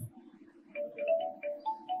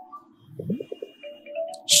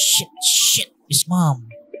 Shit, it's Mom.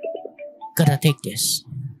 Gotta take this.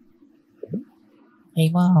 Hey,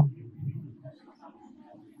 Mom.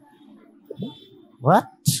 What?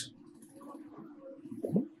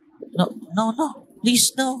 No,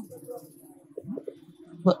 please no.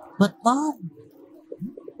 But Mom.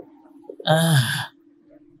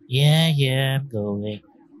 Yeah, I'm going.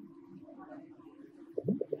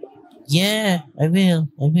 Yeah, I will.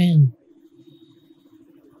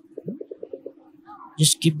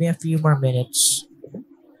 Just give me a few more minutes.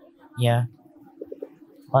 Yeah,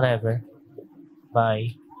 whatever.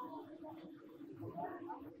 Bye.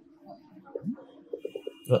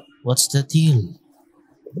 What's the deal?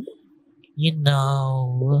 You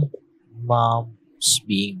know, moms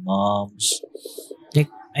being moms. Like,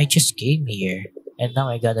 I just came here and now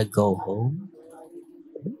I gotta go home.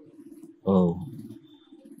 Oh,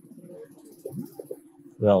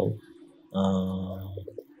 well,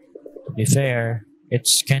 to be fair,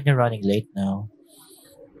 it's kinda running late now.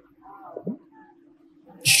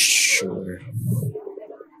 Sure.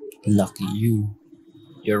 Lucky you.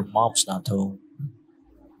 Your mom's not home.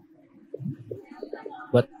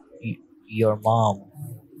 But your mom,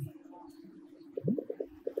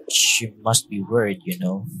 she must be worried, you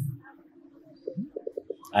know.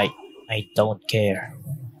 I don't care.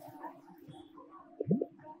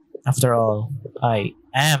 After all, I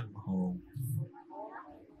am home.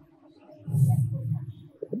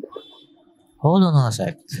 Hold on a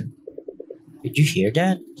sec. Did you hear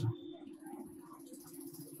that?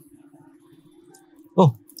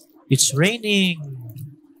 Oh, it's raining.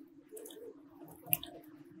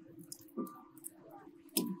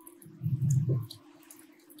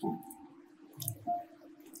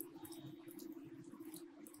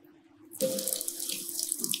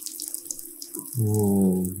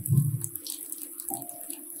 Whoa.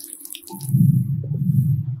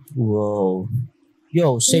 Whoa.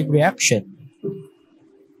 Yo, same reaction.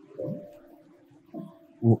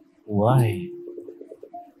 Why?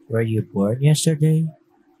 Were you born yesterday?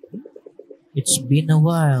 It's been a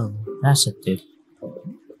while, hasn't it?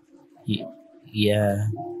 Y-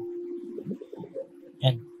 yeah,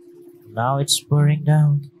 and now it's pouring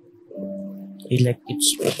down. Like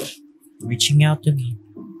it's reaching out to me.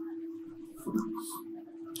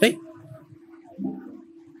 Hey,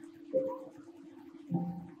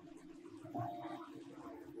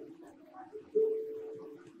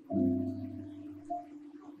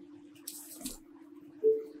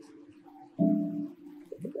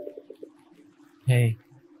 hey,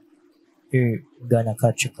 you're gonna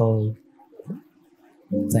catch a cold.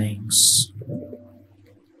 Thanks.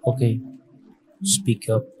 Okay, speak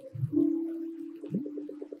up.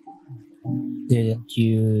 Didn't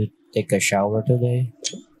you take a shower today?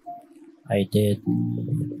 I did,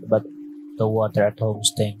 but the water at home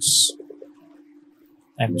stinks.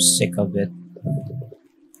 I'm sick of it.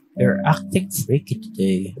 You're acting freaky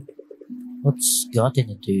today. What's gotten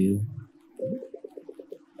into you?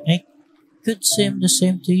 I could seem the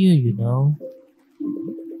same to you, you know.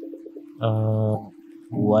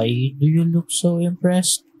 Why do you look so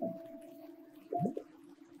impressed?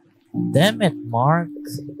 Damn it, Mark.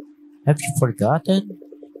 Have you forgotten?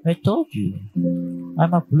 I told you.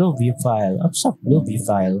 I'm a Blueview-phile. I'm some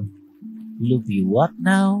Blueview-phile. Blueview what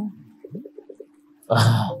now?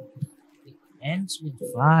 Ah, ends with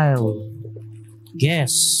file.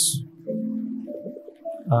 Guess.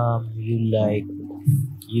 You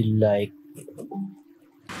like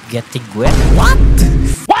getting wet? What?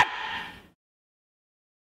 What?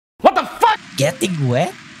 What the fuck? Getting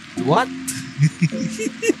wet? What?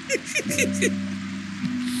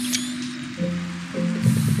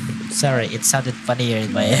 Sorry, it sounded funnier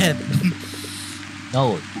in my head.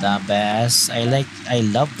 No, dumbass. I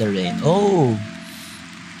love the rain. Oh,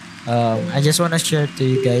 I just wanna share to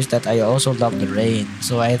you guys that I also love the rain.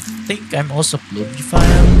 So I think I'm also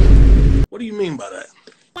pluviophile. What do you mean by that?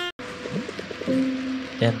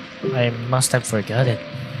 Then I must have forgot it.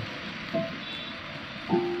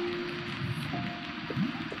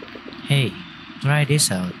 Hey, try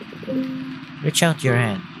this out. Reach out your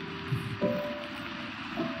hand.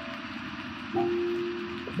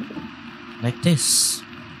 Like this.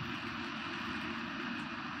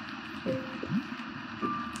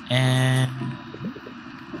 And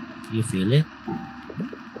you feel it?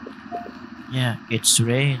 Yeah, it's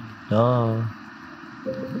rain. Duh.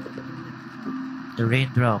 The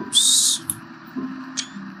raindrops.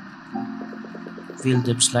 Feel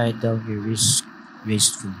them slide down your wrist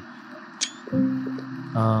gracefully.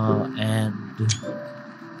 And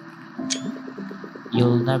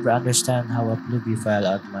you'll never understand how a pluviophile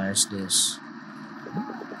admires this.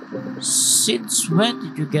 Since when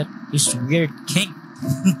did you get this weird kink?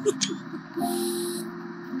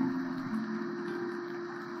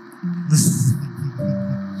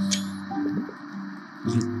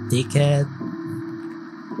 You dickhead.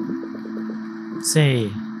 Say,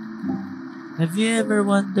 have you ever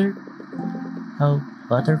wondered how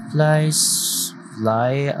butterflies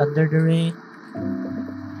fly under the rain?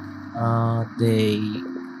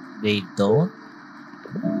 They don't?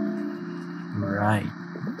 Right.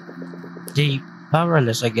 They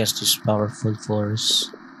powerless against this powerful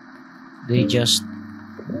force. They just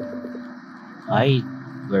hide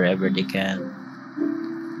wherever they can.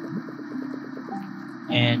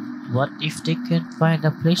 And what if they can't find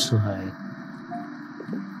a place to hide?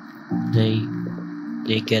 They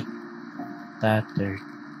get tattered,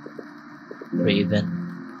 or even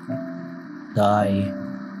die.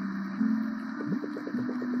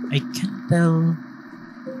 I can tell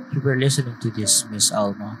you were listening to this, Miss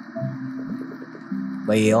Alma.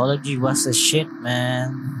 Biology was the shit,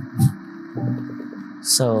 man.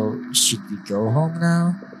 So, should we go home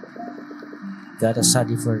now? Gotta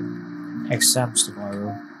study for exams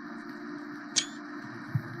tomorrow.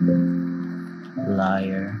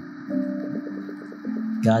 Liar.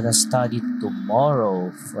 Gotta study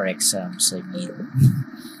tomorrow for exams, I mean.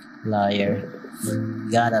 Liar.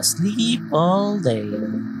 Gotta sleep all day.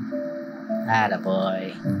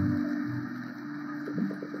 Attaboy.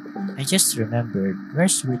 I just remembered,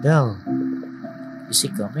 where's Riddle? Is he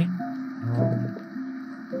coming?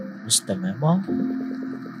 Is the memo?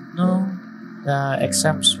 No, the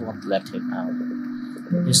exams won't let him out.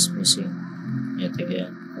 He's missing yet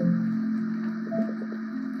again.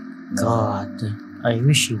 God, I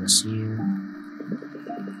wish he was here.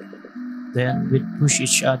 Then we'd push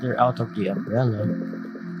each other out of the umbrella.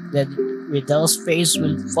 Then Riddle's face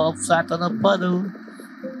will fall flat on a puddle.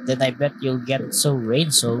 Then I bet you'll get so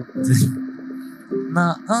rain-soaked.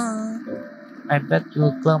 Nuh-uh. I bet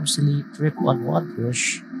you'll clumsily trip on one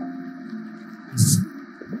bush.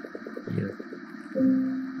 Yeah.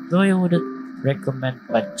 Though I wouldn't recommend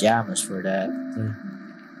pajamas for that.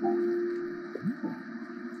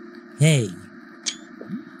 Hey,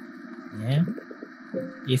 yeah?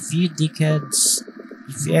 If you dickheads,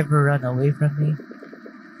 if you ever run away from me,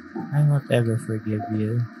 I won't ever forgive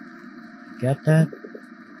you. Get that?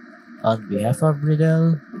 On behalf of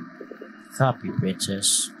Riddle, copy,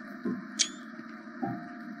 princess.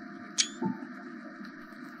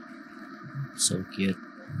 So cute.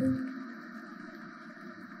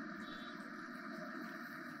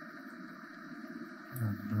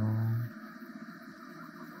 Oh no.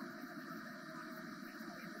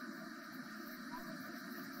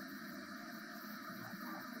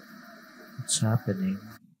 What's happening?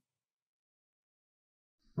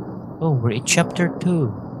 Oh, we're in chapter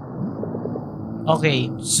 2. Okay,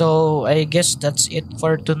 so I guess that's it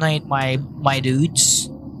for tonight, my dudes.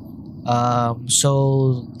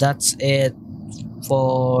 So that's it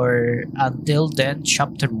for Until Then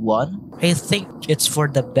chapter 1. I think it's for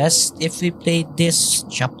the best if we play this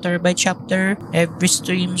chapter by chapter every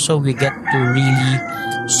stream, so we get to really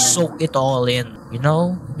soak it all in. You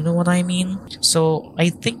know what I mean? So I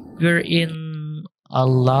think we're in a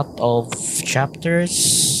lot of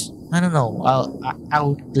chapters. I don't know.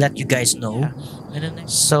 I'll let you guys know.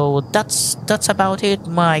 So that's about it,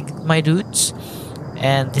 my dudes.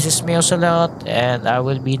 And this is me Ocelot, and I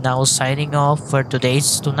will be now signing off for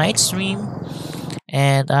tonight's stream.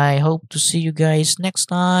 And I hope to see you guys next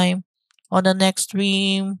time on the next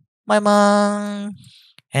stream. Bye bye.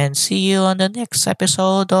 And see you on the next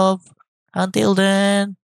episode of Until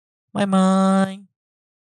Then. Bye bye.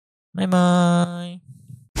 Bye bye.